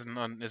there the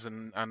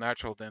isn't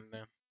unnatural. Then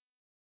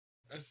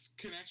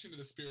connection to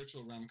the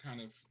spiritual realm,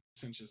 kind of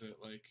cinches it.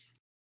 Like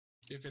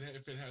if it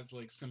has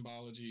like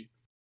symbology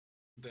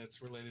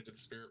that's related to the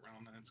spirit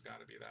realm, then it's got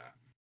to be that.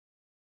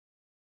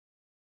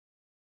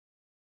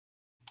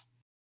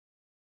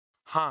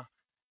 huh?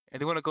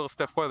 And they want to go a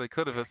step further. They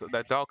could have.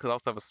 That doll could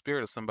also have a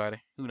spirit of somebody.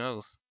 Who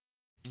knows?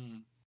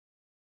 Mm.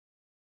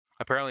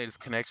 Apparently, its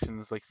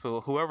connections, like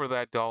so, whoever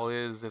that doll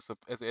is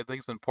I think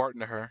it's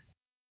important to her.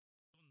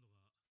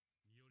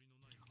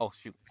 Oh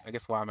shoot! I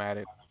guess while I'm at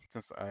it,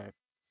 since I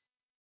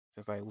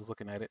since I was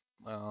looking at it,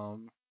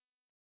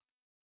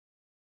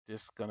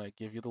 just gonna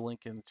give you the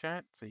link in the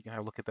chat so you can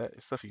have a look at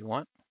that stuff if you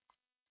want.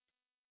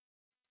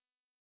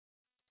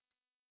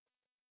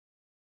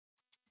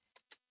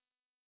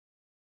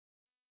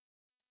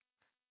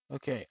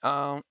 Okay.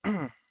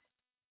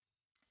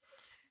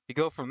 You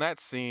go from that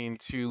scene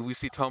to we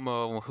see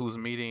Tomo who's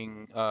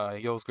meeting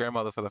Yo's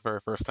grandmother for the very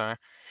first time.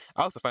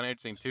 I also find it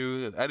interesting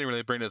too. I didn't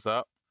really bring this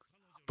up,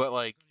 but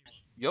like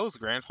Yo's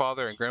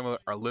grandfather and grandmother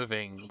are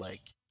living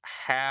like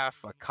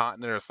half a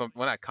continent or something.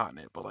 Well, not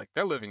continent, but like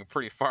they're living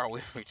pretty far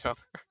away from each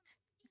other.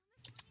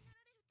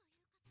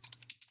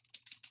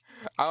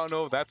 I don't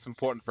know if that's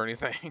important for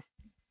anything.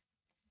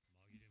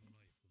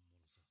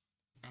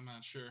 I'm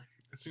not sure.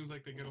 It seems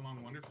like they get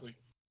along wonderfully.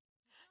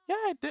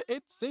 Yeah,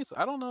 it seems.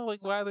 I don't know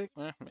like why they.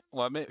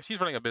 Well, I mean, she's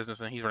running a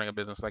business and he's running a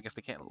business, so I guess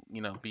they can't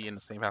be in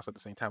the same house at the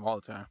same time all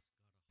the time.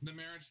 The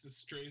marriage that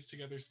strays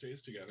together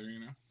stays together, you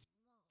know?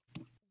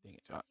 Dang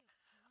it, Jock.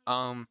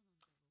 Um,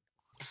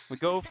 we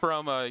go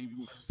from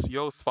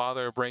Yo's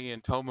father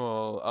bringing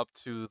Tomo up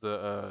to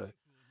the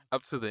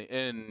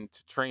inn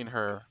to train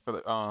her for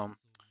the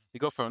We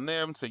go from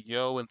them to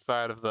Yo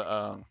inside of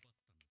a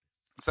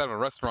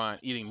restaurant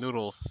eating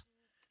noodles.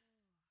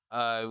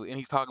 And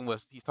he's talking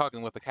with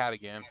the cat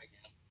again.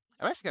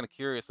 I'm actually kind of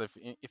curious if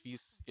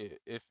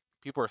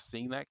people are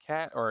seeing that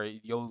cat or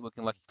Yo's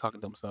looking like he's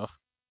talking to himself.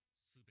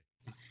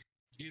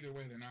 Either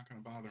way, they're not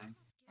going to bother him.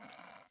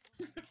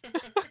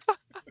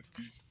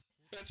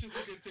 That's just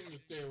a good thing to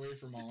stay away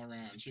from all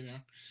around, you know?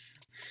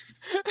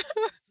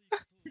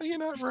 You're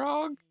not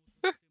wrong.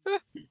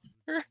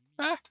 You're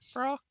not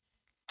wrong.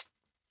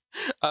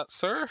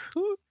 Sir,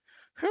 who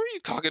are you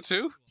talking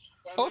to?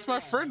 I Oh, never it's my know. I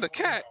friend the don't want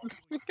cat. to.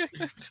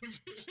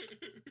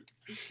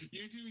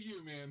 You do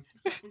you, man.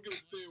 I'm going to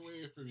stay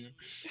away from you.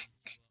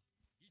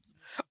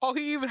 Oh,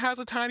 he even has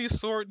a tiny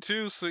sword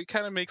too, so it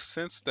kind of makes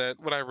sense that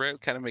what I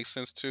read kind of makes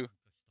sense too.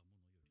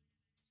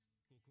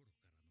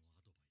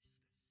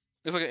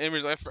 It's like an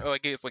image.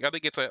 Like it's like I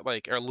think it's at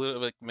like a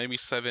little like maybe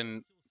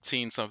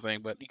 17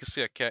 something, but you can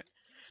see a cat.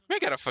 Man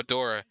got a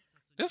fedora.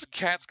 This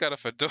cat's got a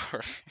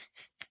fedora.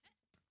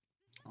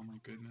 Oh my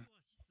goodness.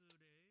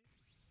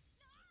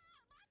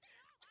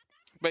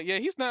 But yeah,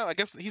 he's not. I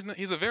guess he's not,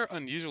 he's a very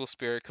unusual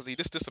spirit because he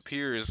just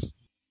disappears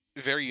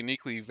very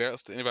uniquely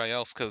versus to anybody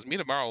else. Because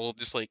Minamaru will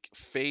just like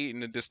fade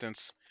in the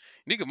distance.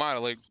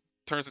 Nigamata like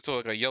turns into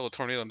like a yellow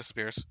tornado and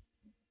disappears.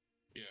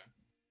 Yeah.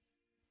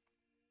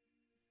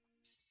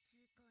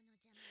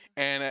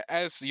 And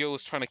as Yo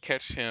is trying to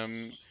catch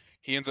him,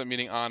 he ends up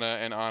meeting Anna,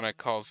 and Anna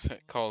calls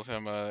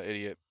him a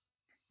idiot,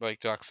 like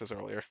Jock says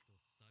earlier.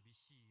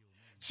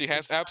 She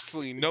has It's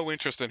absolutely no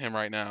interest in him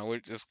right now,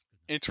 which is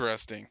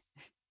interesting.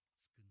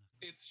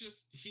 it's just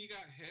he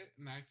got hit,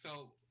 and I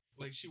felt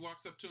like she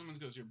walks up to him and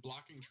goes, "You're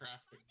blocking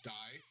traffic.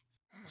 Die."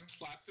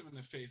 Slaps him in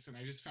the face, and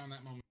I just found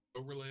that moment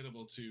so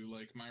relatable to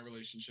like my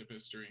relationship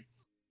history.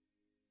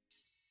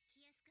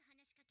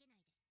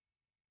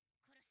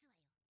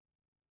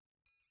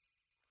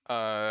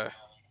 Uh,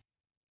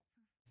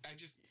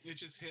 It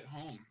just hit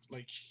home.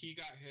 Like he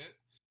got hit,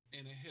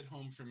 and it hit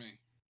home for me.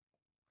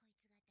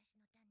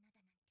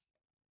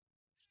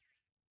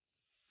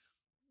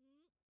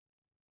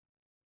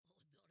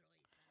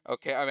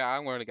 okay. I mean,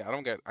 I'm going to get. I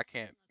don't get. I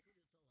can't.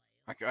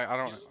 I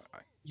don't. Yo's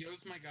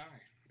Yo's my guy.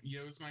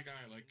 Yo's my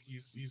guy. Like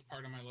he's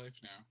part of my life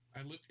now.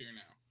 I live here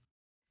now.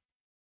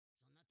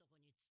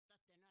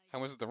 How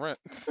much is the rent?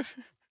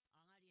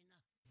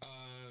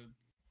 Uh,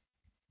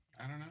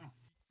 I don't know,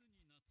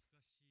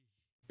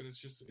 but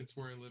it's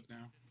where I live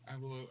now. I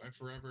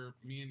forever.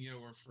 Me and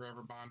Yo are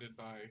forever bonded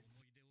by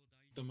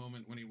the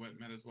moment when he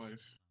met his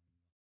wife.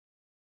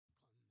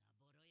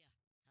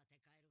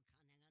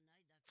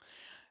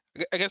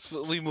 I guess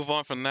we move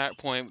on from that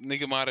point.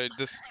 Nigamata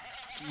just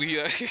we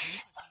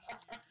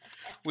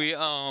we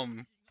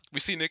we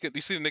see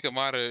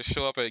Nigamata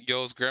show up at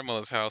Yo's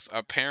grandmother's house,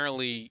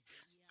 apparently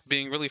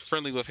being really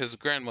friendly with his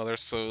grandmother,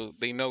 so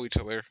they know each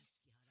other.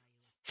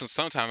 from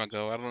some time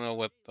ago. I don't know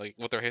what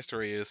their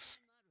history is.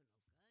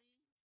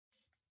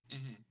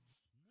 Hmm.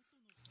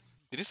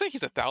 Did you say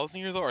he's 1,000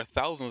 years old or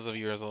thousands of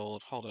years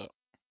old? Hold up.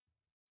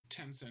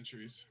 10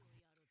 centuries.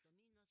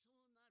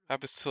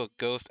 Happens to a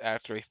ghost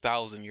after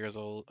 1,000 years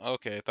old.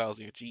 Okay,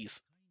 1,000 years.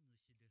 Jeez.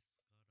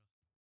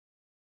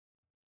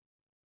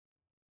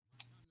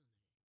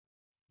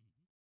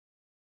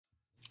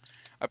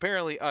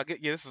 Apparently, yeah,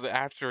 this is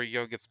after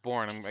Yo gets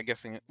born. I'm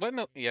guessing. Well,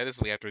 no, yeah, this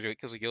is way after Yo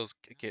because Yo's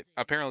kid.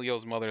 Apparently,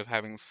 Yo's mother is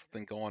having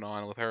something going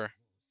on with her.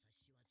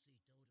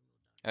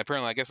 And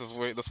apparently, I guess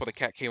that's what the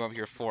cat came up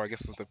here for. I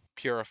guess is to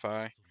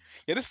purify.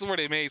 Yeah, this is where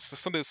they made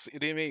something.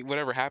 They made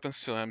whatever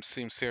happens to him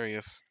seem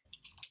serious.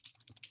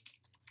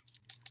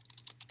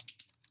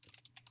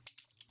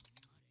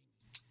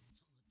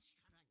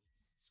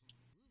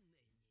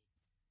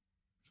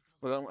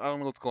 But I don't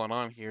know what's going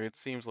on here. It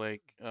seems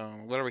like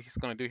whatever he's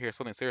going to do here,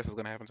 something serious is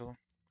going to happen to him.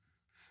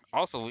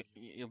 Also,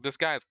 this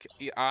guy's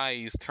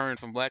eyes turned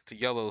from black to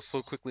yellow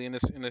so quickly in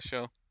this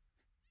show.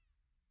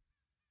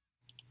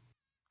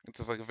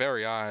 It's like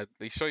very odd.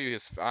 They show you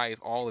his eyes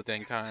all the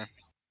dang time.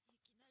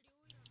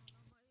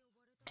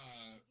 Uh,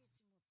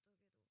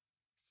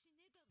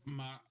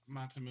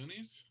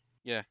 Matamunis?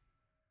 Yeah,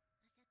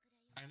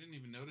 I didn't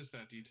even notice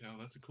that detail.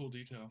 That's a cool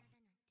detail.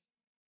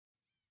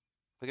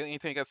 like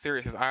anytime he got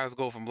serious, his eyes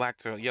go from black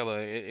to yellow.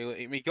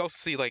 I mean, you go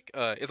see like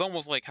it's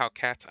almost like how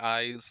cats'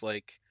 eyes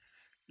like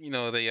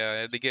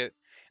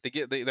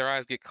their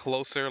eyes get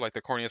closer, like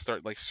their corneas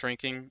start like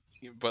shrinking,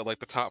 but like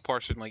the top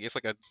portion like it's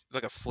like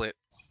a slit,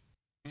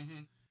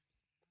 Hmm.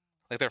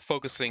 like they're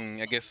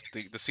focusing, I guess,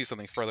 to see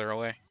something further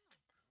away.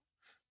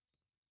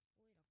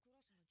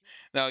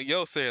 Now,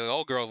 yo, say like,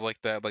 all girls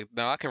like that. Like,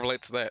 now I can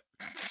relate to that.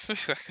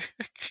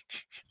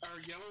 Are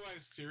yellow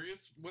eyes serious?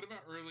 What about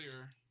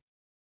earlier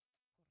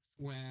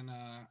when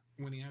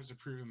he has to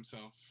prove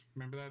himself?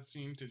 Remember that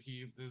scene? Does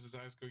his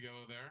eyes go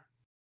yellow there?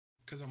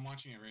 Because I'm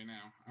watching it right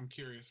now. I'm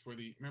curious for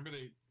the. Remember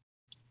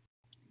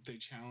they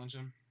challenge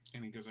him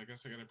and he goes, "I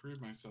guess I got to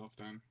prove myself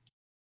then."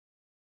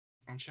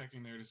 I'm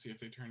checking there to see if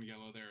they turn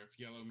yellow there. If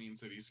yellow means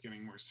that he's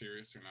getting more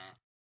serious or not.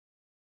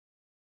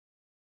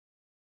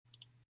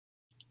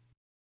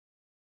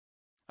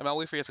 I mean, I'll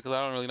wait for you because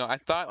I don't really know. I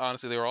thought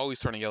honestly they were always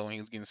turning yellow when he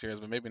was getting serious,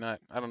 but maybe not.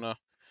 I don't know.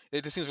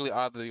 It just seems really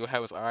odd that he would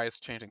have his eyes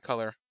changing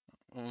color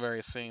in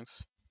various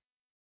scenes.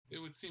 It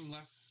would seem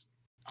less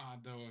odd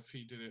though if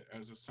he did it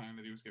as a sign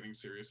that he was getting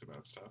serious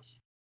about stuff.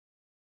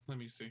 Let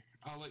me see.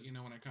 I'll let you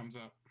know when it comes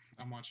up.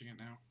 I'm watching it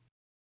now.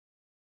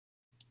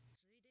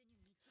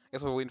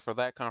 Guess we're waiting for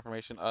that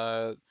confirmation.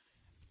 The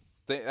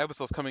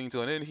episode's coming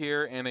to an end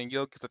here, and then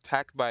Yo gets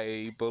attacked by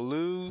a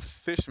blue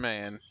fish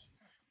man.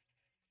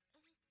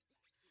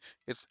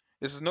 This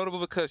is notable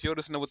because Yo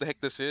doesn't know what the heck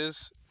this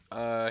is.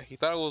 He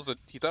thought it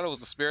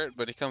was a spirit,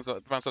 but he finds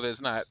out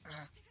it's not.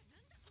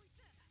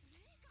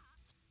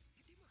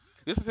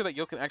 This is that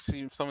Yo can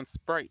actually summon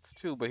sprites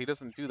too, but he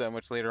doesn't do that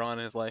much later on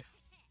in his life.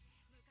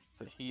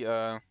 So he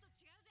obviously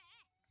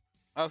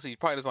he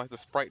probably doesn't like the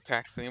sprite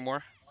tax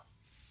anymore.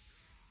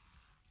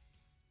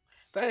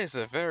 That is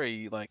a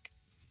very like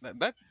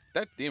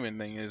that demon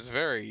thing is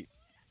very.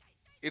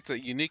 It's a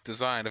unique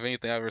design of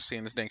anything I've ever seen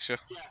in this dang show.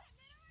 Yes.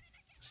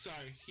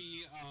 Sorry,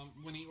 he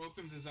when he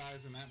opens his eyes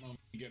in that moment,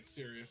 he gets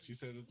serious. He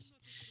says, "It's,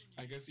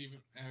 I guess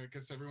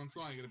every once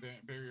in a while you gotta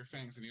bury your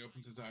fangs," and he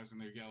opens his eyes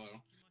and they're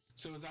yellow.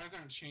 So his eyes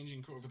aren't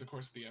changing over the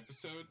course of the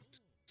episode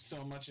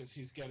so much as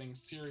he's getting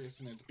serious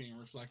and it's being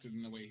reflected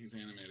in the way he's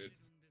animated.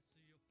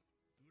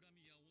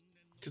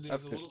 Because he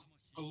has That's good.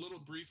 a little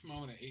brief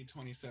moment at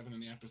 8:27 in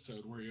the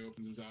episode where he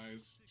opens his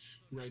eyes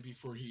right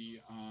before he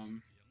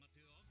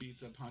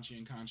beats up Hanchi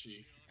and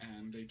Kanchi,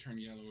 and they turn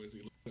yellow as he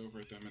looks over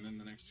at them, and then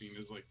the next scene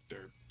is like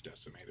they're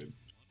decimated.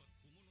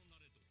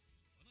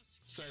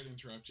 Sorry to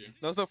interrupt you.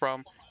 No, it's no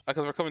problem.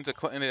 Because we're coming to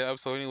end of the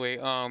episode anyway.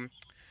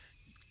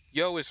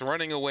 Yo is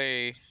running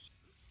away.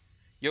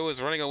 Yo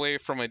is running away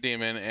from a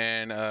demon,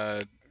 and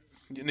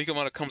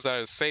Nikomata comes out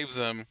and saves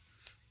him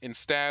and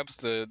stabs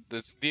the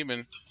this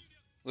demon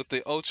with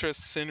the Ultra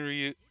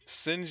Senju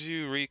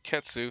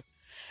Riketsu.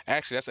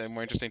 Actually, that's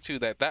more interesting too.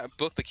 That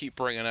book they keep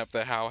bringing up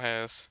that Hao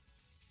has.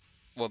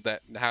 Well,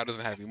 that Hao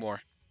doesn't have anymore.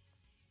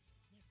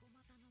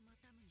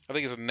 I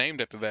think it's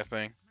named after that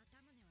thing.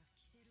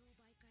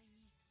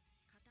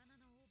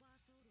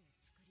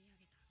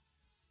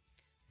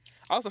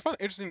 I also find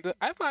it interesting that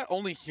I thought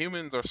only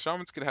humans or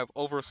shamans could have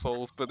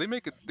oversouls, but they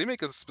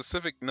make a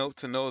specific note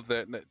to know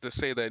that to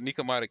say that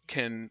Nikomata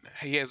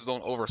he has his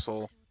own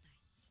oversoul.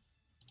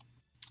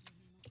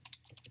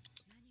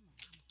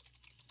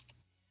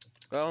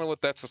 I don't know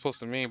what that's supposed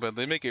to mean, but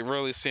they make it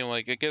really seem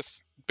like, I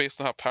guess based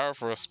on how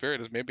powerful a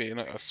spirit is, maybe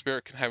a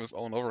spirit can have his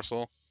own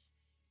oversoul.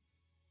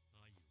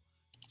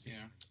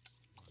 Yeah.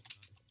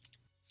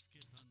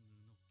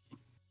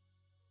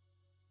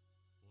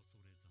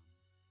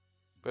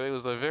 But it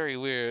was a very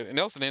weird, and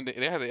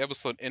they had the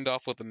episode end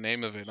off with the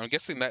name of it. I'm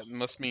guessing that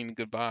must mean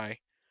goodbye,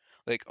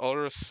 like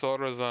Ora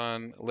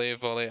Sorazan Le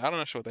Vale. I'm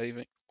not sure what that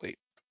even. Wait,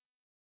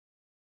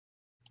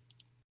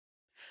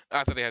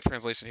 I thought they had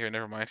translation here.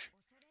 Never mind.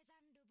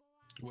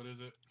 What is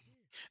it?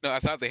 No, I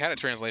thought they had a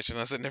translation.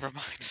 I said, never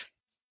mind.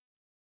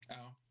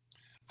 Oh,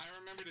 I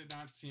remembered it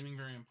not seeming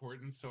very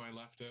important, so I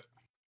left it.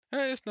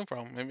 It's no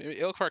problem. I mean,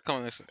 it'll probably come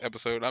in this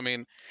episode. I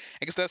mean,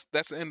 I guess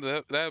that's the end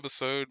of that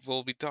episode.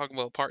 We'll be talking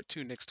about part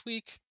 2 next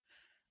week.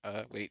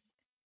 Wait,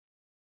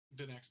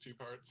 The next two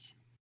parts,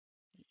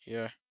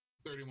 yeah.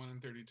 31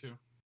 and 32.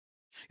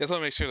 Just want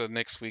to make sure that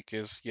next week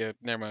is, yeah,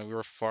 never mind. We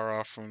were far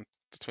off from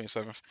the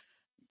 27th.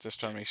 Just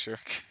trying Yeah, to make sure.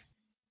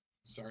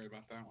 sorry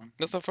about that one.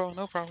 No,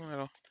 no problem at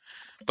all.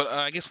 But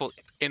I guess we'll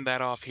end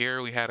that off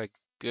here. We had a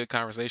good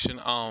conversation.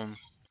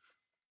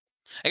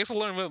 I guess we'll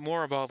learn a bit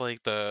more about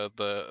like the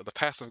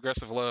passive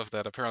aggressive love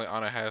that apparently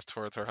Anna has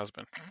towards her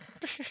husband.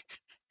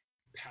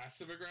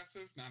 Passive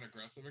aggressive, not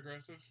aggressive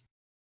aggressive.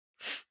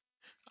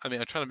 I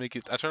mean, I try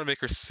to make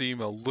her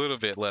seem a little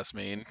bit less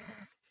mean.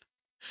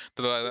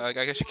 Though I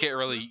guess you can't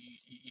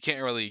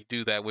really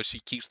do that when she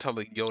keeps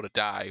telling Yo to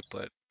die.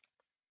 But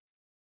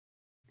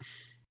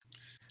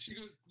She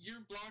goes,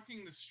 "You're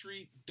blocking the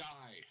street. Die."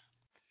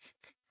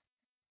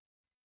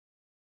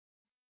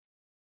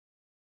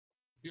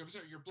 I'm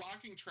sorry. You're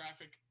blocking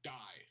traffic. Die.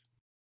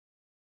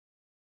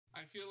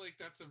 I feel like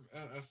that's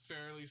a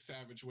fairly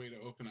savage way to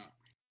open up.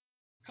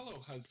 Hello,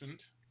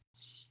 husband.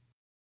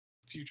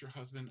 Future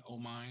husband, oh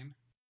mine.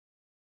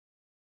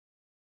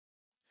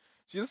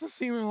 she doesn't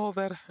seem all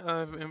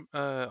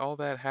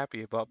that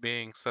happy about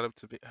being set up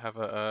to have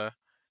a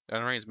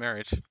an arranged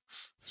marriage. Do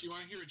Do you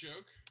want to hear a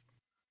joke?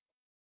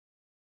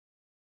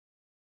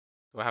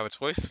 I have a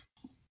choice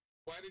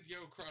Why did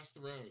Yo cross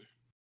the road?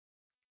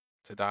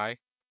 to die?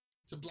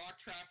 To block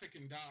traffic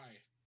and die.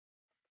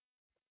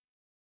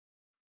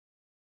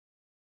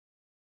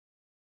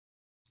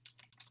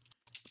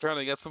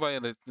 Apparently, you got somebody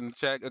in the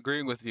chat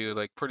agreeing with you,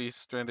 like pretty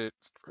standard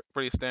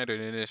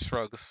in his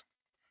shrugs.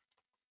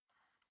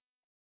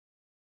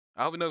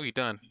 I hope you know you're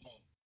done.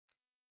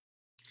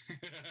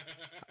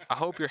 I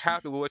hope you're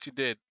happy with what you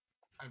did.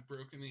 I've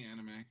broken the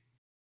anime.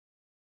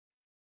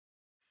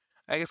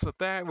 I guess with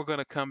that, we're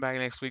gonna come back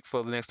next week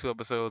for the next 2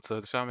 episodes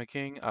of the Shaman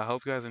King. I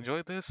hope you guys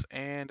enjoyed this,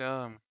 and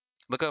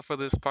look out for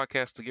this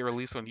podcast to get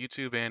released on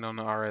YouTube and on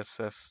the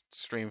RSS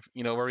stream.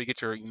 You know where you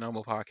get your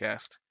normal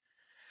podcast.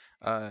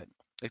 I'd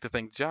like to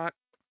thank Jacque.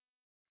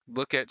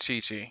 Look at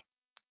Chi Chi.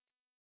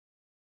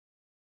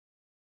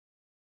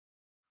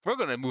 We're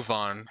gonna move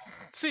on.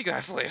 See you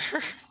guys later.